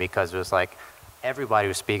a way, because it was like everybody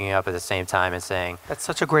was speaking up at the same time and saying, that's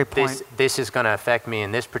such a great point. This is going to affect me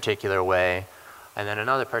in this particular way. And then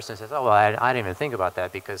another person says, oh, well, I didn't even think about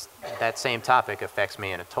that because that same topic affects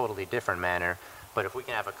me in a totally different manner. But if we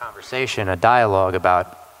can have a conversation, a dialogue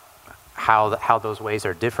about how those ways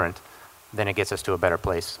are different, then it gets us to a better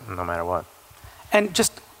place no matter what. And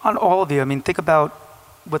just on all of you, I mean, think about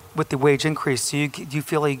with the wage increase, do you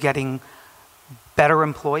feel like you're getting better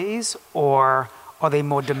employees, or are they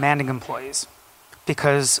more demanding employees?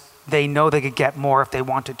 Because they know they could get more if they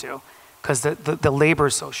wanted to, because the labor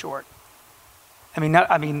is so short. I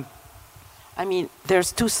mean,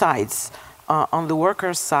 there's two sides. On the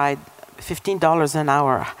workers' side, $15 an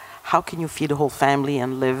hour. How can you feed a whole family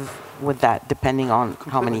and live with that, depending on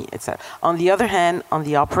how many, etc. On the other hand, on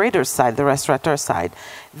the operator's side, the restaurateur side,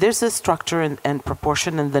 there's a structure and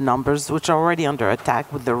proportion in the numbers which are already under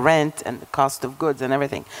attack with the rent and the cost of goods and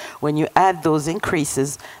everything. When you add those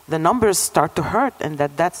increases, the numbers start to hurt, and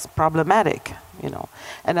that's problematic,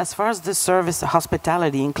 And as far as the service,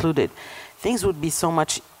 hospitality included, things would be so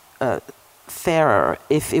much fairer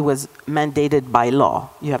if it was mandated by law.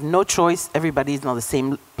 You have no choice. Everybody's on the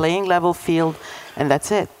same playing level field, and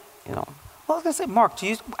that's it. Well, I was gonna say, Mark,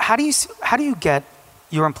 how do you get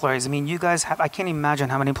your employees. I mean, you guys have, I can't imagine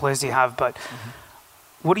how many employees you have, but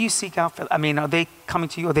what do you seek out for? I mean, are they coming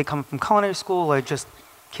to you? Are they coming from culinary school or just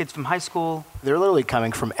kids from high school? They're literally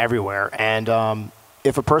coming from everywhere. And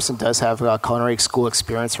if a person does have a culinary school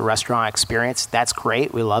experience or restaurant experience, that's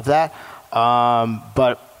great. We love that.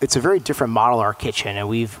 But it's a very different model, our kitchen. And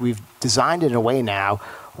we've designed it in a way now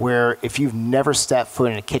where if you've never stepped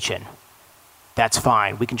foot in a kitchen, that's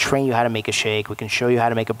fine. We can train you how to make a shake. We can show you how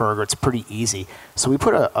to make a burger. It's pretty easy. So we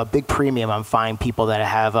put a big premium on finding people that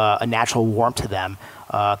have a natural warmth to them,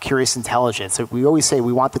 curious intelligence. So we always say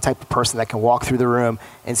we want the type of person that can walk through the room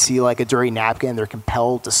and see like a dirty napkin. They're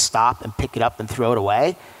compelled to stop and pick it up and throw it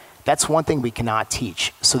away. That's one thing we cannot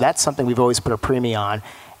teach. So that's something we've always put a premium on.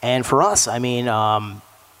 And for us, I mean,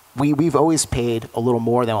 we've always paid a little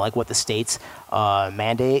more than like what the states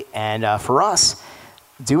mandate. And for us,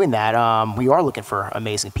 doing that, we are looking for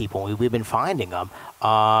amazing people. We've been finding them.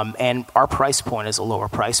 And our price point is a lower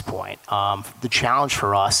price point. The challenge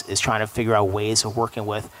for us is trying to figure out ways of working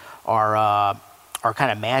with our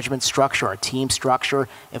kind of management structure, our team structure,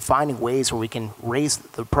 and finding ways where we can raise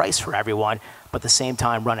the price for everyone, but at the same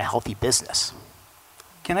time run a healthy business.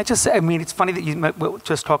 Can I just say, I mean, it's funny that you were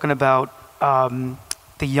just talking about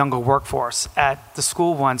the younger workforce. At the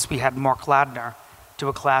school once, we had Mark Ladner do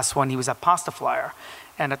a class when he was at Pasta Flyer.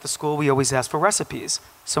 And at the school, we always ask for recipes.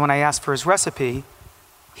 So when I asked for his recipe,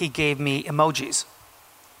 he gave me emojis.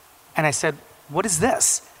 And I said, what is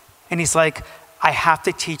this? And he's like, I have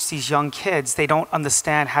to teach these young kids. They don't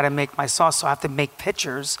understand how to make my sauce, so I have to make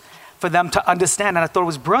pictures for them to understand. And I thought it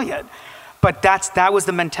was brilliant. But that was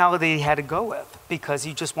the mentality he had to go with, because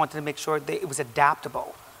he just wanted to make sure that it was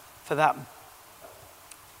adaptable for them.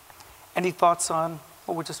 Any thoughts on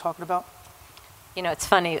what we're just talking about? You know, it's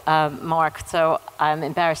funny, Mark, so I'm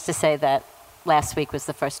embarrassed to say that last week was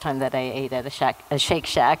the first time that I ate at a Shake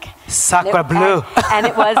Shack. Sacre bleu. And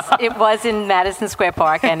it was in Madison Square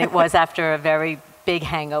Park, and it was after a very big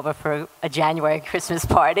hangover for a January Christmas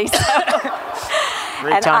party. So.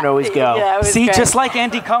 Great time to always go. Yeah, see, great. Just like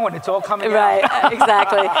Andy Cohen, it's all coming right, out.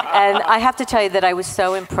 Exactly. And I have to tell you that I was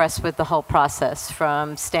so impressed with the whole process,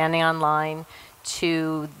 from standing online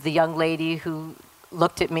to the young lady who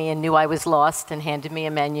looked at me and knew I was lost and handed me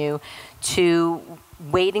a menu, to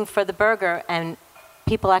waiting for the burger and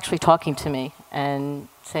people actually talking to me and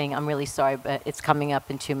saying, I'm really sorry, but it's coming up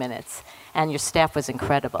in 2 minutes. And your staff was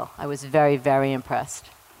incredible. I was very, very impressed.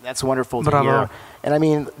 That's wonderful to hear. And I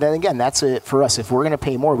mean, then again, that's it for us. If we're going to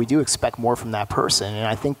pay more, we do expect more from that person. And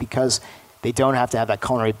I think because they don't have to have that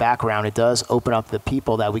culinary background, it does open up the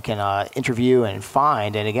people that we can interview and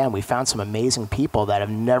find. And again, we found some amazing people that have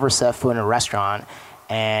never set foot in a restaurant,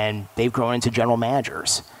 and they've grown into general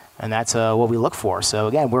managers. And that's what we look for. So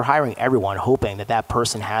again, we're hiring everyone, hoping that that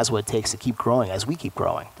person has what it takes to keep growing as we keep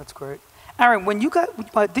growing. That's great. Aaron, when you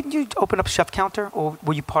didn't you open up Chef Counter, or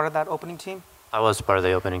were you part of that opening team? I was part of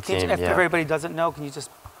the opening team, If everybody doesn't know, can you just...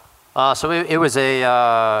 So it was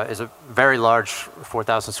a very large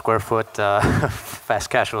 4,000 square foot fast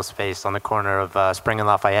casual space on the corner of Spring and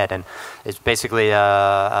Lafayette, and it's basically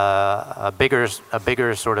a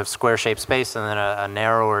bigger sort of square-shaped space, and then a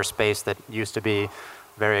narrower space that used to be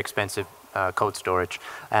very expensive cold storage.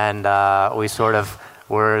 And we sort of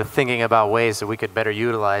were thinking about ways that we could better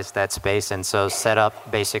utilize that space, and so set up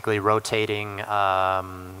basically rotating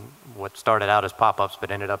what started out as pop-ups but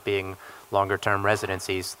ended up being longer-term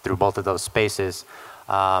residencies through both of those spaces.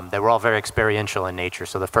 They were all very experiential in nature.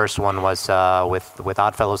 So the first one was with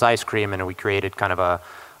Oddfellows ice cream, and we created kind of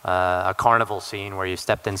a carnival scene where you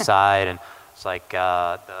stepped inside, and it's like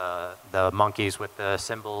the monkeys with the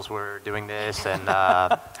cymbals were doing this, and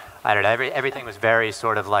I don't know, everything was very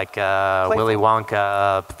sort of like Willy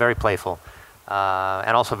Wonka, very playful,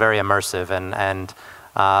 and also very immersive. And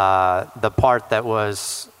the part that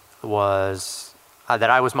was that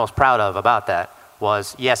I was most proud of about that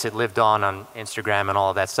was, yes, it lived on Instagram and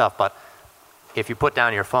all of that stuff, but if you put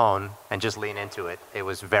down your phone and just lean into it, it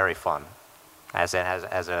was very fun as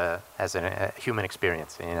a human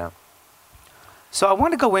experience, you know. So I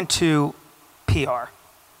want to go into PR,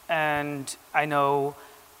 and I know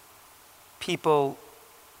people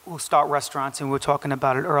who start restaurants, and we were talking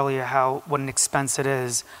about it earlier, what an expense it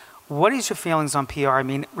is. What is your feelings on PR? I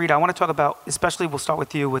mean, Rita, I want to talk about, especially we'll start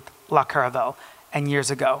with you with La Caravelle. And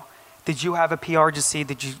years ago, did you have a PR agency?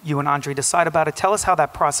 Did you and Andre decide about it? Tell us how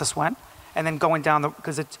that process went, and then going down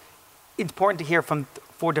because it's important to hear from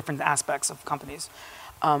 4 different aspects of companies.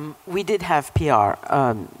 We did have PR.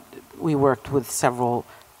 We worked with several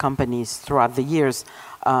companies throughout the years.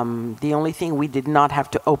 The only thing, we did not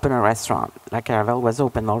have to open a restaurant. La Caravelle was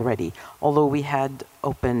open already, although we had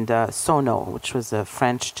opened Sono, which was a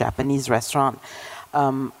French-Japanese restaurant.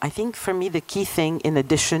 I think for me the key thing, in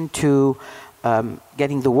addition to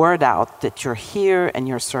getting the word out that you're here and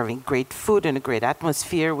you're serving great food in a great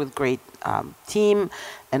atmosphere with great team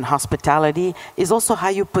and hospitality, is also how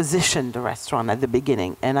you position the restaurant at the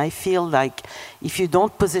beginning. And I feel like if you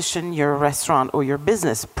don't position your restaurant or your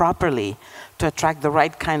business properly to attract the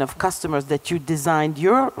right kind of customers that you designed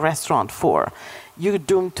your restaurant for, you're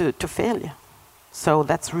doomed to failure. So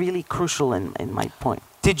that's really crucial in my point.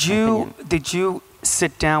 Did you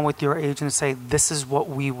sit down with your agent and say, this is what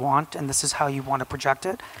we want and this is how you want to project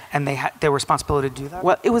it, and they had their responsibility to do that?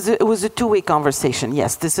 Well, it was a two-way conversation.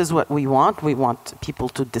 Yes, this is what we want. We want people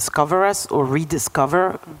to discover us or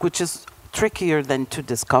rediscover, which is trickier than to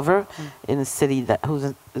discover in a city that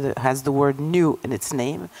has the word new in its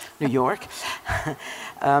name, New York.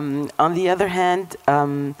 On the other hand,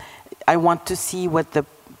 I want to see what the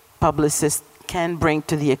publicist can bring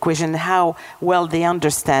to the equation, how well they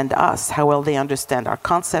understand us, how well they understand our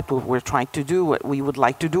concept, what we're trying to do, what we would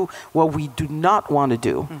like to do, what we do not want to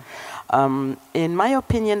do. In my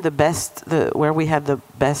opinion, where we had the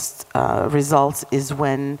best results is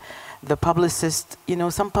when the publicist,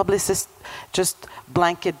 some publicists just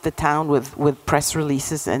blanket the town with press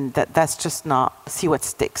releases, and that's just not, see what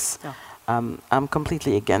sticks. Yeah. I'm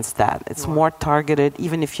completely against that. It's more targeted,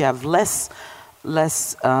 even if you have less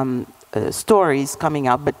stories coming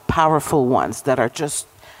out, but powerful ones that are just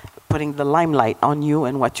putting the limelight on you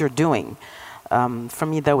and what you're doing. For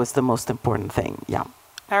me, that was the most important thing. Yeah.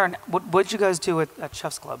 Aaron, what did you guys do at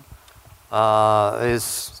Chef's Club?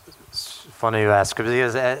 It's funny you ask,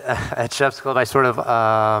 because at Chef's Club,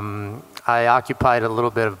 I occupied a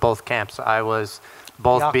little bit of both camps. I was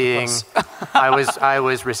both being, I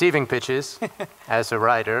was receiving pitches as a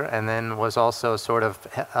writer, and then was also sort of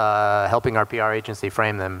helping our PR agency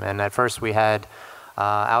frame them. And at first we had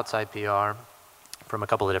outside PR from a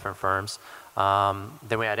couple of different firms.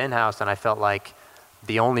 Then we had in-house, and I felt like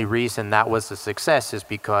the only reason that was a success is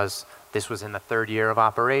because this was in the third year of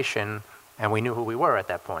operation, and we knew who we were at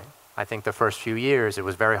that point. I think the first few years, it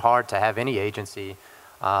was very hard to have any agency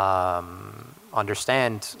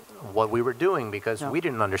understand what we were doing, because we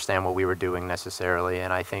didn't understand what we were doing necessarily.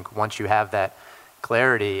 And I think once you have that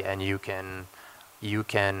clarity and you can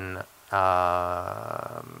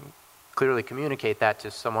clearly communicate that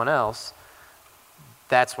to someone else,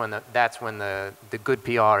 that's when the good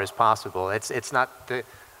PR is possible. It's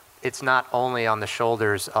not only on the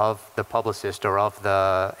shoulders of the publicist or of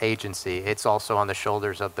the agency. It's also on the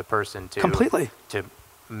shoulders of the person to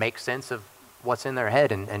make sense of what's in their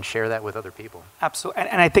head and share that with other people. Absolutely.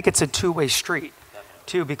 And I think it's a two-way street,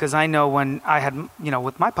 too, because I know when I had,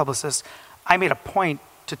 with my publicist, I made a point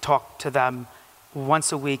to talk to them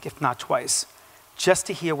once a week, if not twice, just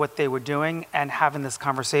to hear what they were doing and having this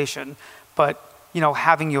conversation. But,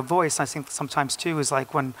 having your voice, I think sometimes, too, is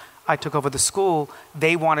like when I took over the school,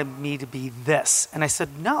 they wanted me to be this. And I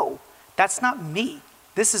said, no, that's not me.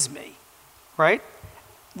 This is me, right?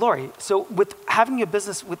 Lori, so with having your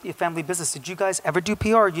business, with your family business, did you guys ever do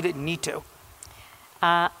PR, or you didn't need to?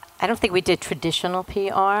 I don't think we did traditional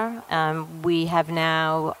PR. We have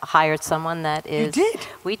now hired someone that is... You did?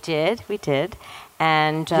 We did.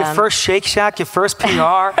 And your first Shake Shack, your first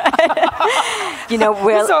PR.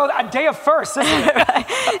 we're a day of first, isn't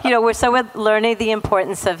it? We're learning the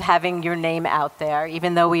importance of having your name out there,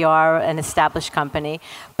 even though we are an established company.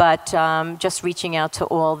 But just reaching out to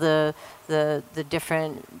all the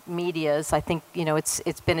different medias, I think,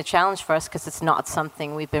 it's been a challenge for us because it's not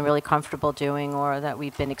something we've been really comfortable doing or that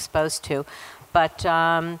we've been exposed to. But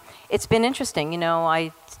it's been interesting.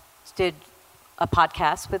 I did a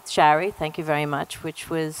podcast with Shari, thank you very much, which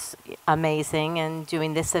was amazing, and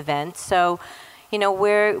doing this event. So,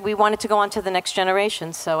 we wanted to go on to the next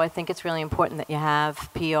generation. So I think it's really important that you have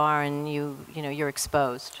PR and you're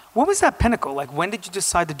exposed. What was that pinnacle? Like, when did you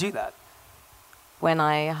decide to do that? When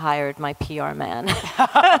I hired my PR man.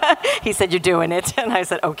 He said, you're doing it. And I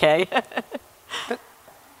said, okay.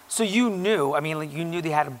 So you knew, you knew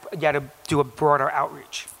you had to do a broader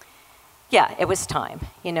outreach. Yeah, it was time.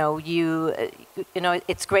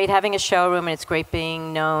 It's great having a showroom and it's great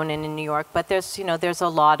being known in New York, but there's still a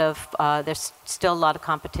lot of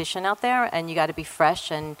competition out there, and you got to be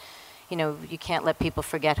fresh, and you can't let people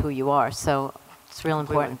forget who you are. So it's real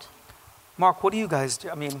important. Mark, what do you guys do?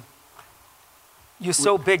 You're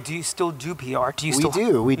so big. Do you still do PR?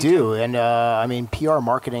 We do. And PR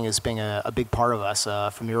marketing has been a big part of us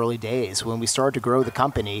from the early days. When we started to grow the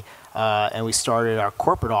company and we started our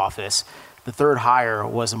corporate office, the third hire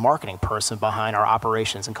was a marketing person behind our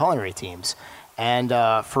operations and culinary teams. And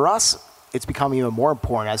for us, it's become even more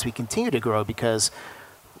important as we continue to grow, because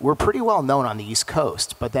we're pretty well known on the East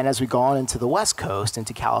Coast. But then as we go on into the West Coast,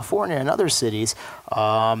 into California and other cities,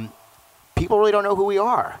 people really don't know who we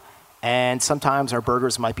are. And sometimes our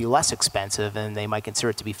burgers might be less expensive and they might consider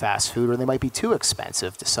it to be fast food, or they might be too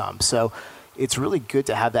expensive to some. So it's really good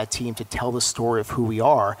to have that team to tell the story of who we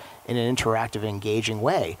are in an interactive and engaging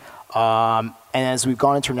way. And as we've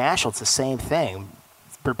gone international, it's the same thing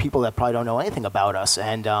for people that probably don't know anything about us.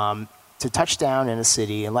 And to touch down in a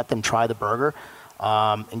city and let them try the burger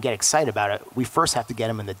and get excited about it, we first have to get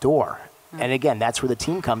them in the door. And again, that's where the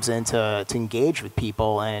team comes in to engage with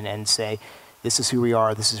people and say, this is who we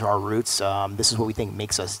are, this is our roots, this is what we think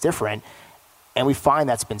makes us different. And we find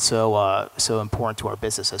that's been so important to our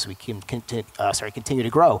business as we continue to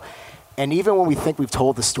grow. And even when we think we've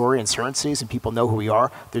told the story in certain cities and people know who we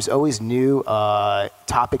are, there's always new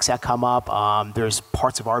topics that come up. There's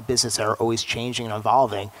parts of our business that are always changing and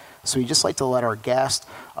evolving. So we just like to let our guests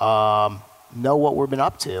know what we've been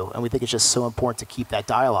up to. And we think it's just so important to keep that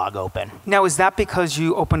dialogue open. Now, is that because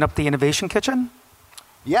you opened up the Innovation Kitchen?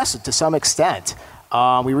 Yes, to some extent.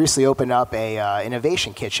 We recently opened up a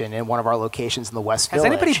Innovation Kitchen in one of our locations in the West Village.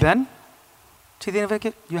 Has anybody been to the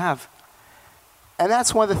Innovation Kitchen? You have. And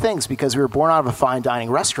that's one of the things, because we were born out of a fine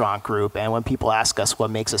dining restaurant group, and when people ask us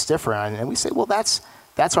what makes us different, and we say, well, that's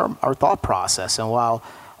our thought process. And while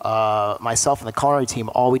myself and the culinary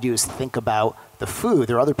team, all we do is think about the food,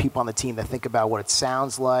 there are other people on the team that think about what it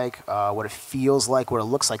sounds like, what it feels like, what it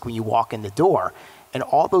looks like when you walk in the door. And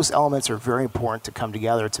all those elements are very important to come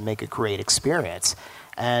together to make a great experience.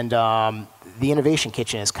 And the Innovation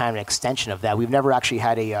Kitchen is kind of an extension of that. We've never actually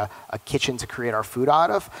had a kitchen to create our food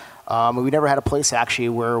out of. We never had a place actually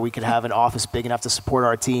where we could have an office big enough to support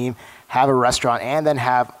our team, have a restaurant, and then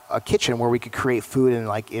have a kitchen where we could create food. And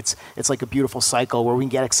like it's like a beautiful cycle where we can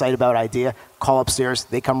get excited about an idea, call upstairs,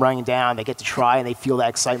 they come running down, they get to try, and they feel that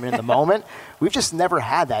excitement in the moment. We've just never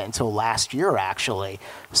had that until last year, actually.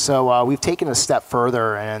 So we've taken it a step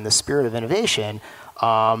further, and in the spirit of innovation,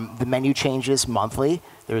 the menu changes monthly.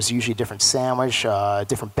 There's usually a different sandwich,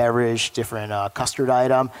 different beverage, different custard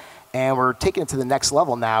item. And we're taking it to the next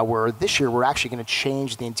level now, where this year we're actually going to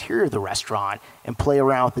change the interior of the restaurant and play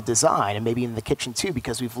around with the design, and maybe in the kitchen too,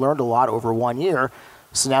 because we've learned a lot over 1 year.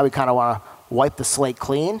 So now we kind of want to wipe the slate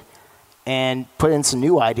clean and put in some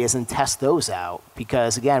new ideas and test those out.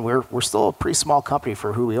 Because again, we're still a pretty small company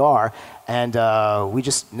for who we are, and we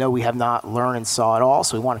just know we have not learned and saw it all.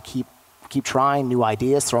 So we want to keep trying new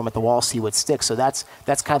ideas, throw them at the wall, see what sticks. So that's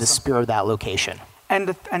kind of the spirit of that location.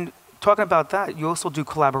 And talking about that, you also do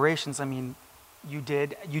collaborations. I mean, you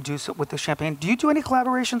do so with the champagne. Do you do any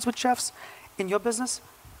collaborations with chefs in your business?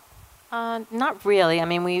 Not really. I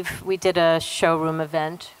mean, we did a showroom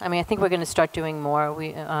event. I mean, I think we're going to start doing more.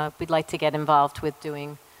 We'd like to get involved with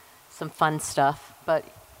doing some fun stuff, but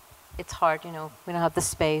it's hard, you know. We don't have the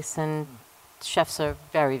space, and chefs are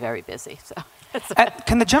very, very busy. So,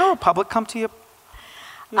 can the general public come to you?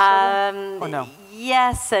 Or no?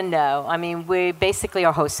 Yes and no. I mean, we basically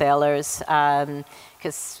are wholesalers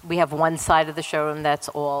because we have one side of the showroom that's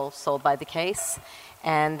all sold by the case,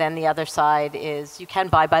 and then the other side is you can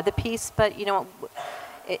buy by the piece, but you know,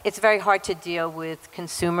 it's very hard to deal with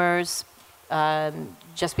consumers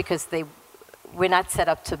just because we're not set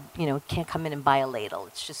up to, you know, can't come in and buy a ladle.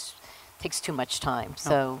 It's just takes too much time.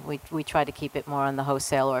 So we try to keep it more on the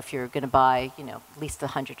wholesale, or if you're going to buy, you know, at least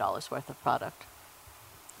 $100 worth of product.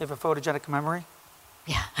 You have a photogenic memory?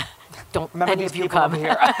 Yeah. Don't remember any these of you people come. over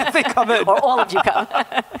here. They come in. Or all of you come.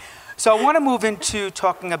 So I want to move into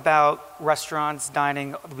talking about restaurants,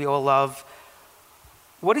 dining, we all love.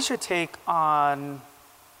 What is your take on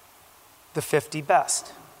the 50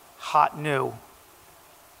 best? Hot new.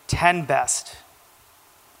 10 best.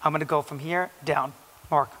 I'm going to go from here down.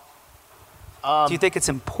 Mark. Do you think it's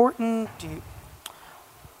important?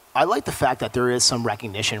 I like the fact that there is some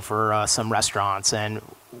recognition for some restaurants, and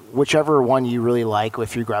whichever one you really like,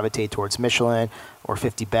 if you gravitate towards Michelin or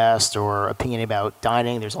 50 Best or opinion about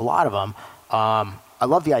dining, there's a lot of them. I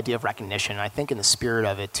love the idea of recognition. I think in the spirit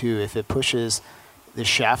of it too, if it pushes the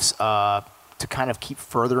chefs to kind of keep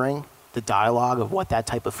furthering the dialogue of what that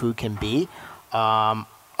type of food can be,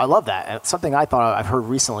 I love that. Something I thought I've heard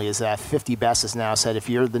recently is that 50 Best has now said if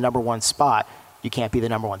you're the number one spot, you can't be the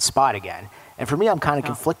number one spot again. And for me, I'm kind of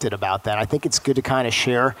conflicted about that. I think it's good to kind of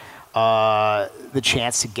share the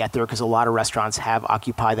chance to get there, because a lot of restaurants have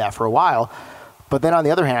occupied that for a while. But then on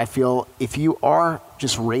the other hand, I feel if you are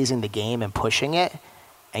just raising the game and pushing it,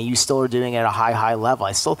 and you still are doing it at a high level,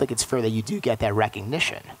 I still think it's fair that you do get that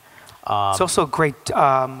recognition. It's also a great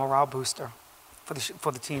morale booster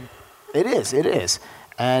for the team. It is.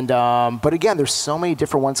 And but again, there's so many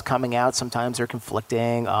different ones coming out. Sometimes they're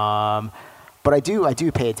conflicting. But I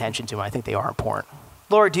do pay attention to them. I think they are important.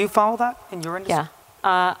 Laura, do you follow that in your industry? Yeah.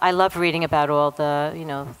 I love reading about all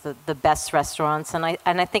the, the best restaurants, and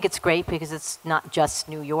I think it's great because it's not just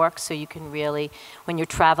New York, so you can really, when you're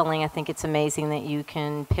traveling, I think it's amazing that you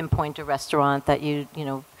can pinpoint a restaurant that you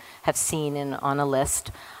have seen on a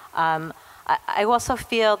list. I also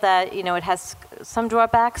feel that, it has some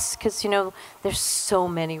drawbacks because, there's so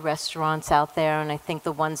many restaurants out there, and I think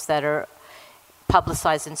the ones that are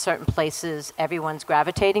publicized in certain places, everyone's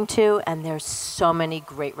gravitating to, and there's so many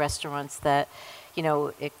great restaurants that,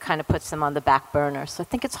 it kind of puts them on the back burner. So I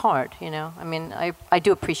think it's hard, I mean, I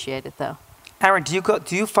do appreciate it, though. Aaron, do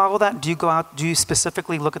you follow that? Do you go out, do you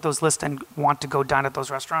specifically look at those lists and want to go dine at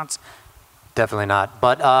those restaurants? Definitely not.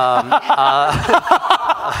 But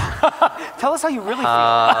tell us how you really feel.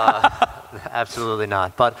 Absolutely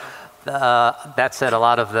not. But that said, a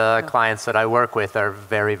lot of the clients that I work with are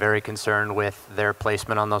very, very concerned with their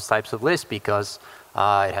placement on those types of lists because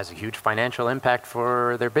it has a huge financial impact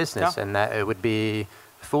for their business, and that it would be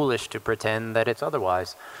foolish to pretend that it's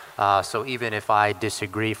otherwise. So even if I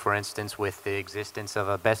disagree, for instance, with the existence of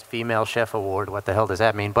a Best Female Chef Award, what the hell does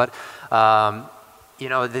that mean? But the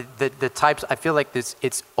types, I feel like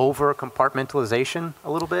it's over compartmentalization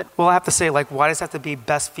a little bit. Well, I have to say, why does it have to be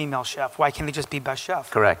Best Female Chef? Why can't it just be Best Chef?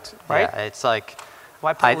 Correct. Right? Yeah, it's like,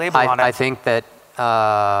 why put a label on it? I think that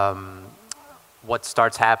what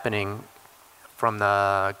starts happening from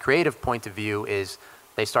the creative point of view is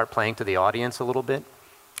they start playing to the audience a little bit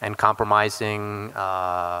and compromising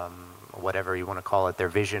whatever you want to call it, their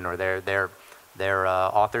vision or their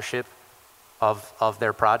authorship of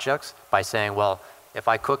their projects by saying, well, if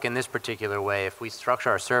I cook in this particular way, if we structure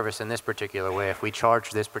our service in this particular way, if we charge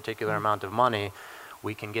this particular amount of money,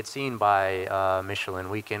 we can get seen by Michelin.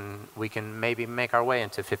 We can maybe make our way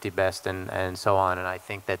into 50 Best and so on. And I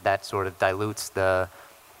think that sort of dilutes the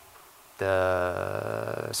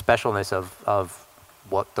specialness of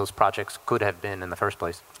what those projects could have been in the first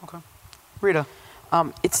place. Okay. Rita?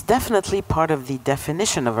 It's definitely part of the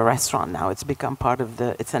definition of a restaurant now. It's become part of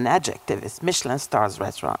it's an adjective. It's Michelin stars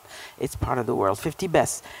restaurant. It's part of the world 50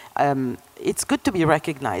 Best. It's good to be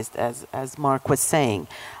recognized, as Mark was saying.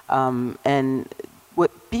 And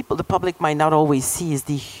what the public might not always see is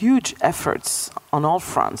the huge efforts on all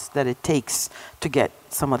fronts that it takes to get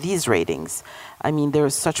some of these ratings. I mean, there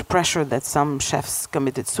is such pressure that some chefs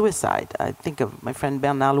committed suicide. I think of my friend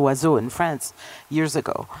Bernard Loiseau in France years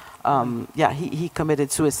ago. He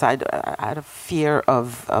committed suicide out of fear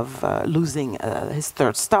of losing his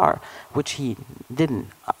third star, which he didn't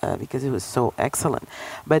because it was so excellent.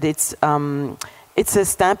 But it's a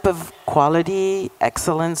stamp of quality,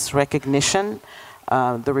 excellence, recognition.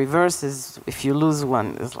 The reverse is if you lose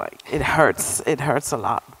one, it's like it hurts. It hurts a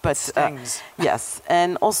lot. But yes,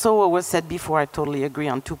 and also what was said before, I totally agree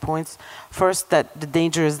on 2 points. First, that the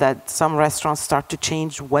danger is that some restaurants start to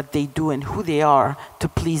change what they do and who they are to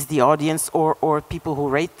please the audience or people who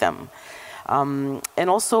rate them. And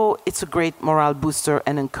also, it's a great morale booster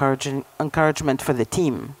and encouragement for the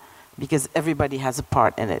team, because everybody has a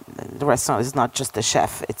part in it. The restaurant is not just the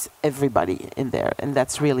chef; it's everybody in there, and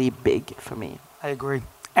that's really big for me. I agree.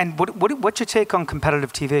 And what's your take on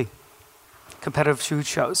competitive TV? Competitive food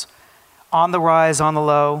shows? On the rise, on the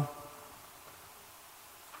low?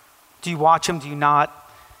 Do you watch them? Do you not?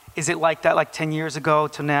 Is it like that 10 years ago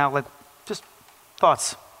to now? Just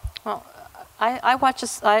thoughts. Well, I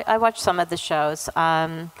watch some of the shows.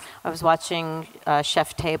 I was watching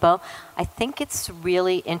Chef Table. I think it's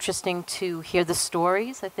really interesting to hear the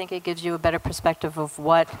stories. I think it gives you a better perspective of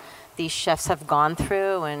what these chefs have gone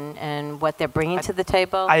through and what they're bringing to the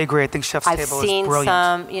table. I agree. I think Chef's Table is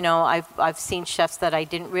brilliant. I've seen chefs that I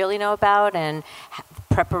didn't really know about, and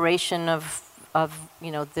preparation of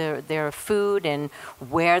their food and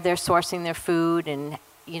where they're sourcing their food, and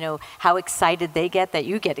how excited they get that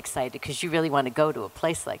you get excited because you really want to go to a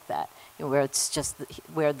place like that, where it's just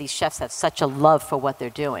where these chefs have such a love for what they're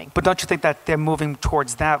doing. But don't you think that they're moving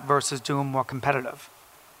towards that versus doing more competitive?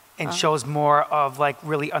 And shows more of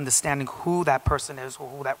really understanding who that person is or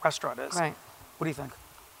who that restaurant is. Right. What do you think?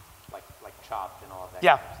 Like Chopped and all of that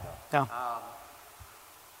kind of stuff. Yeah.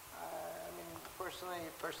 I mean,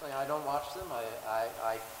 personally, I don't watch them.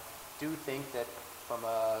 I do think that from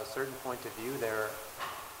a certain point of view,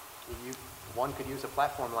 one could use a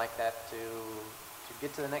platform like that to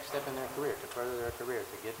get to the next step in their career, to further their career,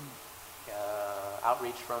 to get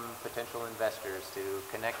outreach from potential investors, to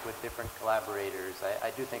connect with different collaborators.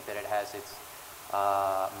 I do think that it has its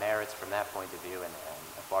merits from that point of view, and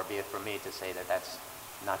far be it from me to say that that's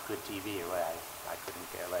not good TV. I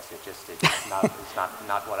couldn't care less. It's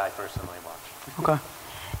not what I personally watch. Okay.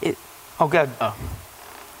 Good.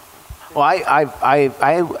 Well, I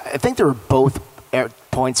think there were both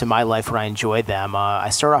points in my life where I enjoyed them. I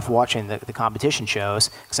started off watching the competition shows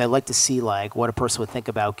because I like to see like what a person would think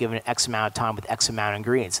about given X amount of time with X amount of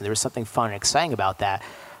ingredients, and there was something fun and exciting about that.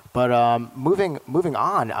 But moving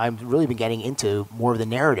on, I've really been getting into more of the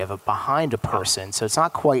narrative of behind a person. So it's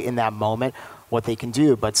not quite in that moment what they can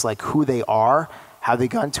do, but it's like who they are, how they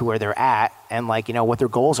got to where they're at, and like, you know, what their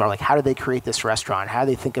goals are. Like, how do they create this restaurant? How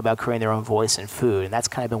do they think about creating their own voice in food? And that's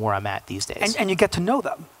kind of been where I'm at these days. And you get to know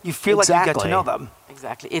them. You feel like you get to know them.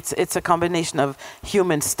 Exactly. It's a combination of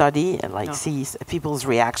human study and like see people's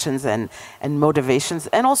reactions and motivations,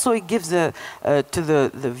 and also it gives to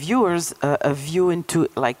the viewers a view into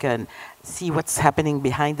like see what's happening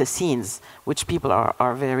behind the scenes, which people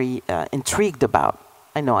are very intrigued about.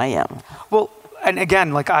 I know I am. Well, and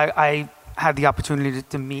again, like I had the opportunity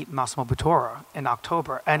to meet Massimo Bottura in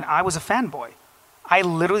October, and I was a fanboy. I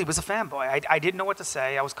literally was a fanboy. I didn't know what to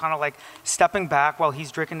say. I was kind of like stepping back while he's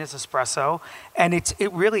drinking his espresso, and it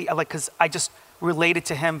really like because I just related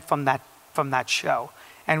to him from that show,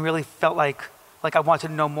 and really felt like I wanted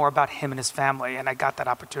to know more about him and his family, and I got that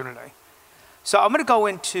opportunity. So I'm going to go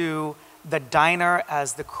into the diner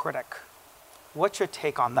as the critic. What's your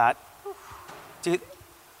take on that?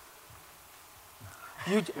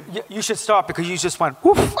 You should start because you just went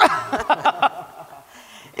woof.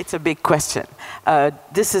 It's a big question.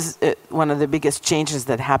 This is one of the biggest changes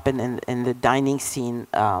that happen in the dining scene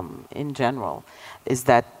in general, is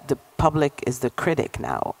that the public is the critic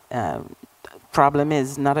now. Problem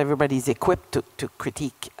is not everybody's equipped to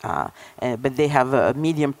critique, but they have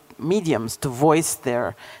mediums to voice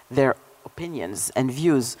their opinions and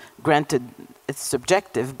views. Granted, it's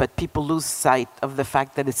subjective, but people lose sight of the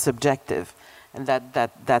fact that it's subjective. And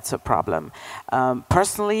that's a problem.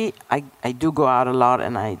 Personally, I do go out a lot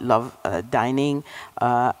and I love dining.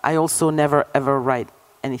 I also never ever write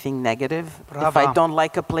anything negative. Bravo. If I don't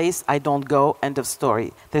like a place, I don't go, end of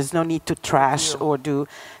story. There's no need to trash or do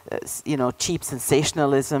cheap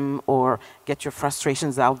sensationalism or get your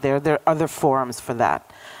frustrations out there. There are other forums for that.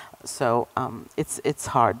 So it's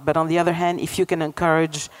hard. But on the other hand, if you can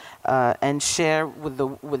encourage and share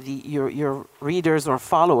with your readers or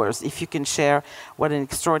followers, if you can share what an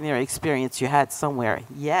extraordinary experience you had somewhere,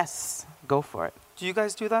 yes, go for it. Do you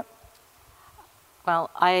guys do that?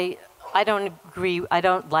 Well, I don't agree. I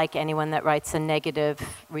don't like anyone that writes a negative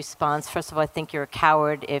response. First of all, I think you're a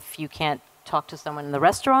coward if you can't talk to someone in the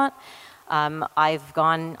restaurant.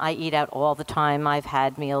 I eat out all the time. I've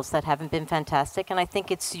had meals that haven't been fantastic, and I think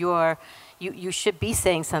it's you should be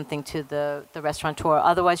saying something to the restaurateur.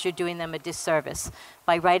 Otherwise, you're doing them a disservice.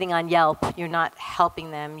 By writing on Yelp, you're not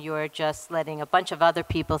helping them. You're just letting a bunch of other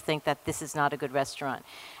people think that this is not a good restaurant.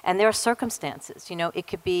 And there are circumstances. You know, it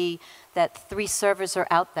could be that 3 servers are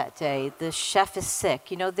out that day. The chef is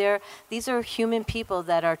sick. You know, these are human people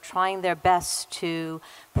that are trying their best to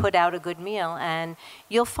put out a good meal. And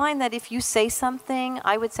you'll find that if you say something,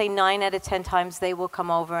 I would say 9 out of 10 times they will come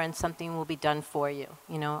over and something will be done for you.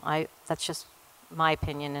 You know, that's just my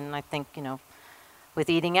opinion. And I think, you know, with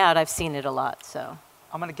eating out, I've seen it a lot, so.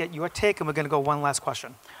 I'm going to get your take, and we're going to go one last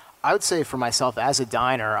question. I would say for myself, as a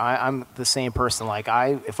diner, I'm the same person. Like,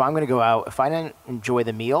 if I'm going to go out, if I didn't enjoy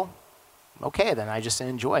the meal, okay, then I just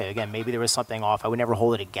didn't enjoy it. Again, maybe there was something off. I would never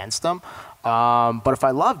hold it against them. But if I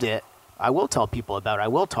loved it, I will tell people about it. I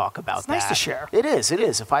will talk about that. It's nice to share. It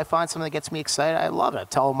is. If I find something that gets me excited, I love it. I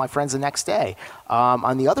tell my friends the next day.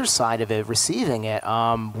 On the other side of it, receiving it,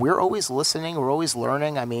 we're always listening. We're always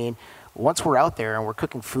learning. I mean, once we're out there and we're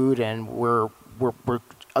cooking food and we're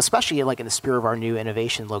especially like in the spirit of our new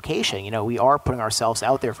innovation location, you know, we are putting ourselves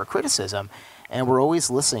out there for criticism, and we're always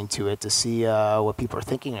listening to it to see what people are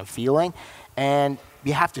thinking and feeling, and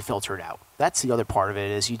you have to filter it out. That's the other part of it,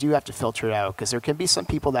 is you do have to filter it out, because there can be some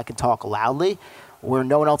people that can talk loudly where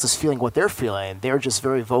no one else is feeling what they're feeling. They're just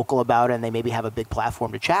very vocal about it, and they maybe have a big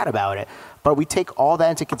platform to chat about it. But we take all that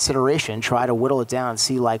into consideration, try to whittle it down, and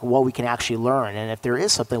see like what we can actually learn, and if there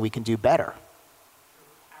is something we can do better.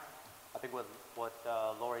 I think what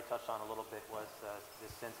Lori touched on a little bit was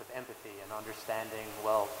this sense of empathy and understanding,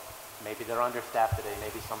 well, maybe they're understaffed today,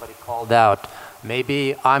 maybe somebody called out,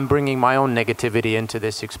 maybe I'm bringing my own negativity into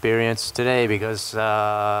this experience today because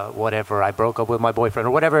whatever, I broke up with my boyfriend,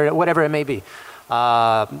 or whatever it may be.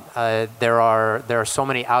 There are so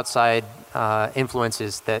many outside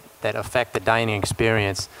influences that affect the dining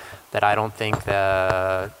experience that I don't think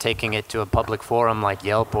taking it to a public forum like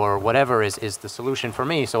Yelp or whatever is the solution for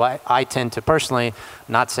me. So I tend to personally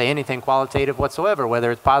not say anything qualitative whatsoever,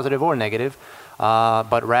 whether it's positive or negative,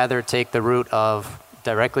 but rather take the route of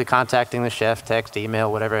directly contacting the chef, text, email,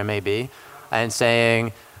 whatever it may be, and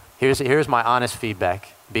saying, here's my honest feedback,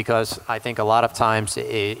 because I think a lot of times,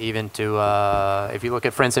 even if you look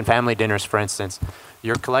at friends and family dinners, for instance,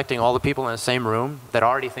 you're collecting all the people in the same room that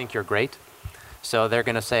already think you're great. So they're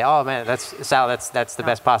going to say, oh man, Sal, that's the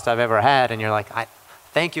best pasta I've ever had. And you're like,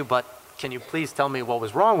 thank you, but can you please tell me what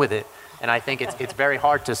was wrong with it? And I think it's very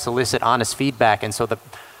hard to solicit honest feedback. And so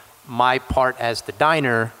my part as the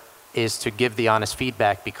diner is to give the honest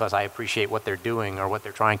feedback, because I appreciate what they're doing or what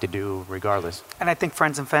they're trying to do regardless. And I think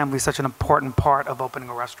friends and family is such an important part of opening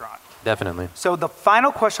a restaurant. Definitely. So the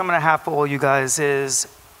final question I'm going to have for all you guys is,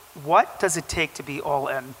 what does it take to be all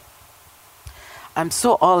in? I'm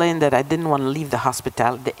so all in that I didn't want to leave the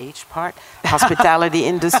hospitality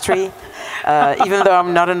industry. Even though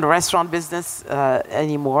I'm not in the restaurant business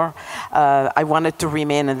anymore, I wanted to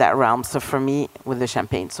remain in that realm. So for me, with the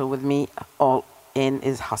champagne, so with me, all in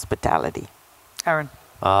is hospitality. Aaron?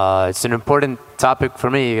 It's an important topic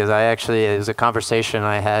for me, because it was a conversation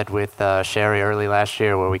I had with Sherry early last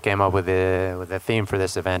year, where we came up with a theme for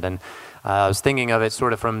this event. And I was thinking of it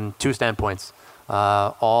sort of from two standpoints.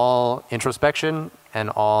 All introspection and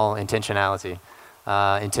all intentionality.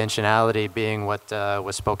 Intentionality being what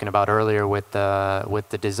was spoken about earlier with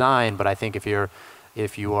the design, but I think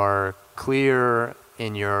if you are clear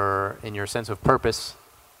in your sense of purpose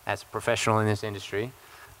as a professional in this industry,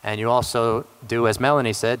 and you also do, as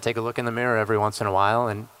Melanie said, take a look in the mirror every once in a while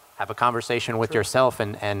and have a conversation with yourself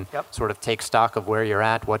and sort of take stock of where you're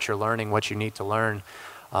at, what you're learning, what you need to learn,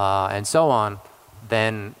 and so on,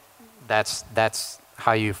 then that's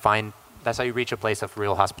how you reach a place of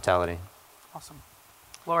real hospitality. Awesome.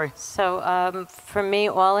 Lori? So for me,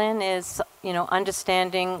 all in is,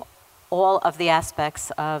 understanding all of the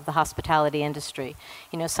aspects of the hospitality industry.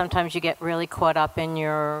 Sometimes you get really caught up in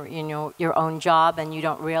your own job, and you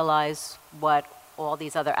don't realize what all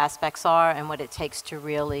these other aspects are and what it takes to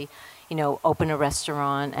really, open a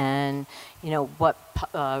restaurant, and, what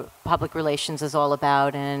public relations is all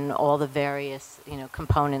about, and all the various,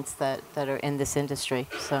 components that are in this industry.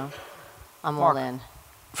 So I'm all in.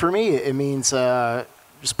 For me, it means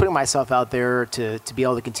just putting myself out there to be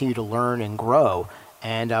able to continue to learn and grow.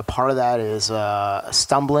 And part of that is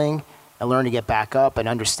stumbling and learning to get back up and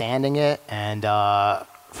understanding it. And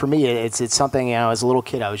for me, it's something, as a little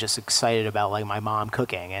kid, I was just excited about, like, my mom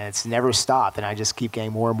cooking. And it's never stopped. And I just keep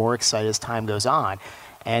getting more and more excited as time goes on.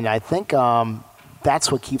 And I think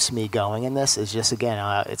that's what keeps me going in this, is just,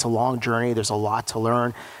 again, it's a long journey. There's a lot to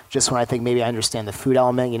learn. Just when I think maybe I understand the food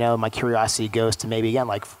element, my curiosity goes to maybe, again,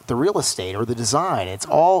 like the real estate or the design. It's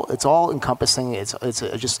all encompassing. It's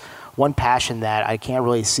just one passion that I can't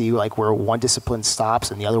really see, like, where one discipline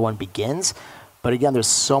stops and the other one begins. But again, there's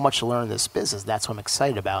so much to learn in this business. That's what I'm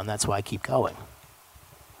excited about, and that's why I keep going.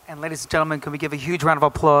 And ladies and gentlemen, can we give a huge round of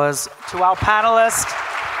applause to our panelists?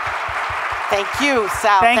 Thank you,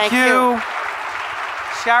 Sal. Thank you.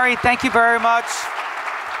 Sherry, thank you very much.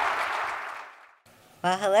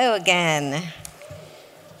 Well, hello again.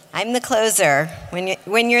 I'm the closer.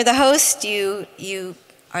 When you're the host, you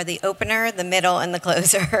are the opener, the middle, and the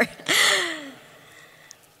closer.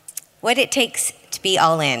 What it takes to be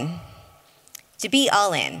all in. To be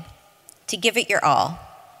all in. To give it your all.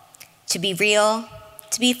 To be real.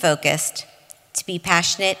 To be focused. To be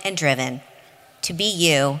passionate and driven. To be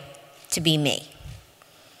you. To be me.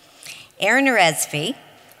 Aaron Oresby,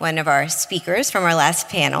 one of our speakers from our last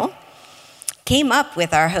panel, came up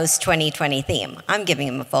with our H.O.S.T 2020 theme. I'm giving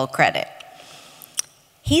him full credit.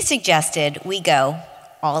 He suggested we go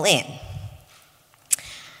all in.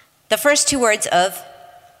 The first two words of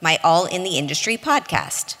my All in the Industry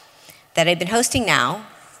podcast that I've been hosting now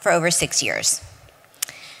for over 6 years.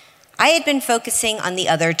 I had been focusing on the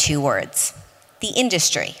other two words, the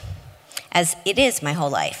industry, as it is my whole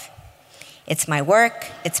life. It's my work,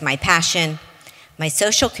 it's my passion, my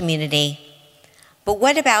social community. But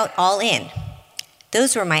what about all in?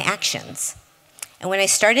 Those were my actions. And when I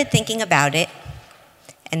started thinking about it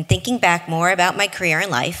and thinking back more about my career in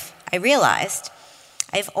life, I realized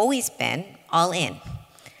I've always been all in,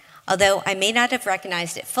 although I may not have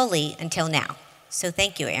recognized it fully until now. So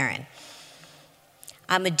thank you, Aaron.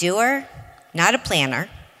 I'm a doer, not a planner.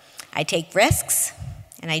 I take risks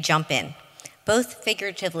and I jump in, both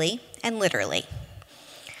figuratively and literally.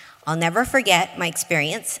 I'll never forget my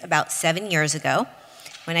experience about 7 years ago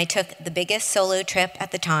when I took the biggest solo trip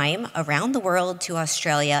at the time around the world to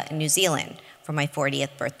Australia and New Zealand for my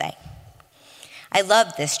 40th birthday. I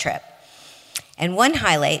loved this trip, and one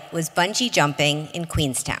highlight was bungee jumping in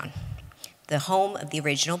Queenstown, the home of the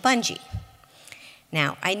original bungee.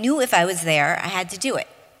 Now, I knew if I was there, I had to do it.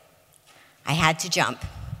 I had to jump.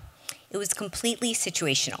 It was completely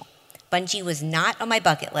situational. Bungee was not on my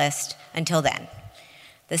bucket list until then.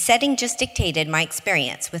 The setting just dictated my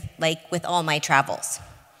experience with all my travels.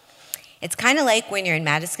 It's kind of like when you're in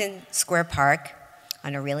Madison Square Park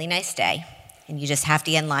on a really nice day and you just have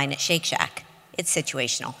to get in line at Shake Shack. It's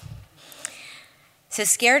situational. So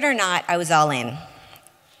scared or not, I was all in.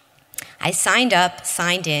 I signed up,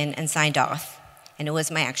 signed in, and signed off, and it was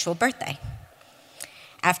my actual birthday.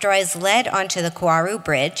 After I was led onto the Kauaru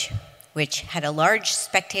Bridge, which had a large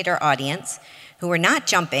spectator audience who were not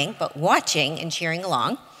jumping, but watching and cheering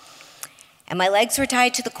along, and my legs were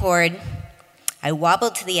tied to the cord, I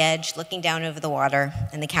wobbled to the edge, looking down over the water,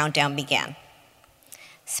 and the countdown began.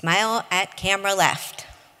 Smile at camera left.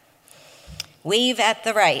 Wave at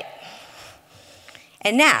the right.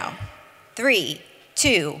 And now, 3,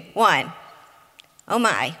 2, 1. Oh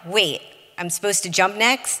my, wait, I'm supposed to jump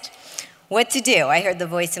next? What to do? I heard the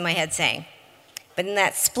voice in my head saying. But in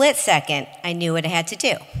that split second, I knew what I had to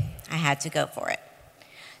do. I had to go for it.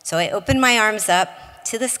 So I opened my arms up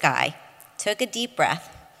to the sky, took a deep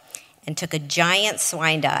breath, and took a giant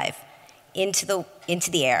swine dive into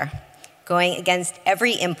the air, going against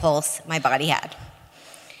every impulse my body had.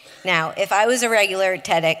 Now, if I was a regular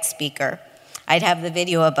TEDx speaker, I'd have the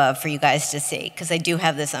video above for you guys to see, because I do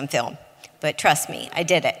have this on film. But trust me, I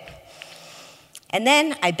did it. And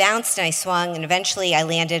then I bounced and I swung, and eventually I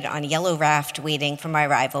landed on a yellow raft waiting for my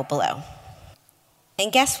arrival below.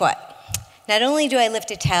 And guess what? Not only do I live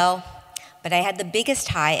to tell, but I had the biggest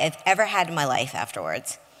high I've ever had in my life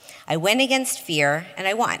afterwards. I went against fear, and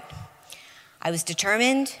I won. I was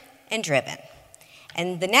determined and driven.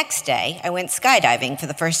 And the next day, I went skydiving for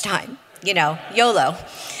the first time. You know, YOLO.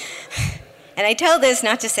 And I tell this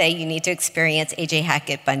not to say you need to experience A.J.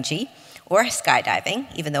 Hackett bungee or skydiving,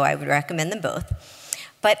 even though I would recommend them both.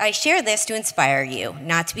 But I share this to inspire you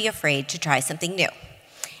not to be afraid to try something new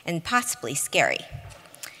and possibly scary.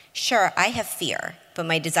 Sure, I have fear, but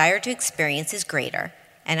my desire to experience is greater,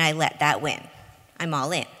 and I let that win. I'm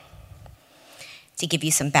all in. To give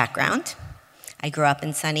you some background, I grew up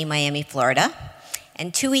in sunny Miami, Florida,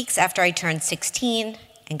 and 2 weeks after I turned 16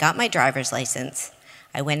 and got my driver's license,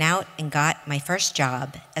 I went out and got my first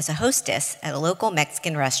job as a hostess at a local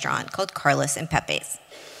Mexican restaurant called Carlos and Pepe's.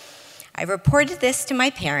 I reported this to my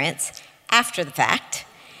parents after the fact,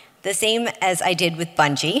 the same as I did with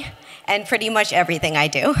bungee and pretty much everything I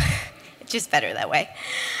do. It's just better that way.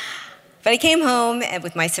 But I came home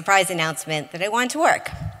with my surprise announcement that I wanted to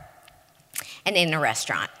work. And in a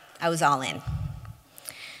restaurant, I was all in.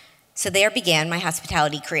 So there began my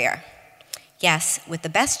hospitality career. Yes, with the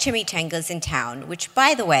best chimichangas in town, which,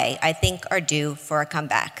 by the way, I think are due for a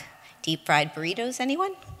comeback. Deep fried burritos,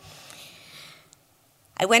 anyone?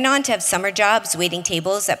 I went on to have summer jobs waiting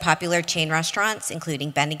tables at popular chain restaurants,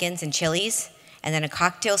 including Bennigan's and Chili's, and then a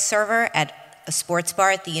cocktail server at a sports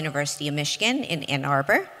bar at the University of Michigan in Ann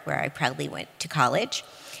Arbor, where I proudly went to college,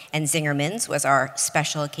 and Zingerman's was our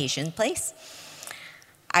special occasion place.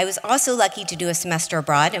 I was also lucky to do a semester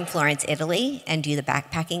abroad in Florence, Italy, and do the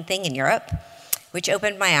backpacking thing in Europe, which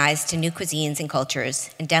opened my eyes to new cuisines and cultures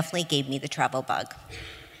and definitely gave me the travel bug.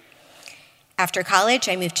 After college,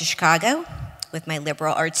 I moved to Chicago with my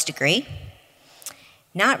liberal arts degree.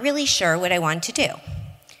 Not really sure what I wanted to do,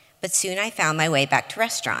 but soon I found my way back to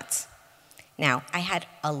restaurants. Now, I had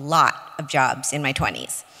a lot of jobs in my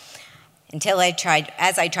 20s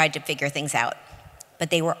as I tried to figure things out,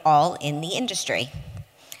 but they were all in the industry.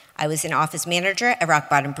 I was an office manager at Rock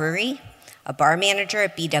Bottom Brewery, a bar manager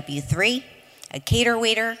at BW3, a cater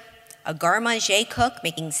waiter, a garde-manger cook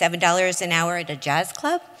making $7 an hour at a jazz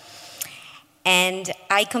club, and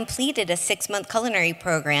I completed a 6-month culinary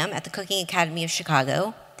program at the Cooking Academy of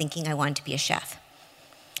Chicago, thinking I wanted to be a chef.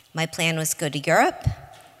 My plan was to go to Europe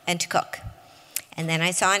and to cook. And then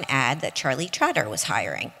I saw an ad that Charlie Trotter was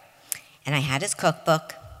hiring. And I had his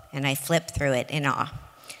cookbook, and I flipped through it in awe.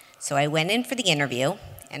 So I went in for the interview,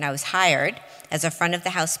 and I was hired as a front of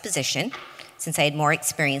the house position, since I had more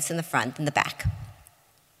experience in the front than the back.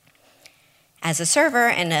 As a server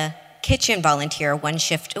and a kitchen volunteer 1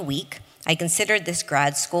 shift a week, I considered this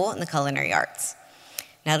grad school in the culinary arts.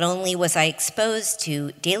 Not only was I exposed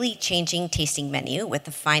to daily changing tasting menu with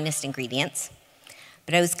the finest ingredients,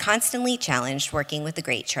 but I was constantly challenged working with the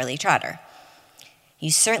great Charlie Trotter.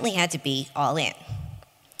 You certainly had to be all in.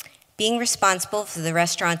 Being responsible for the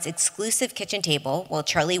restaurant's exclusive kitchen table while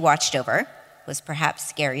Charlie watched over was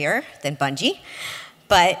perhaps scarier than bungee,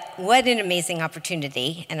 but what an amazing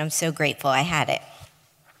opportunity, and I'm so grateful I had it.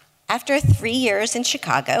 After 3 years in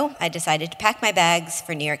Chicago, I decided to pack my bags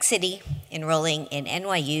for New York City, enrolling in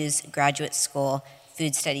NYU's graduate school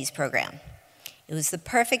food studies program. It was the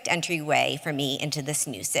perfect entryway for me into this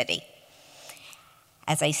new city,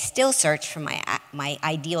 as I still search for my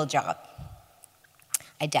ideal job.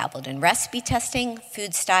 I dabbled in recipe testing,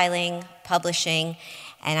 food styling, publishing,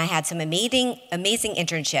 and I had some amazing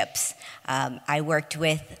internships. I worked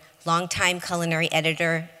with longtime culinary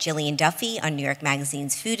editor Gillian Duffy on New York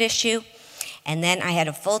Magazine's food issue, and then I had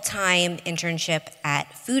a full-time internship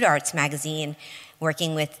at Food Arts magazine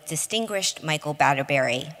working with distinguished Michael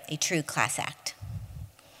Batterberry, a true class act.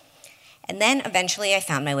 And then eventually I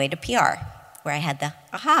found my way to PR, where I had the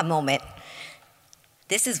aha moment.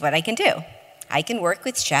 This is what I can do. I can work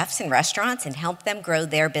with chefs and restaurants and help them grow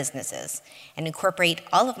their businesses and incorporate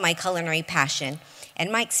all of my culinary passion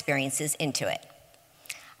and my experiences into it.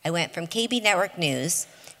 I went from KB Network News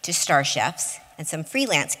to Star Chefs and some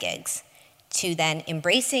freelance gigs to then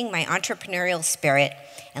embracing my entrepreneurial spirit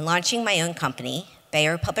and launching my own company,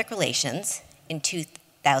 Bayer Public Relations, in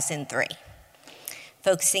 2003.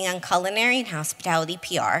 Focusing on culinary and hospitality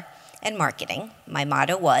PR and marketing, my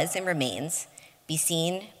motto was and remains, be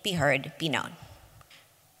seen, be heard, be known.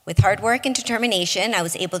 With hard work and determination, I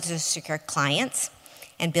was able to secure clients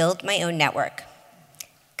and build my own network.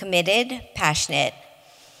 Committed, passionate,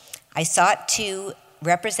 I sought to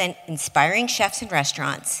represent inspiring chefs and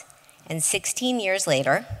restaurants, and 16 years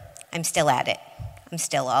later, I'm still at it. I'm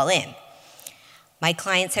still all in. My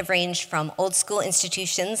clients have ranged from old school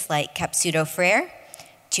institutions like Capsuto Frere,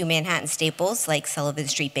 to Manhattan staples like Sullivan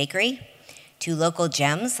Street Bakery, to local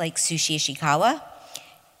gems like Sushi Ishikawa,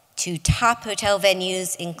 to top hotel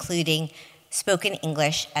venues including Spoken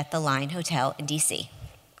English at the Line Hotel in DC.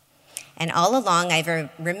 And all along, I've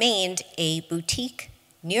remained a boutique,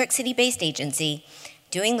 New York City-based agency,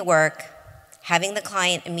 doing the work, having the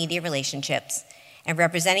client and media relationships, and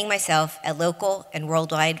representing myself at local and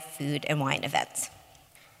worldwide food and wine events.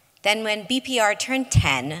 Then when BPR turned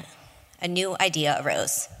 10, a new idea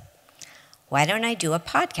arose. Why don't I do a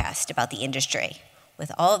podcast about the industry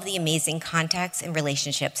with all of the amazing contacts and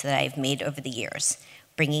relationships that I've made over the years,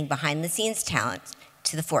 bringing behind-the-scenes talent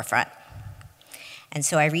to the forefront? And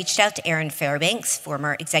so I reached out to Aaron Fairbanks,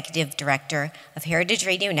 former executive director of Heritage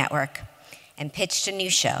Radio Network, and pitched a new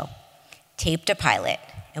show, taped a pilot,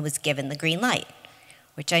 and was given the green light,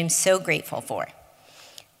 which I'm so grateful for.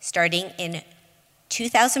 Starting in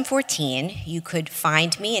 2014, you could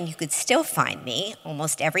find me, and you could still find me,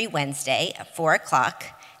 almost every Wednesday at 4 o'clock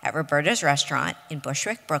at Roberta's Restaurant in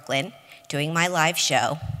Bushwick, Brooklyn, doing my live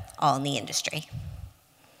show, All in the Industry.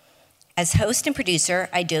 As host and producer,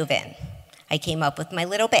 I dove in. I came up with my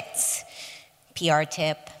little bits: PR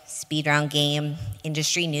tip, speed round game,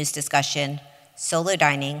 industry news discussion, solo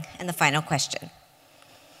dining, and the final question.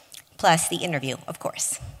 Plus the interview, of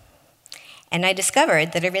course. And I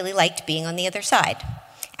discovered that I really liked being on the other side,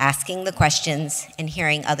 asking the questions and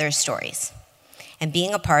hearing others' stories, and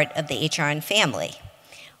being a part of the HRN family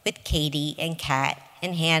with Katie and Kat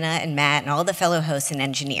and Hannah and Matt and all the fellow hosts and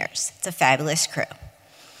engineers. It's a fabulous crew.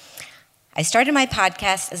 I started my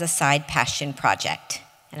podcast as a side passion project,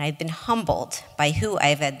 and I've been humbled by who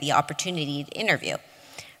I've had the opportunity to interview,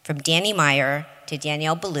 from Danny Meyer to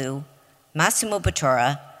Danielle Ballou, Massimo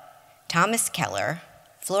Bottura, Thomas Keller,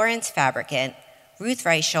 Florence Fabricant, Ruth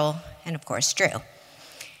Reichel, and of course, Drew.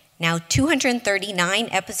 Now, 239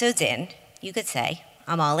 episodes in, you could say,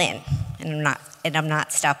 I'm all in, and I'm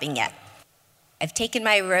not stopping yet. I've taken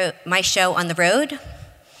my show on the road,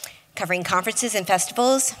 covering conferences and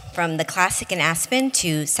festivals, from the Classic in Aspen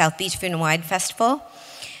to South Beach Food and Wine Festival,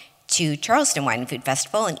 to Charleston Wine and Food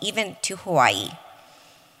Festival, and even to Hawaii.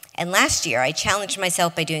 And last year, I challenged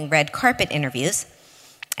myself by doing red carpet interviews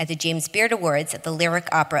at the James Beard Awards at the Lyric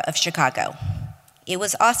Opera of Chicago. It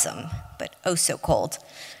was awesome, but oh so cold.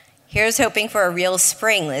 Here's hoping for a real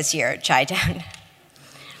spring this year at Chi-Town.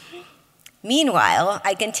 Meanwhile,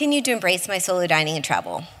 I continued to embrace my solo dining and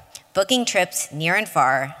travel, booking trips near and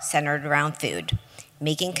far centered around food,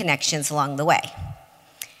 making connections along the way.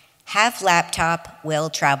 Have laptop, will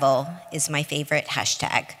travel is my favorite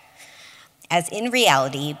hashtag. As in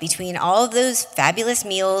reality, between all of those fabulous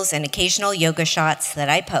meals and occasional yoga shots that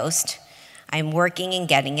I post, I'm working and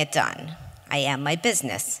getting it done. I am my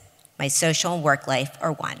business. My social and work life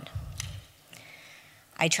are one.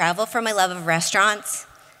 I travel for my love of restaurants,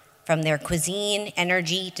 from their cuisine,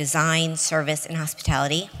 energy, design, service, and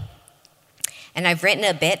hospitality. And I've written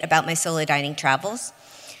a bit about my solo dining travels,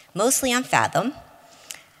 mostly on Fathom.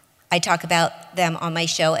 I talk about them on my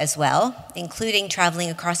show as well, including traveling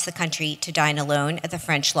across the country to dine alone at the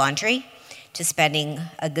French Laundry, to spending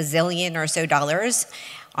a gazillion or so dollars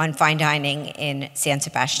on fine dining in San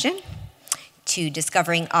Sebastian, to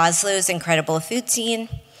discovering Oslo's incredible food scene,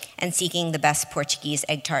 and seeking the best Portuguese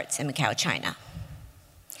egg tarts in Macau, China.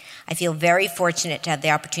 I feel very fortunate to have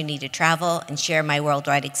the opportunity to travel and share my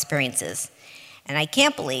worldwide experiences. And I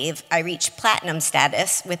can't believe I reached platinum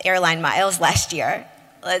status with airline miles last year.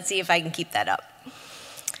 Let's see if I can keep that up.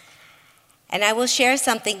 And I will share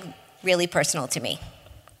something really personal to me.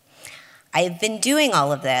 I have been doing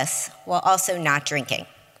all of this while also not drinking.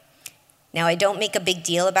 Now, I don't make a big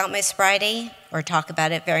deal about my sobriety or talk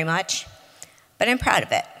about it very much, but I'm proud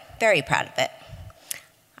of it, very proud of it.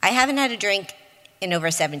 I haven't had a drink in over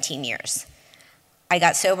 17 years. I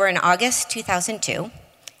got sober in August 2002,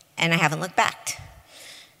 and I haven't looked back.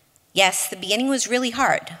 Yes, the beginning was really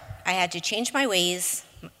hard. I had to change my ways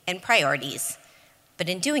and priorities, but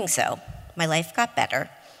in doing so, my life got better,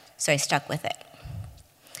 so I stuck with it.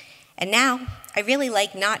 And now, I really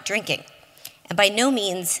like not drinking, and by no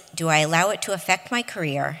means do I allow it to affect my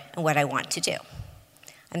career and what I want to do.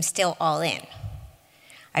 I'm still all in.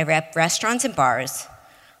 I rep restaurants and bars.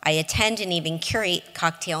 I attend and even curate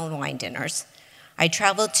cocktail and wine dinners. I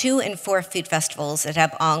travel to and for food festivals that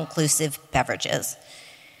have all-inclusive beverages.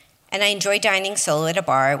 And I enjoy dining solo at a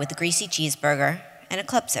bar with a greasy cheeseburger and a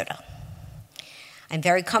club soda. I'm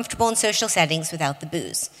very comfortable in social settings without the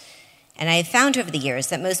booze. And I have found over the years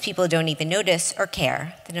that most people don't even notice or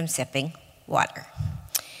care that I'm sipping water.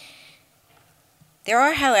 There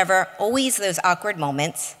are, however, always those awkward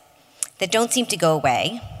moments that don't seem to go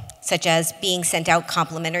away, such as being sent out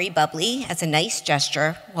complimentary bubbly as a nice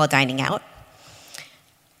gesture while dining out,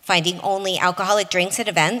 finding only alcoholic drinks at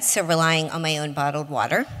events, so relying on my own bottled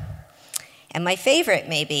water, and my favorite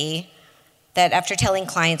may be that after telling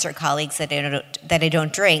clients or colleagues that I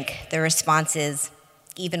don't drink, the response is,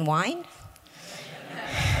 even wine?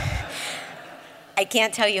 I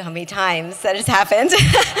can't tell you how many times that has happened.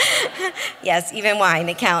 Yes, even wine,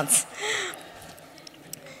 it counts.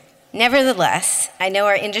 Nevertheless, I know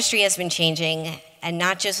our industry has been changing, and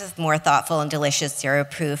not just with more thoughtful and delicious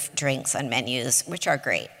zero-proof drinks on menus, which are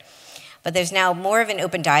great, but there's now more of an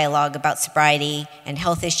open dialogue about sobriety and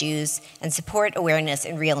health issues and support awareness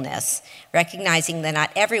and realness, recognizing that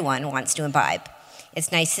not everyone wants to imbibe.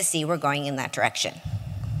 It's nice to see we're going in that direction.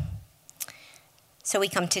 So we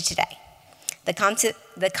come to today,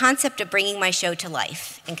 the concept of bringing my show to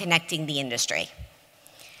life and connecting the industry.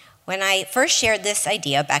 When I first shared this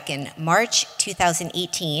idea back in March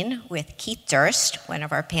 2018 with Keith Durst, one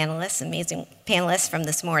of our panelists, amazing panelists from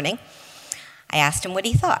this morning, I asked him what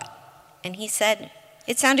he thought. And he said,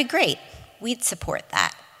 it sounded great. We'd support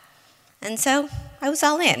that. And so I was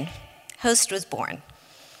all in. H.O.S.T was born.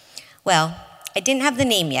 Well, I didn't have the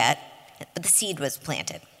name yet, but the seed was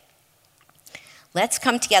planted. Let's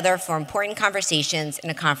come together for important conversations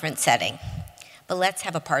in a conference setting. But let's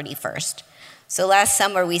have a party first. So last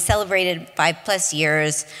summer, we celebrated 5+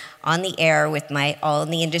 years on the air with my All in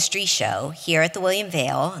the Industry show here at the William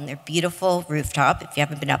Vale on their beautiful rooftop. If you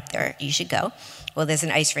haven't been up there, you should go. Well, there's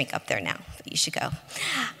an ice rink up there now, but you should go.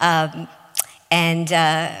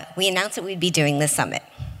 We announced that we'd be doing this summit.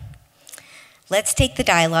 Let's take the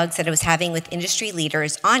dialogues that I was having with industry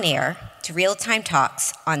leaders on air to real-time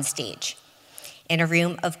talks on stage in a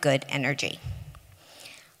room of good energy.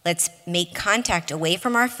 Let's make contact away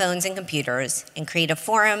from our phones and computers and create a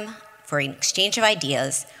forum for an exchange of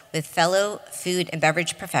ideas with fellow food and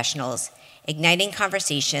beverage professionals, igniting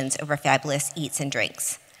conversations over fabulous eats and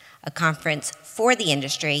drinks. A conference for the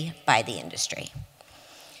industry, by the industry.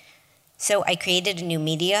 So I created a new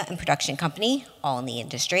media and production company, All in the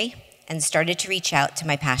Industry, and started to reach out to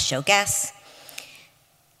my past show guests,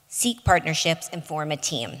 seek partnerships, and form a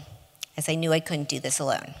team, as I knew I couldn't do this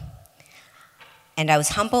alone. And I was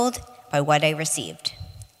humbled by what I received.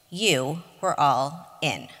 You were all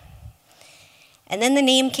in. And then the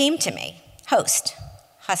name came to me, H.O.S.T,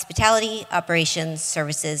 Hospitality, Operations,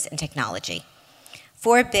 Services, and Technology.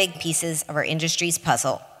 4 big pieces of our industry's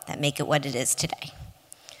puzzle that make it what it is today.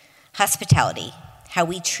 Hospitality, how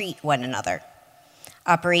we treat one another.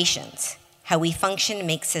 Operations, how we function and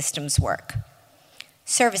make systems work.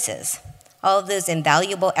 Services, all of those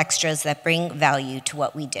invaluable extras that bring value to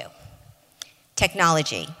what we do.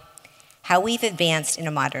 Technology, how we've advanced in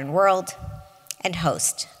a modern world. And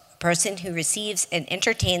host, a person who receives and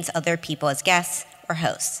entertains other people as guests or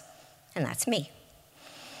hosts. And that's me.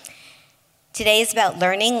 Today is about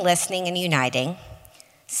learning, listening, and uniting,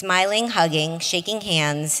 smiling, hugging, shaking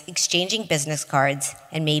hands, exchanging business cards,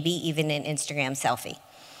 and maybe even an Instagram selfie.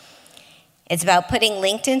 It's about putting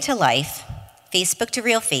LinkedIn to life, Facebook to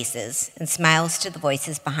real faces, and smiles to the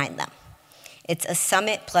voices behind them. It's a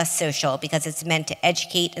summit plus social because it's meant to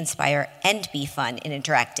educate, inspire, and be fun and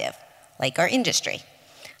interactive, like our industry.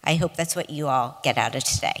 I hope that's what you all get out of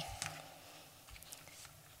today.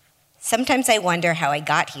 Sometimes I wonder how I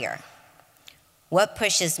got here. What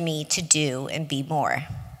pushes me to do and be more?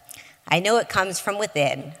 I know it comes from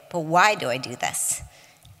within, but why do I do this?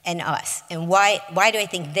 And us. And why do I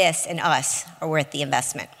think this and us are worth the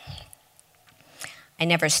investment? I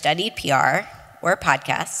never studied PR or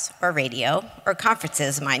podcasts or radio or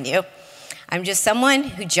conferences, mind you. I'm just someone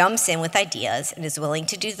who jumps in with ideas and is willing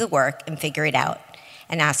to do the work and figure it out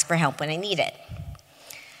and ask for help when I need it.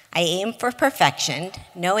 I aim for perfection,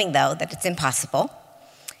 knowing though that it's impossible.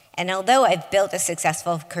 And although I've built a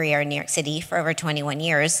successful career in New York City for over 21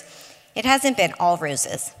 years, it hasn't been all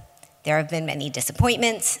roses. There have been many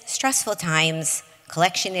disappointments, stressful times,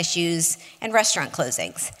 collection issues, and restaurant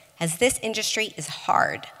closings, as this industry is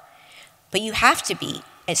hard. But you have to be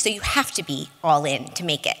all in to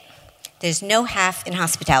make it. There's no half in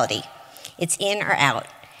hospitality. It's in or out.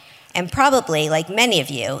 And probably, like many of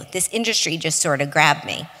you, this industry just sort of grabbed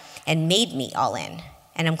me and made me all in,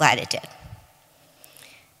 and I'm glad it did.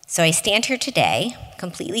 So I stand here today,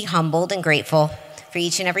 completely humbled and grateful for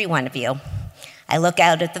each and every one of you. I look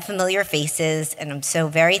out at the familiar faces, and I'm so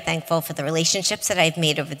very thankful for the relationships that I've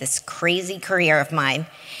made over this crazy career of mine,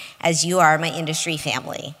 as you are my industry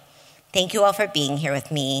family. Thank you all for being here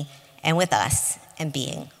with me and with us and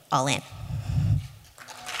being all in.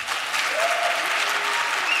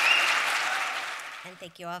 And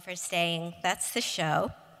thank you all for staying. That's the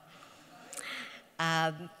show.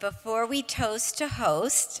 Before we toast to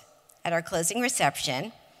host at our closing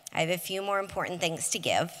reception, I have a few more important things to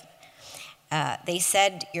give. They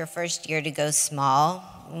said your first year to go small.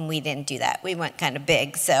 We didn't do that. We went kind of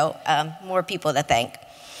big, so more people to thank.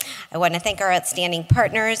 I want to thank our outstanding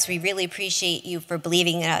partners. We really appreciate you for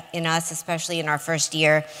believing in us, especially in our first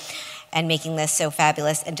year, and making this so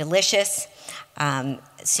fabulous and delicious. As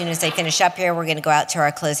soon as I finish up here, we're going to go out to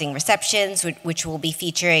our closing receptions, which will be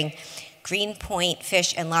featuring Green Point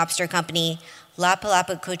Fish and Lobster Company, La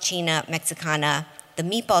Palapa Cochina Mexicana, The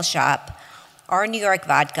Meatball Shop, Our New York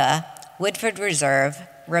Vodka, Woodford Reserve,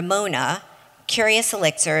 Ramona, Curious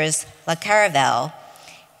Elixirs, La Caravelle,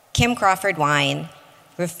 Kim Crawford Wine,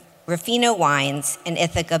 Ruffino Wines, and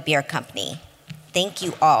Ithaca Beer Company. Thank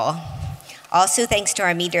you all. Also thanks to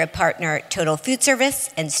our media partner, Total Food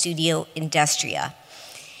Service and Studio Industria.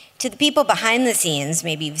 To the people behind the scenes,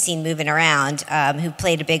 maybe you've seen moving around, who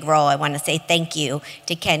played a big role, I want to say thank you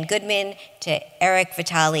to Ken Goodman, to Eric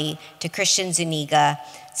Vitale, to Christian Zuniga,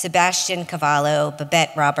 Sebastian Cavallo,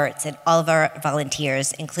 Babette Roberts, and all of our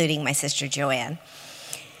volunteers, including my sister Joanne.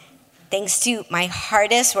 Thanks to my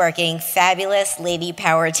hardest working, fabulous Lady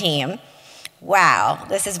Power team. Wow,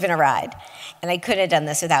 this has been a ride, and I couldn't have done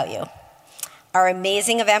this without you. Our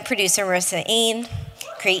amazing event producer, Marissa Ain,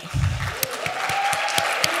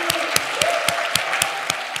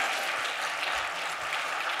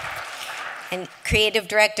 and creative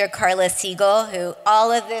director, Carla Siegel, who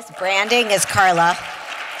all of this branding is Carla,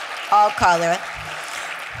 all Carla.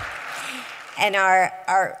 And a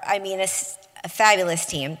fabulous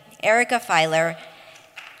team. Erica Filer,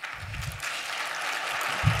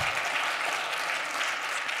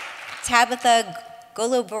 Tabitha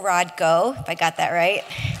Goloborodko, if I got that right,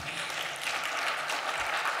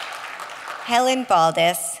 Helen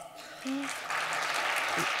Baldus,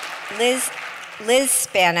 Liz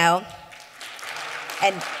Spano,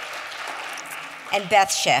 and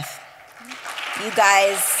Beth Schiff.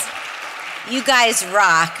 You guys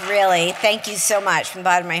rock, really. Thank you so much from the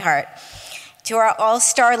bottom of my heart. To our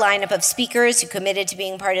all-star lineup of speakers who committed to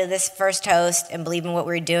being part of this first host and believe in what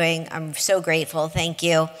we're doing, I'm so grateful. Thank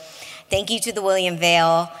you. Thank you to the William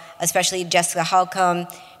Vale, especially Jessica Holcomb,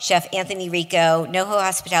 Chef Anthony Rico, NoHo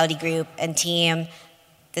Hospitality Group, and team.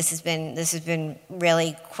 This has been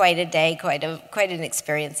really quite a day, quite an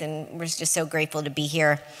experience, and we're just so grateful to be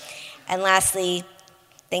here. And lastly,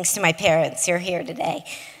 thanks to my parents who are here today,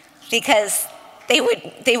 because they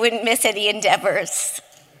wouldn't miss any endeavors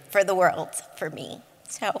for the world, for me,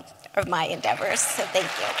 or my endeavors, so thank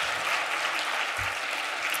you.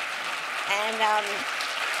 And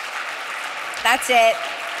that's it.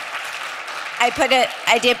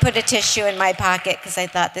 I did put a tissue in my pocket because I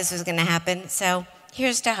thought this was gonna happen, so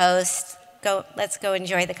here's to host. Let's go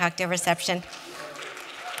enjoy the cocktail reception.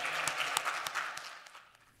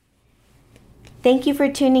 Thank you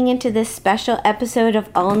for tuning into this special episode of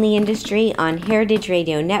All in the Industry on Heritage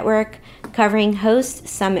Radio Network, covering H.O.S.T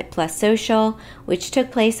Summit Plus Social, which took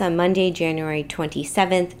place on Monday, January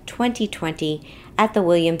 27th, 2020 at the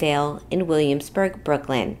William Vale in Williamsburg,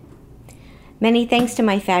 Brooklyn. Many thanks to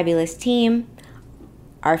my fabulous team,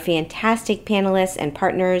 our fantastic panelists and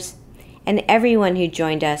partners, and everyone who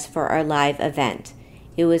joined us for our live event.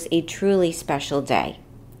 It was a truly special day.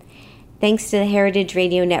 Thanks to the Heritage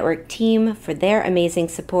Radio Network team for their amazing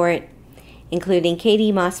support, including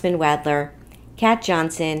Katie Mossman-Wadler, Kat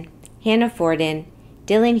Johnson, Hannah Forden,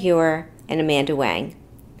 Dylan Hewer, and Amanda Wang.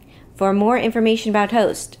 For more information about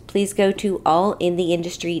H.O.S.T, please go to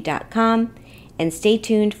allintheindustry.com and stay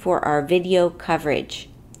tuned for our video coverage.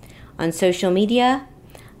 On social media,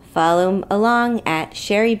 follow along at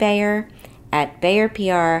Sherry Bayer, at Bayer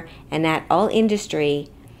PR, and at All Industry.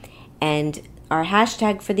 And our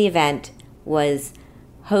hashtag for the event was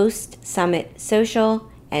H.O.S.T Summit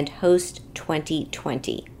Social and H.O.S.T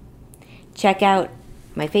 2020. Check out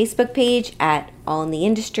my Facebook page at All in the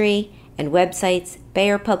Industry and websites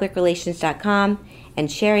BayerPublicRelations.com and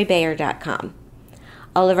SherryBayer.com.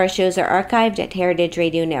 All of our shows are archived at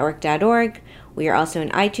heritageradionetwork.org. We are also on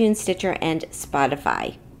iTunes, Stitcher, and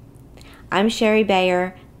Spotify. I'm Sherry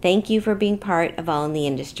Bayer. Thank you for being part of All in the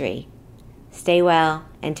Industry. Stay well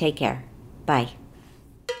and take care. Bye.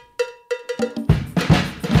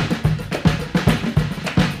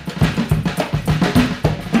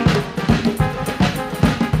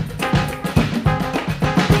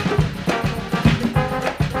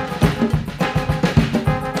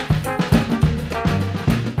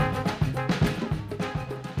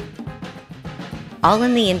 All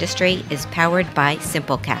in the Industry is powered by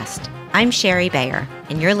Simplecast. I'm Sherry Bayer,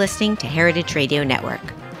 and you're listening to Heritage Radio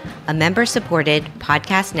Network, a member-supported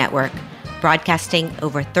podcast network broadcasting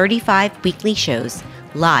over 35 weekly shows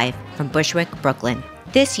live from Bushwick, Brooklyn.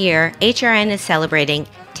 This year, HRN is celebrating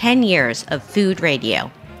 10 years of food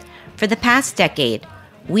radio. For the past decade,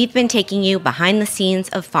 we've been taking you behind the scenes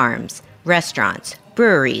of farms, restaurants,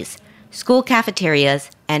 breweries, school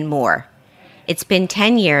cafeterias, and more. It's been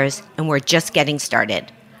 10 years, and we're just getting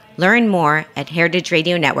started. Learn more at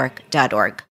heritageradionetwork.org.